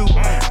I do.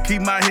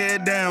 Keep my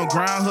head down,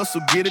 grind,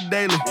 hustle, get it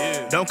daily.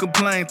 Don't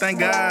complain, thank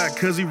God,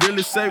 cause he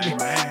really saved me.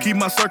 Keep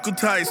my circle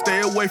tight,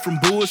 stay away from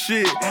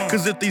bullshit.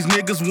 Cause if these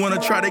niggas wanna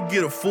try to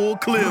get a full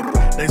clip,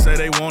 they say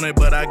they want it,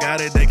 but I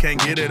got it, they can't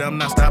get it. I'm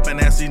not stopping,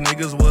 ask these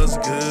niggas what's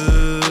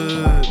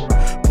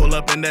good. Pull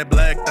up in that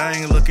black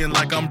thing, looking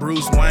like I'm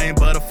Bruce Wayne.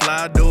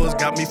 Butterfly doors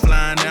got me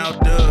flying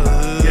out the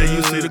hood. Yeah,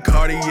 you see the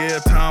Cartier,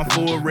 time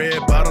for red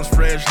bottoms,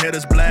 fresh head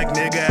is black,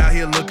 nigga out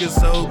here looking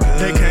so good.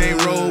 They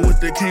can't roll with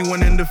the king,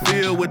 when in the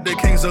field with the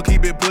king, so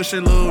keep it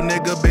pushing, little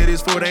nigga. Bet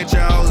it's for that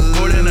childhood.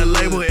 More than a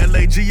label,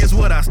 LAG is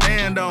what I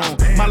stand on.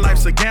 My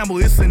life's a gamble,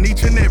 it's in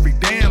each and every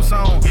damn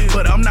song.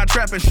 But I'm not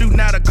trapping, shooting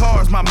out of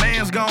cars, my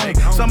man's gone.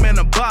 Some in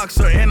a box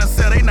or in a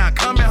cell, they not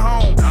coming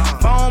home.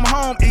 Phone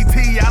home, ET,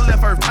 I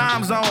left Earth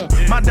time zone.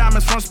 My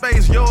diamonds from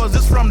space, yours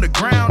is from the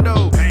ground,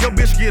 though. Yo,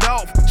 bitch, get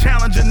off,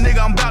 challenge a nigga,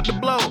 I'm about to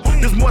blow.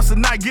 This once a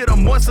night, get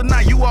 'em once a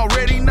night, you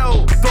already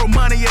know. Throw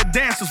money at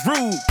dancers,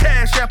 rude,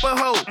 cash app a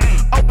hoe.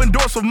 Open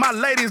doors for my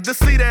ladies to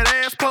see that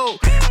ass pole.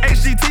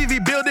 HGTV,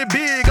 build it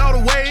big all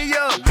the way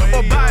up.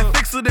 Or buy it,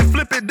 fix it, and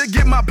flip it to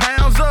get my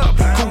pounds up.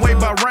 Kuwait,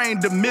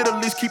 Bahrain, the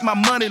Middle East, keep my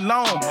money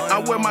long. I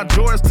wear my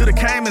Jordans to the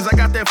Caymans, I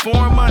got that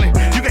foreign money.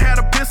 You can have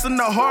a piss in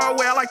the hard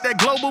way, I like that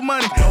global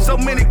money. So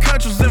many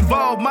countries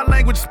involved, my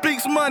language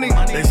speaks money.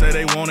 They say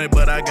they want it,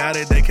 but I got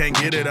it, they can't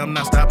get it. I'm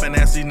not stopping,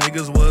 ask these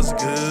niggas what's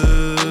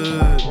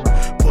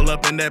good. Pull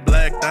up in that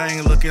black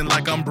thing, looking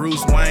like I'm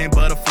Bruce Wayne.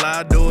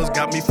 Butterfly doors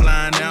got me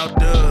flying out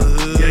the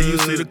hood. Yeah, you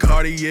see the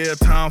Cartier,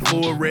 time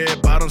for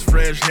red bottoms,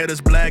 fresh head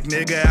is black,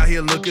 nigga out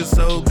here looking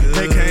so good.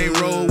 They can't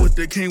roll with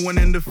the king, when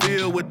in the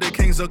field with the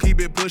king, so keep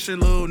it pushing,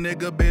 little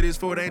nigga. Bet it's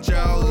for that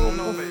child.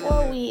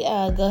 Before we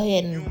go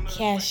ahead and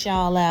cash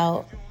y'all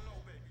out,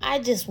 I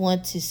just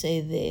want to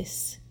say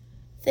this.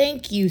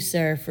 Thank you,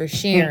 sir, for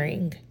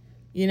sharing.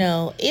 You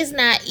know, it's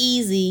not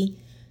easy.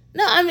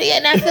 No, I mean,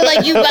 and I feel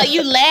like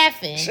you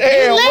laughing.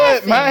 Share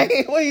what, man?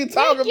 What are you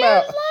talking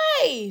about?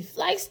 Your life.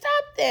 Like,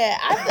 stop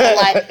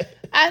that.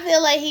 I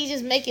feel like he's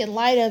just making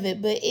light of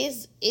it, but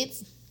it's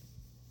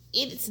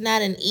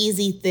not an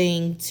easy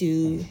thing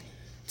to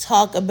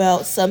talk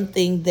about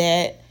something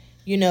that,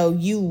 you know,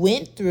 you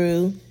went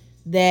through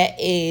that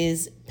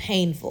is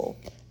painful.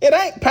 It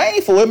ain't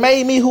painful. It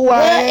made me who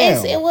I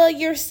am. Well,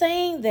 you're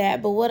saying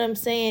that, but what I'm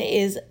saying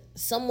is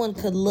someone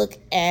could look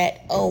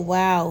at, oh,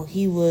 wow,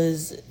 he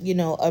was, you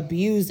know,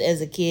 abused as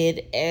a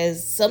kid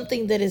as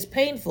something that is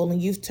painful, and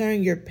you've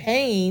turned your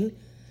pain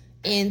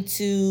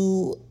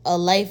into a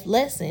life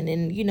lesson,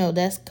 and, you know,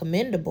 that's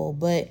commendable.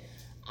 But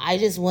I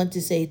just want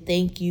to say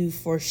thank you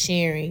for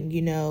sharing.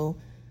 You know,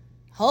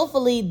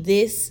 hopefully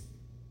this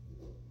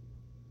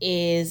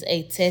is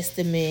a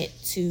testament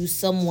to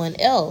someone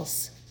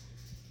else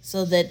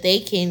so that they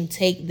can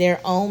take their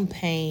own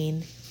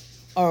pain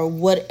or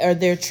what are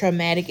their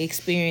traumatic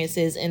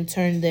experiences and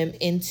turn them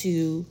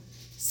into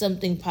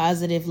something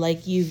positive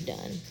like you've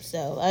done.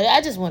 So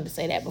I just wanted to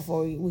say that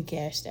before we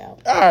cashed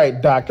out. All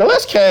right, doctor,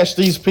 let's cash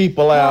these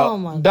people out. Oh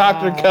my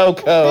Dr. God.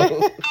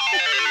 Coco.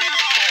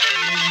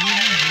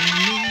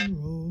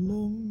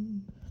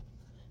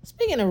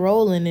 Speaking of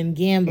rolling and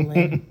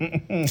gambling,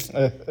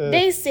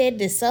 they said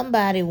that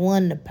somebody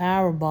won the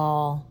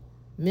Powerball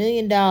 $1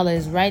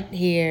 million right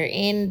here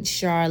in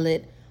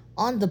Charlotte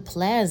on the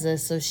plaza.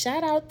 So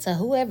shout out to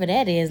whoever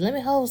that is. Let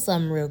me hold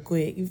something real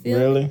quick. You feel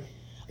Really?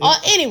 me?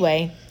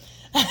 Anyway.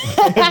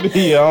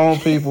 Be your own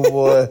people,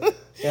 boy.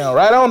 Yeah,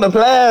 right on the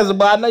plaza,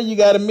 but I know you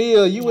got a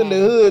meal. You in the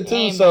hood too,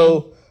 Amen.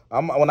 so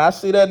When I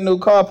see that new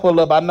car pull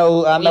up, I know.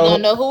 We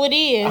don't know who it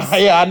is.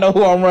 Yeah, I know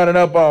who I'm running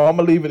up on. I'm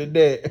gonna leave it at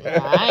that.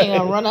 I ain't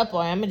gonna run up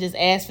on you. I'm gonna just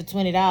ask for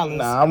 $20.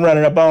 Nah, I'm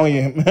running up on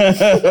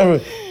you.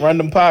 Run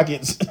them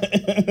pockets.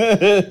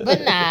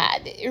 But nah,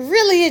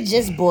 really it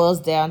just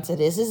boils down to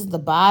this. This is the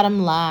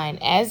bottom line.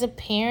 As a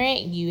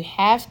parent, you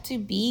have to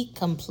be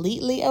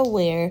completely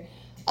aware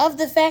of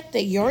the fact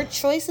that your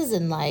choices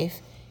in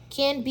life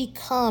can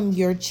become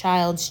your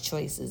child's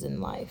choices in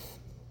life.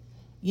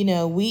 You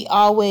know, we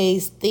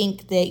always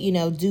think that, you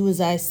know, do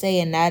as I say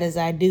and not as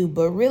I do.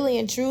 But really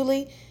and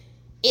truly,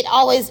 it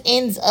always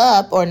ends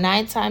up, or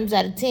 9 times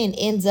out of 10,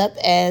 ends up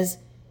as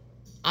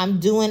I'm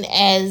doing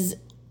as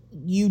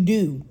you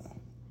do,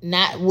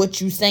 not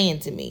what you saying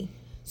to me.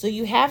 So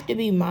you have to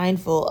be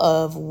mindful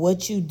of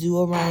what you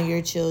do around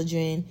your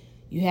children.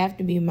 You have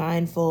to be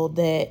mindful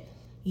that,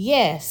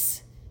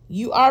 yes,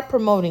 you are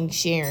promoting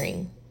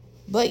sharing.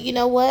 But you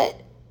know what?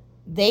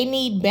 They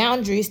need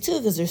boundaries too,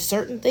 because there's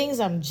certain things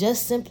I'm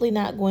just simply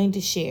not going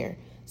to share.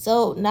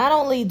 So not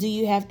only do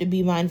you have to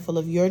be mindful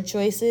of your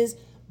choices,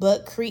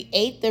 but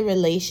create the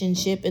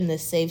relationship in the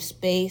safe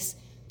space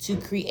to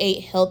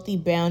create healthy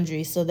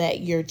boundaries so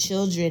that your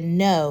children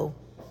know,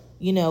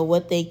 you know,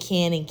 what they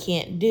can and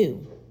can't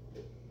do.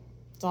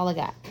 That's all I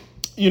got.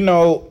 You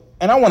know,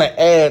 and I want to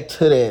add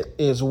to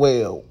that as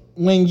well.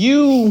 When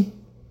you,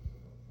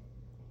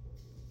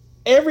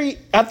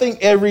 I think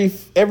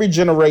every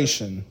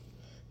generation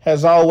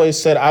has always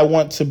said, I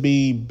want to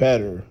be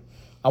better.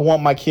 I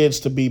want my kids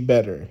to be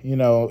better. You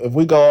know, if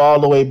we go all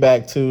the way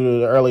back to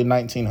the early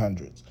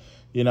 1900s,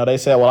 you know, they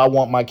said, well, I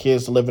want my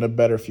kids to live in a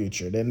better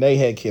future. Then they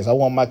had kids. I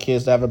want my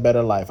kids to have a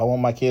better life. I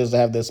want my kids to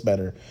have this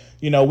better.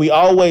 You know, we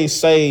always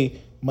say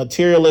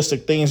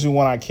materialistic things we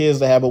want our kids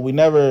to have, but we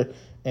never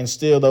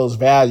instill those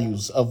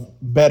values of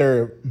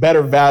better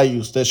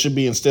values that should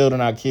be instilled in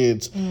our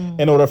kids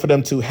in order for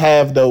them to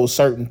have those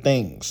certain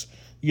things.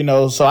 You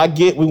know, so I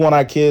get we want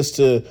our kids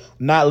to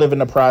not live in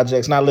the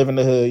projects, not live in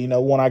the hood, you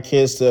know, want our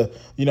kids to,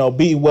 you know,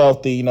 be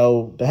wealthy, you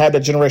know, to have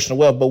that generational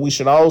wealth. But we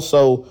should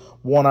also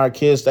want our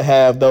kids to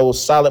have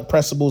those solid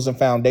principles and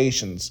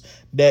foundations,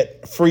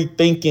 that free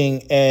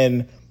thinking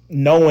and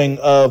knowing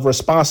of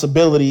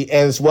responsibility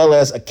as well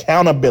as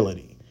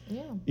accountability.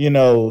 Yeah. You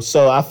know,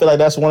 so I feel like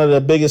that's one of the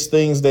biggest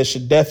things that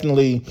should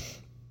definitely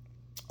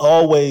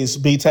always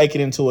be taken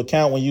into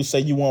account when you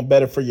say you want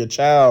better for your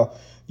child.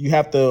 You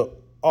have to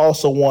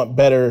also want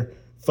better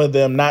for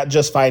them, not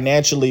just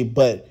financially,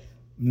 but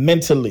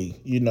mentally,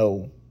 you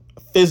know,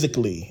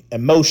 physically,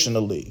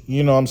 emotionally,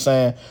 you know what I'm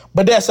saying?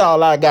 But that's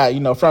all I got, you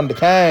know, from the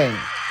King.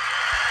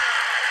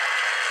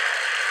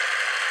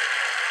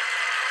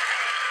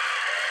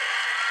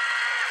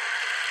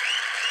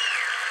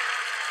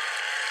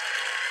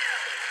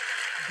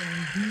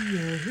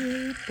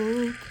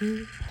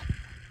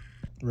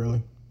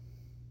 Really?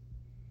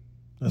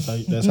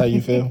 That's how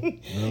you feel?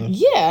 Really?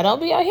 Yeah,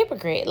 don't be a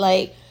hypocrite.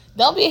 Like,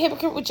 don't be a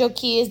hypocrite with your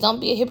kids. Don't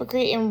be a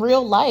hypocrite in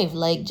real life.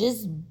 Like,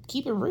 just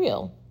keep it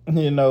real.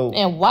 You know.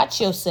 And watch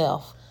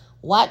yourself.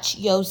 Watch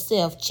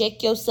yourself.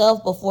 Check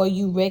yourself before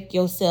you wreck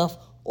yourself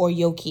or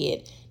your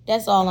kid.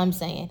 That's all I'm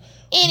saying.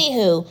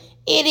 Anywho,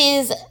 it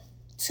is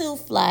Two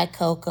Fly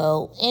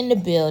Coco in the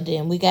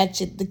building. We got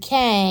the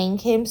King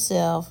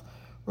himself,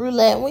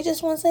 Roulette. And we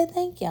just want to say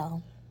thank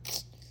y'all.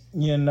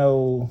 You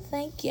know.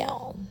 Thank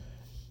y'all.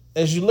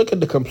 As you look at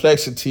the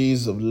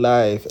complexities of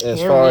life, as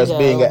far as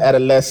being an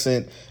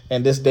adolescent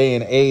and this day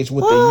and age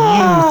with the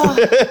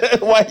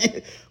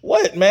youth,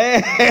 what,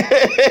 man?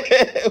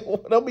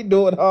 Don't be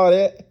doing all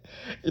that.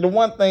 The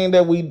one thing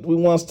that we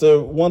want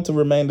to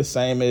remain the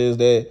same is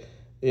that,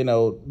 you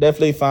know,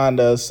 definitely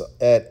find us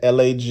at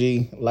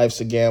LAG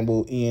Life's a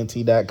Gamble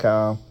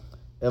ENT.com,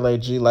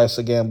 LAG Life's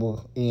a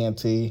Gamble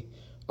ENT,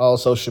 all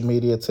social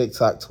media,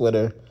 TikTok,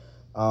 Twitter,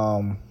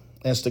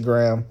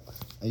 Instagram.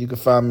 And you can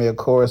find me, of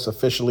course,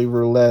 officially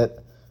Roulette.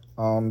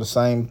 The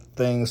same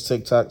things,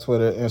 TikTok,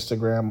 Twitter,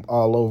 Instagram,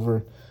 all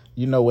over.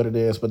 You know what it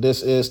is. But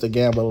this is the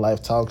Gambler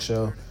Life Talk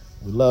Show.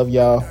 We love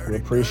y'all. We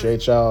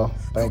appreciate y'all.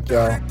 Thank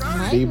y'all.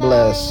 Be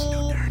blessed.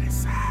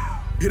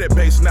 Hear that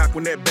bass knock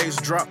when that bass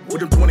drop.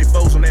 With them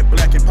 24s on that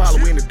black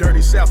Impala. We in the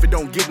dirty south, it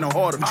don't get no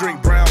harder.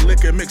 Drink brown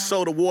liquor, mix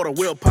soda water.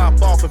 We'll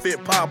pop off if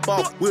it pop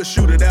off. We'll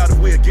shoot it out if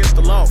we against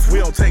the law. We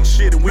don't take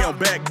shit and we don't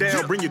back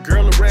down. Bring your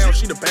girl around,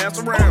 she the pass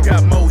around.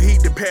 Got more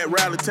heat than Pat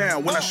Riley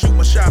Town. When I shoot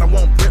my shot, I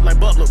won't Brit like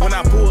Butler. When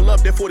I pull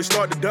up, therefore they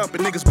start to dump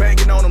and niggas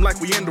banging on them like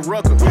we in the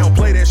rucker. We don't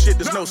play that shit,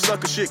 there's no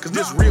sucker shit. Cause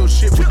this real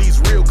shit with these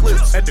real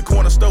clips. At the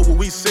corner store where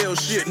we sell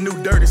shit.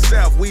 New dirty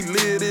south, we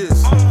live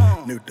this.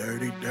 New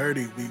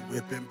dirty, we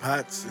whipping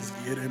pots, it's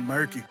getting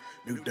murky.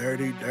 New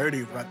dirty,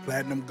 rock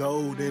platinum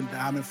gold and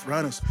diamond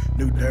fronters.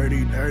 New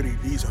dirty,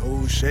 these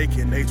hoes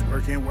shaking, they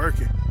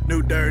working.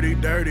 New dirty,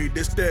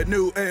 this that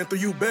new anthem,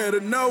 you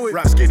better know it.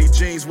 Rock skinny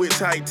jeans with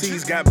tight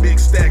tees, got big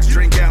stacks,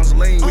 drink ounce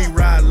lean. We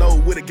ride low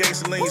with a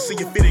gangster lean, see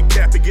your fitted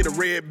cap and get a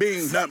red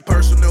beam. Nothing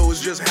personal,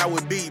 it's just how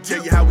it be.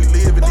 Tell you how we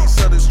live in these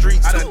southern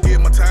streets. I done did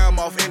my time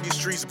off in these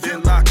streets,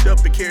 been locked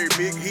up and carry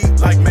big heat.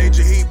 Like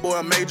Major Heat, boy,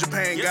 I'm Major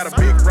Pain. Got a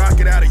big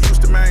rocket out of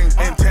Houston, Maine.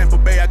 In Tampa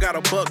Bay, I got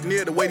a buck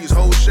near. The way these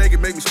hoes shake it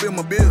make me spill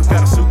my bills.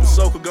 Got a super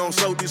soaker, gon'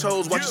 soak these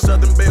hoes. Watch your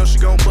Southern Belle, she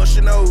gon' bust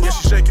your nose. Yeah,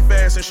 she shake it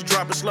fast and she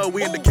drop it slow.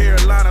 We in the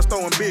Carolinas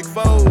throwing big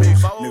foes.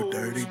 New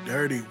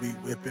dirty, we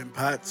whipping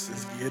pots,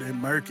 it's getting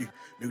murky.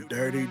 New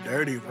dirty,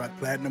 rock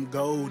platinum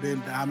gold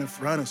and diamond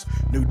fronters.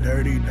 New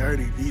dirty,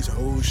 these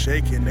hoes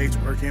shaking, they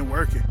twerking.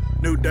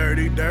 New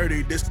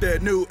dirty, this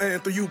that new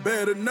anthem, you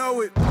better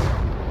know it.